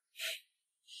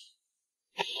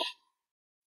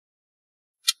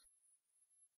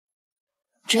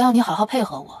只要你好好配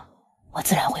合我，我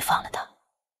自然会放了他。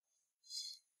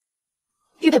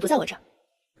玉佩不在我这儿，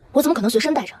我怎么可能随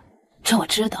身带着？这我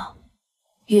知道，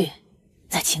玉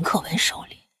在秦克文手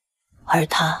里，而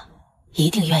他一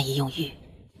定愿意用玉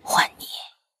换你。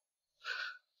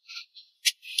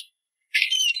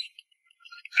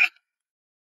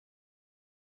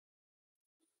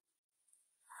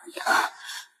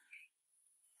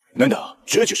难道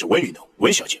这就是温玉农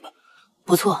温小姐吗？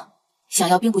不错，想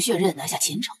要兵不血刃拿下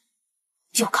秦城，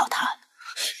就靠她了。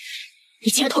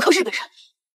你竟然投靠日本人！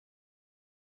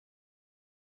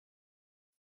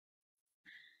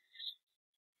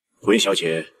温小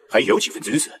姐还有几分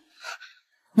姿色，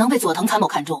能被佐藤参谋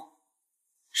看中，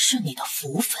是你的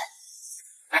福分。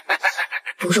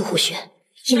不入虎穴，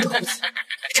焉得虎子？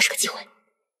这是个机会。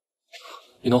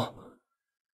玉农，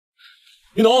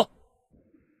玉农，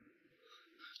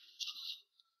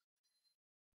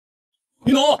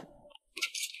玉农，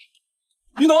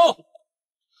玉农，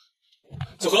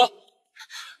小何，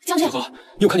将军，小何，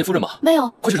你有看见夫人吗？没有，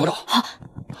快去找找。好，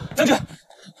将军，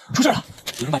出事了！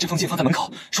有人把这封信放在门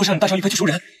口，说是让你带上玉佩去赎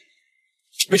人。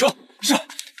备车。是。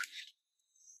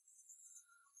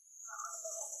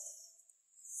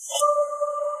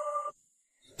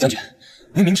将军，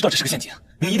您明知道这是个陷阱，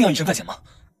您一定要以身犯险吗？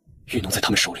玉农在他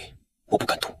们手里，我不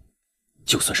敢动。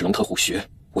就算是龙腾虎穴，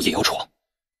我也要闯。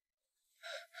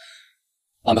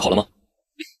安排好了吗？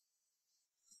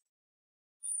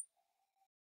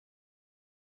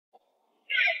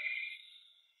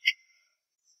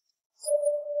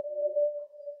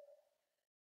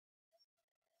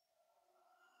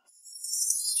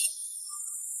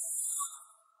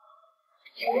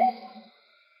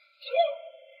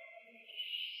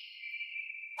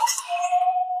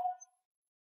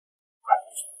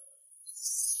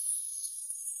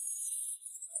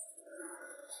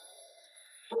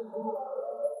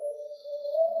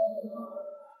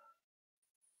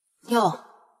哟，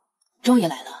终于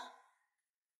来了。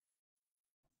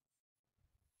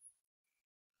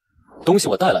东西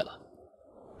我带来了，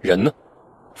人呢？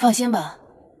放心吧，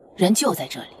人就在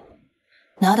这里。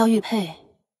拿到玉佩，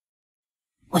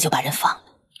我就把人放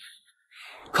了。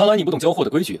看来你不懂交货的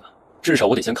规矩啊，至少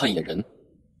我得先看一眼人。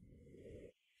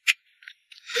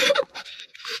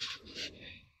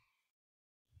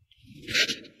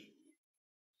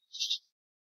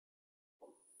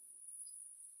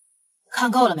看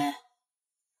够了没？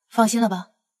放心了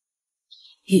吧？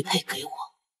玉佩给我，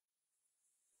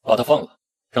把他放了，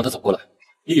让他走过来，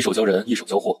一手交人，一手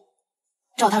交货。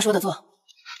照他说的做。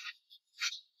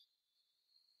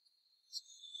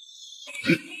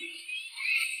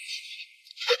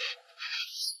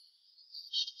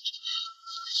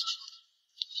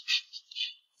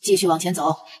继续往前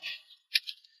走。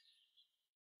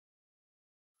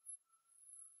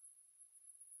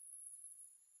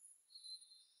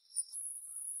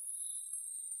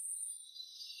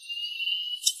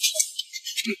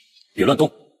别乱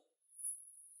动，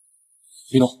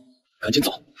玉农，赶紧走。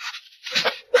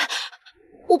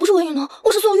我不是温玉农，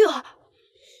我是宋玉儿。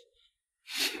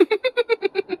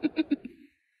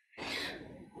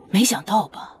没想到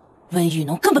吧？温玉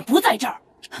农根本不在这儿。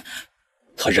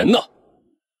他人呢？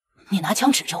你拿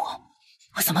枪指着我，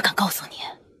我怎么敢告诉你？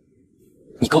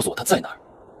你告诉我他在哪儿，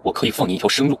我可以放你一条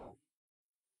生路。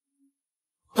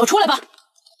都出来吧！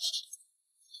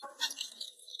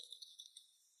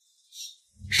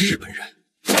日本人，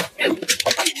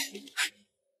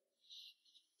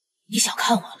你小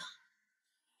看我了。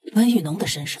温玉农的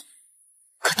身世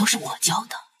可都是我教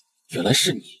的。原来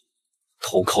是你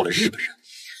投靠了日本人。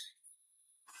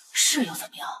是又怎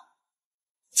么样？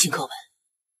秦可文，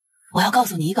我要告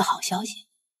诉你一个好消息，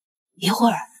一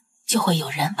会儿就会有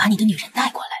人把你的女人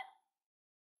带过来，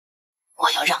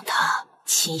我要让他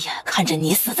亲眼看着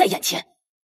你死在眼前。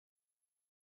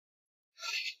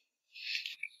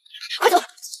快走！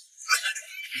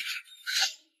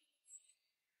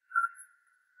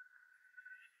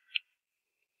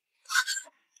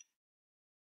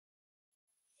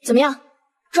怎么样，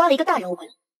抓了一个大人物回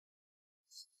来？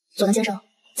佐藤先生，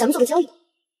咱们做个交易吧。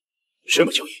什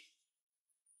么交易？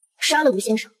杀了吴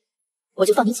先生，我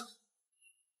就放你走。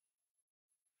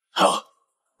好，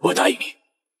我答应你。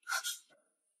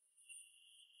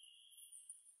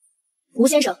吴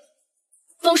先生，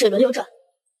风水轮流转，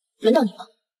轮到你了。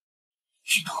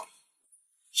玉农，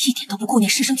一点都不顾念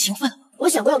师生情分。我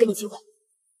想过要给你机会，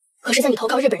可是在你投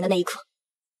靠日本人的那一刻，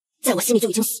在我心里就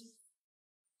已经死了。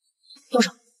动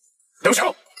手！动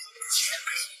手！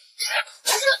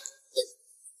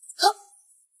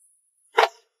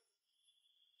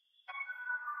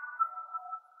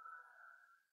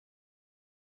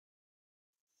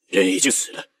人已经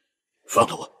死了，放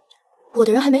了我。我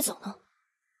的人还没走呢。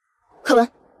柯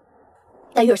文，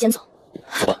带玉儿先走。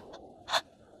走吧。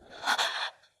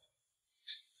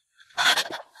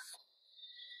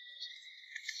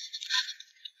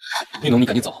玉农，你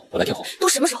赶紧走，我来天后。都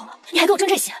什么时候了，你还给我争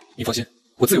这些？你放心，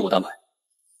我自有我的安排。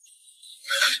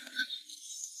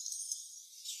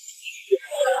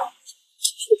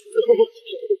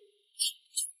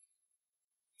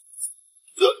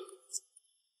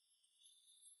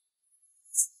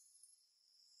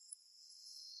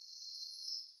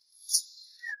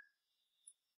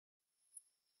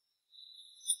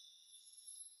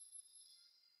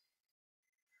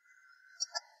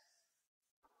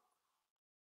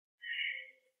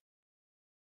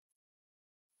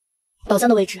宝藏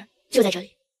的位置就在这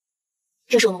里，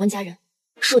这是我们温家人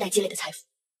数代积累的财富。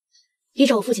依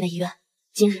照我父亲的遗愿，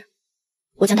今日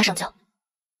我将它上交。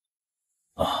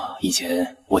以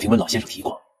前我听温老先生提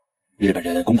过，日本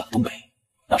人攻打东北，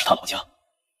那是他老家，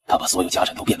他把所有家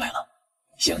产都变卖了，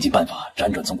想尽办法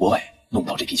辗转从国外弄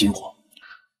到这批军火，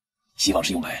希望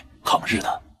是用来抗日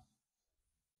的。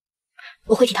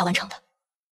我会替他完成的。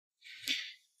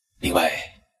另外，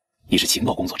你是情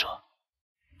报工作者，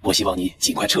我希望你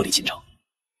尽快撤离秦城，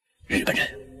日本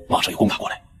人马上要攻打过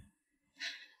来。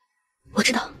我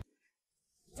知道，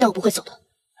但我不会走的。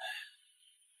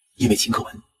因为秦可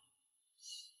文，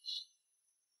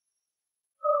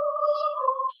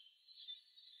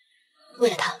为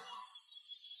了他，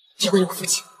也为了我父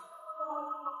亲。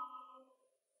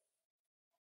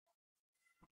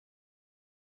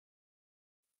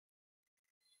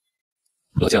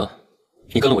老姜，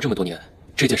你跟了我这么多年，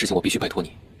这件事情我必须拜托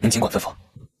你。您尽管吩咐。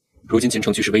如今秦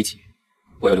城局势危急，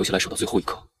我要留下来守到最后一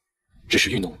刻。只是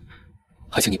玉农，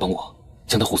还请你帮我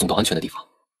将他护送到安全的地方。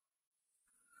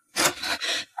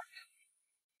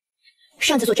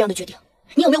擅自做这样的决定，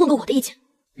你有没有问过我的意见？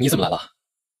你怎么来了？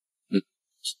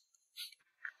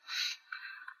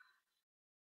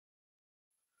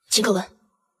秦可文，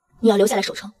你要留下来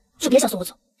守城，就别想送我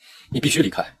走。你必须离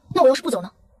开。那我要是不走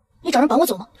呢？你找人绑我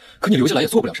走吗？可你留下来也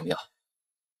做不了什么呀。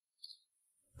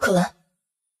可文，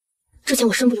之前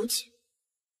我身不由己，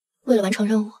为了完成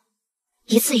任务，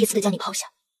一次一次的将你抛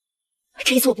下。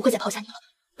这一次我不会再抛下你了，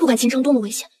不管秦城多么危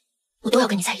险，我都要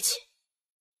跟你在一起。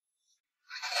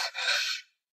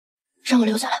让我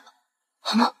留下来吧，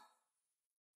好吗？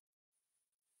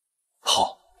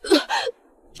好。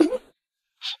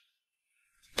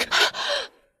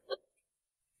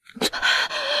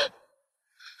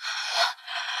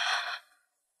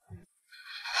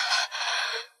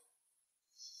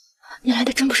你来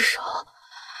的真不是时候。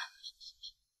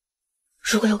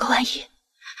如果有个万一，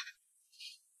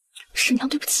是娘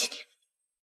对不起你。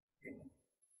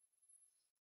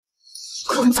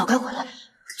柯文早该回来，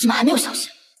怎么还没有消息？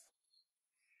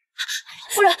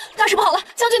夫人，大事不好了！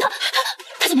将军他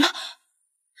怎么了？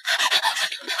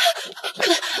柯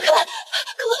文，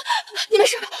你没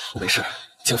事吧？我没事，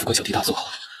江副官小题大做。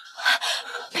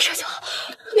没事就好，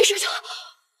没事就好。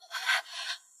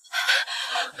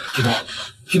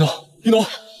玉农。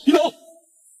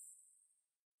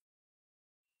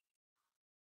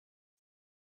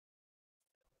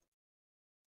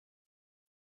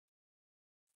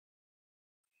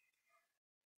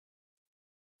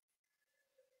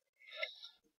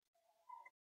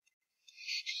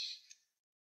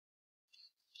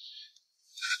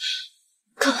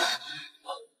柯文，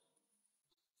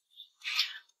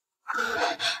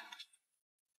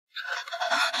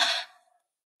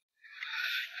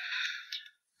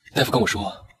大夫跟我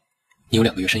说，你有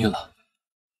2个月身孕了。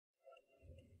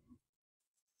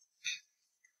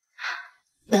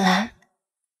本来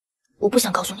我不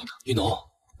想告诉你的。玉农，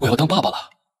我要当爸爸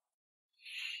了。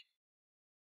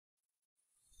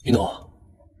玉农，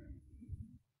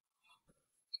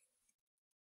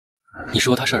你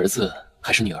说他是儿子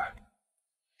还是女儿？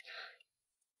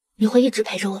你会一直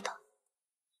陪着我的，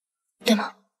对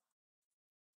吗？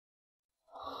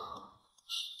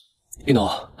玉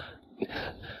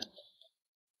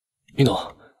农，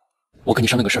我跟你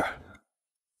商量个事儿。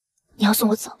你要送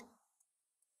我走？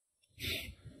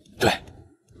对，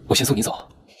我先送你走。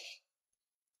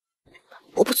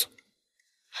我不走，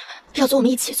要走我们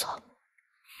一起走。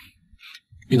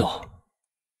玉农，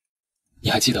你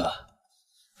还记得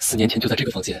4年前就在这个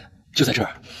房间，就在这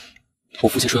儿，我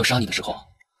父亲说要杀你的时候，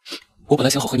我本来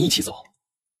想好和你一起走。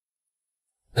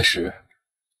那时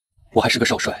我还是个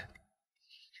少帅，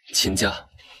秦家、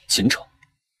秦城、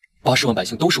80万百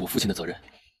姓都是我父亲的责任。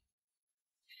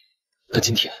但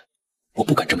今天我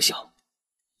不敢这么想，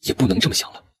也不能这么想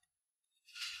了。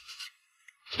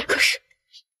可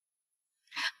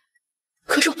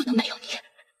是我不能没有你。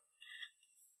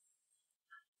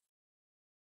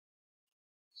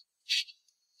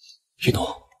玉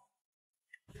农，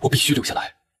我必须留下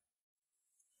来。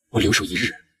我留守一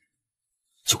日，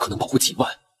就可能保护几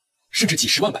万，甚至几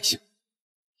10万百姓。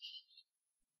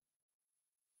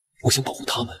我想保护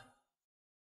他们，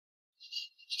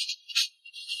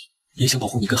也想保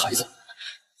护你跟孩子。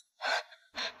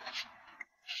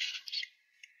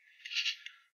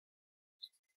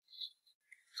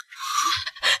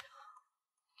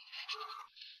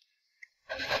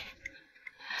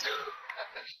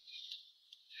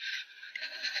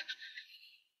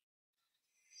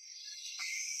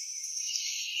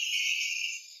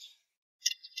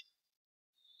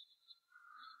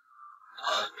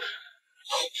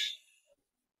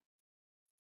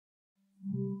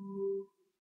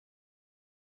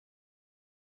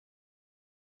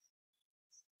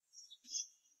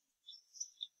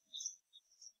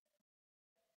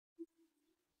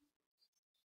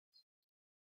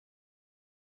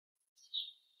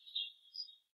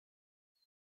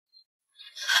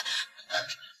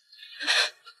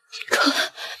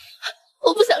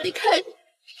我不想离开你。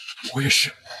我也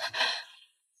是，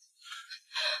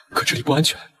可这里不安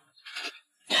全。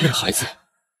为了孩子，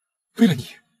为了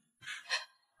你，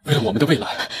为了我们的未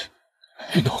来，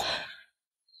玉农，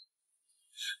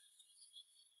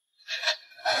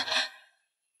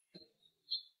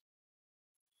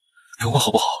等我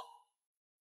好不好？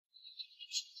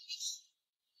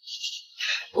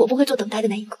我不会做等待的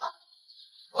那一个。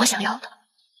我想要的，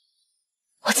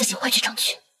我自己会去争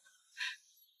取。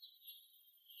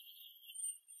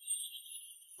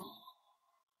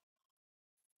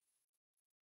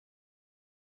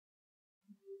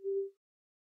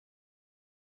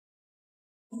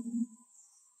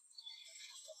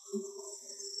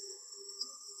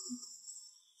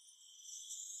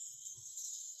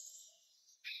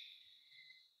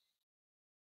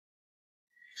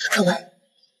柯文，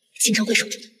秦城会守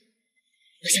住的，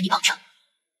我向你保证。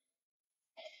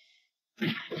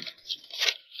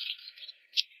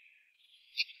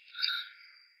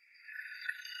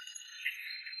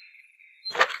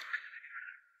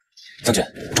将军，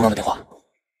中央的电话。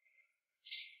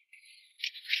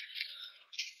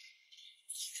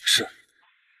是。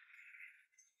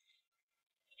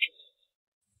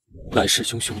来势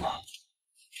汹汹啊！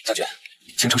将军，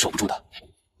京城守不住的。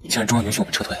既然中央允许我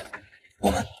们撤退，我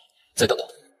们再等等。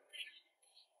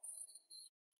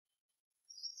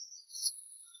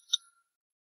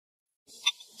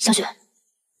香雪，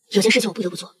有件事情我不得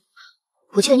不做。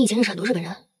我记得你以前认识很多日本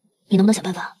人，你能不能想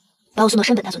办法把我送到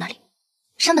山本大佐那里？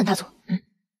山本大佐，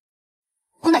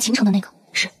那秦城的那个。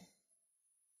是。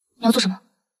你要做什么？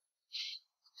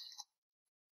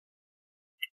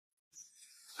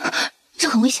这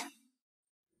很危险。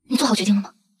你做好决定了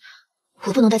吗？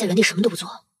我不能待在原地什么都不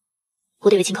做，我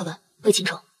得为秦可文、为秦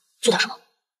城做点什么。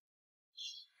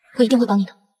我一定会帮你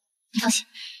的，你放心。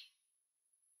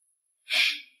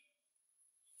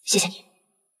谢谢你。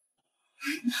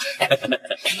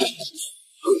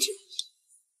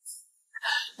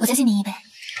我再敬你一杯，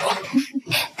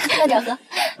慢点喝。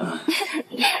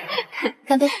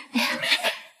干杯！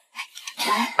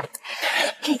来，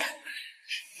这个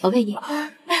我喂你。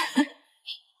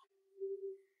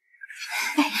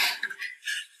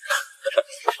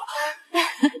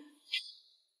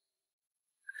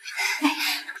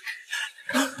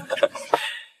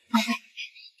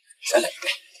再来一杯，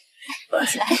一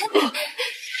起来。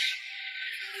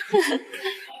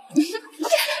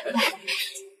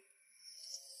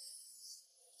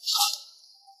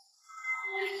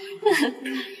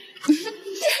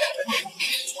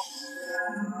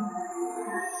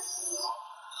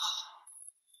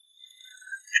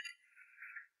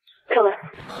可文，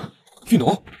玉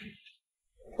农，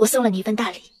我送了你一份大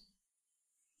礼。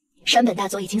山本大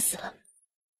佐已经死了。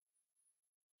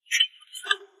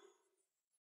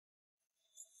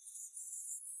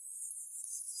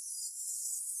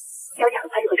消息很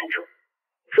快就会传出，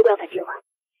如果要反击的话，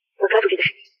要抓住这个时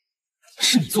机。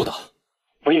是你做的？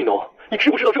文玉农，你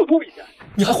知不知道这有多危险？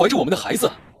你还怀着我们的孩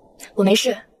子？我没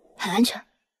事，很安全，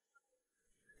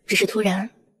只是突然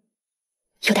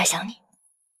有点想你。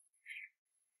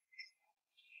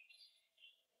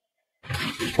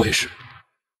我也是。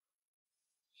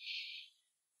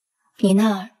你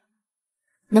那儿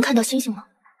能看到星星吗？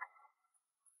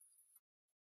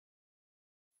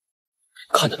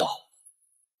看得到。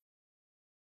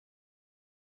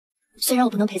虽然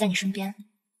我不能陪在你身边，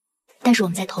但是我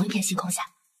们在同一片星空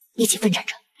下一起奋战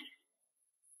着。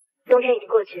冬天已经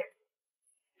过去，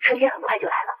春天很快就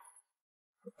来了。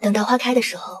等到花开的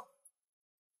时候，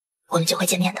我们就会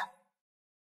见面的。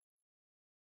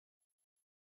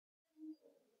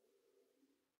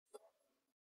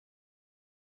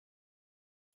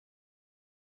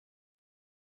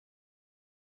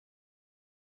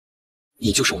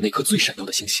你就是我那颗最闪耀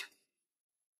的星星。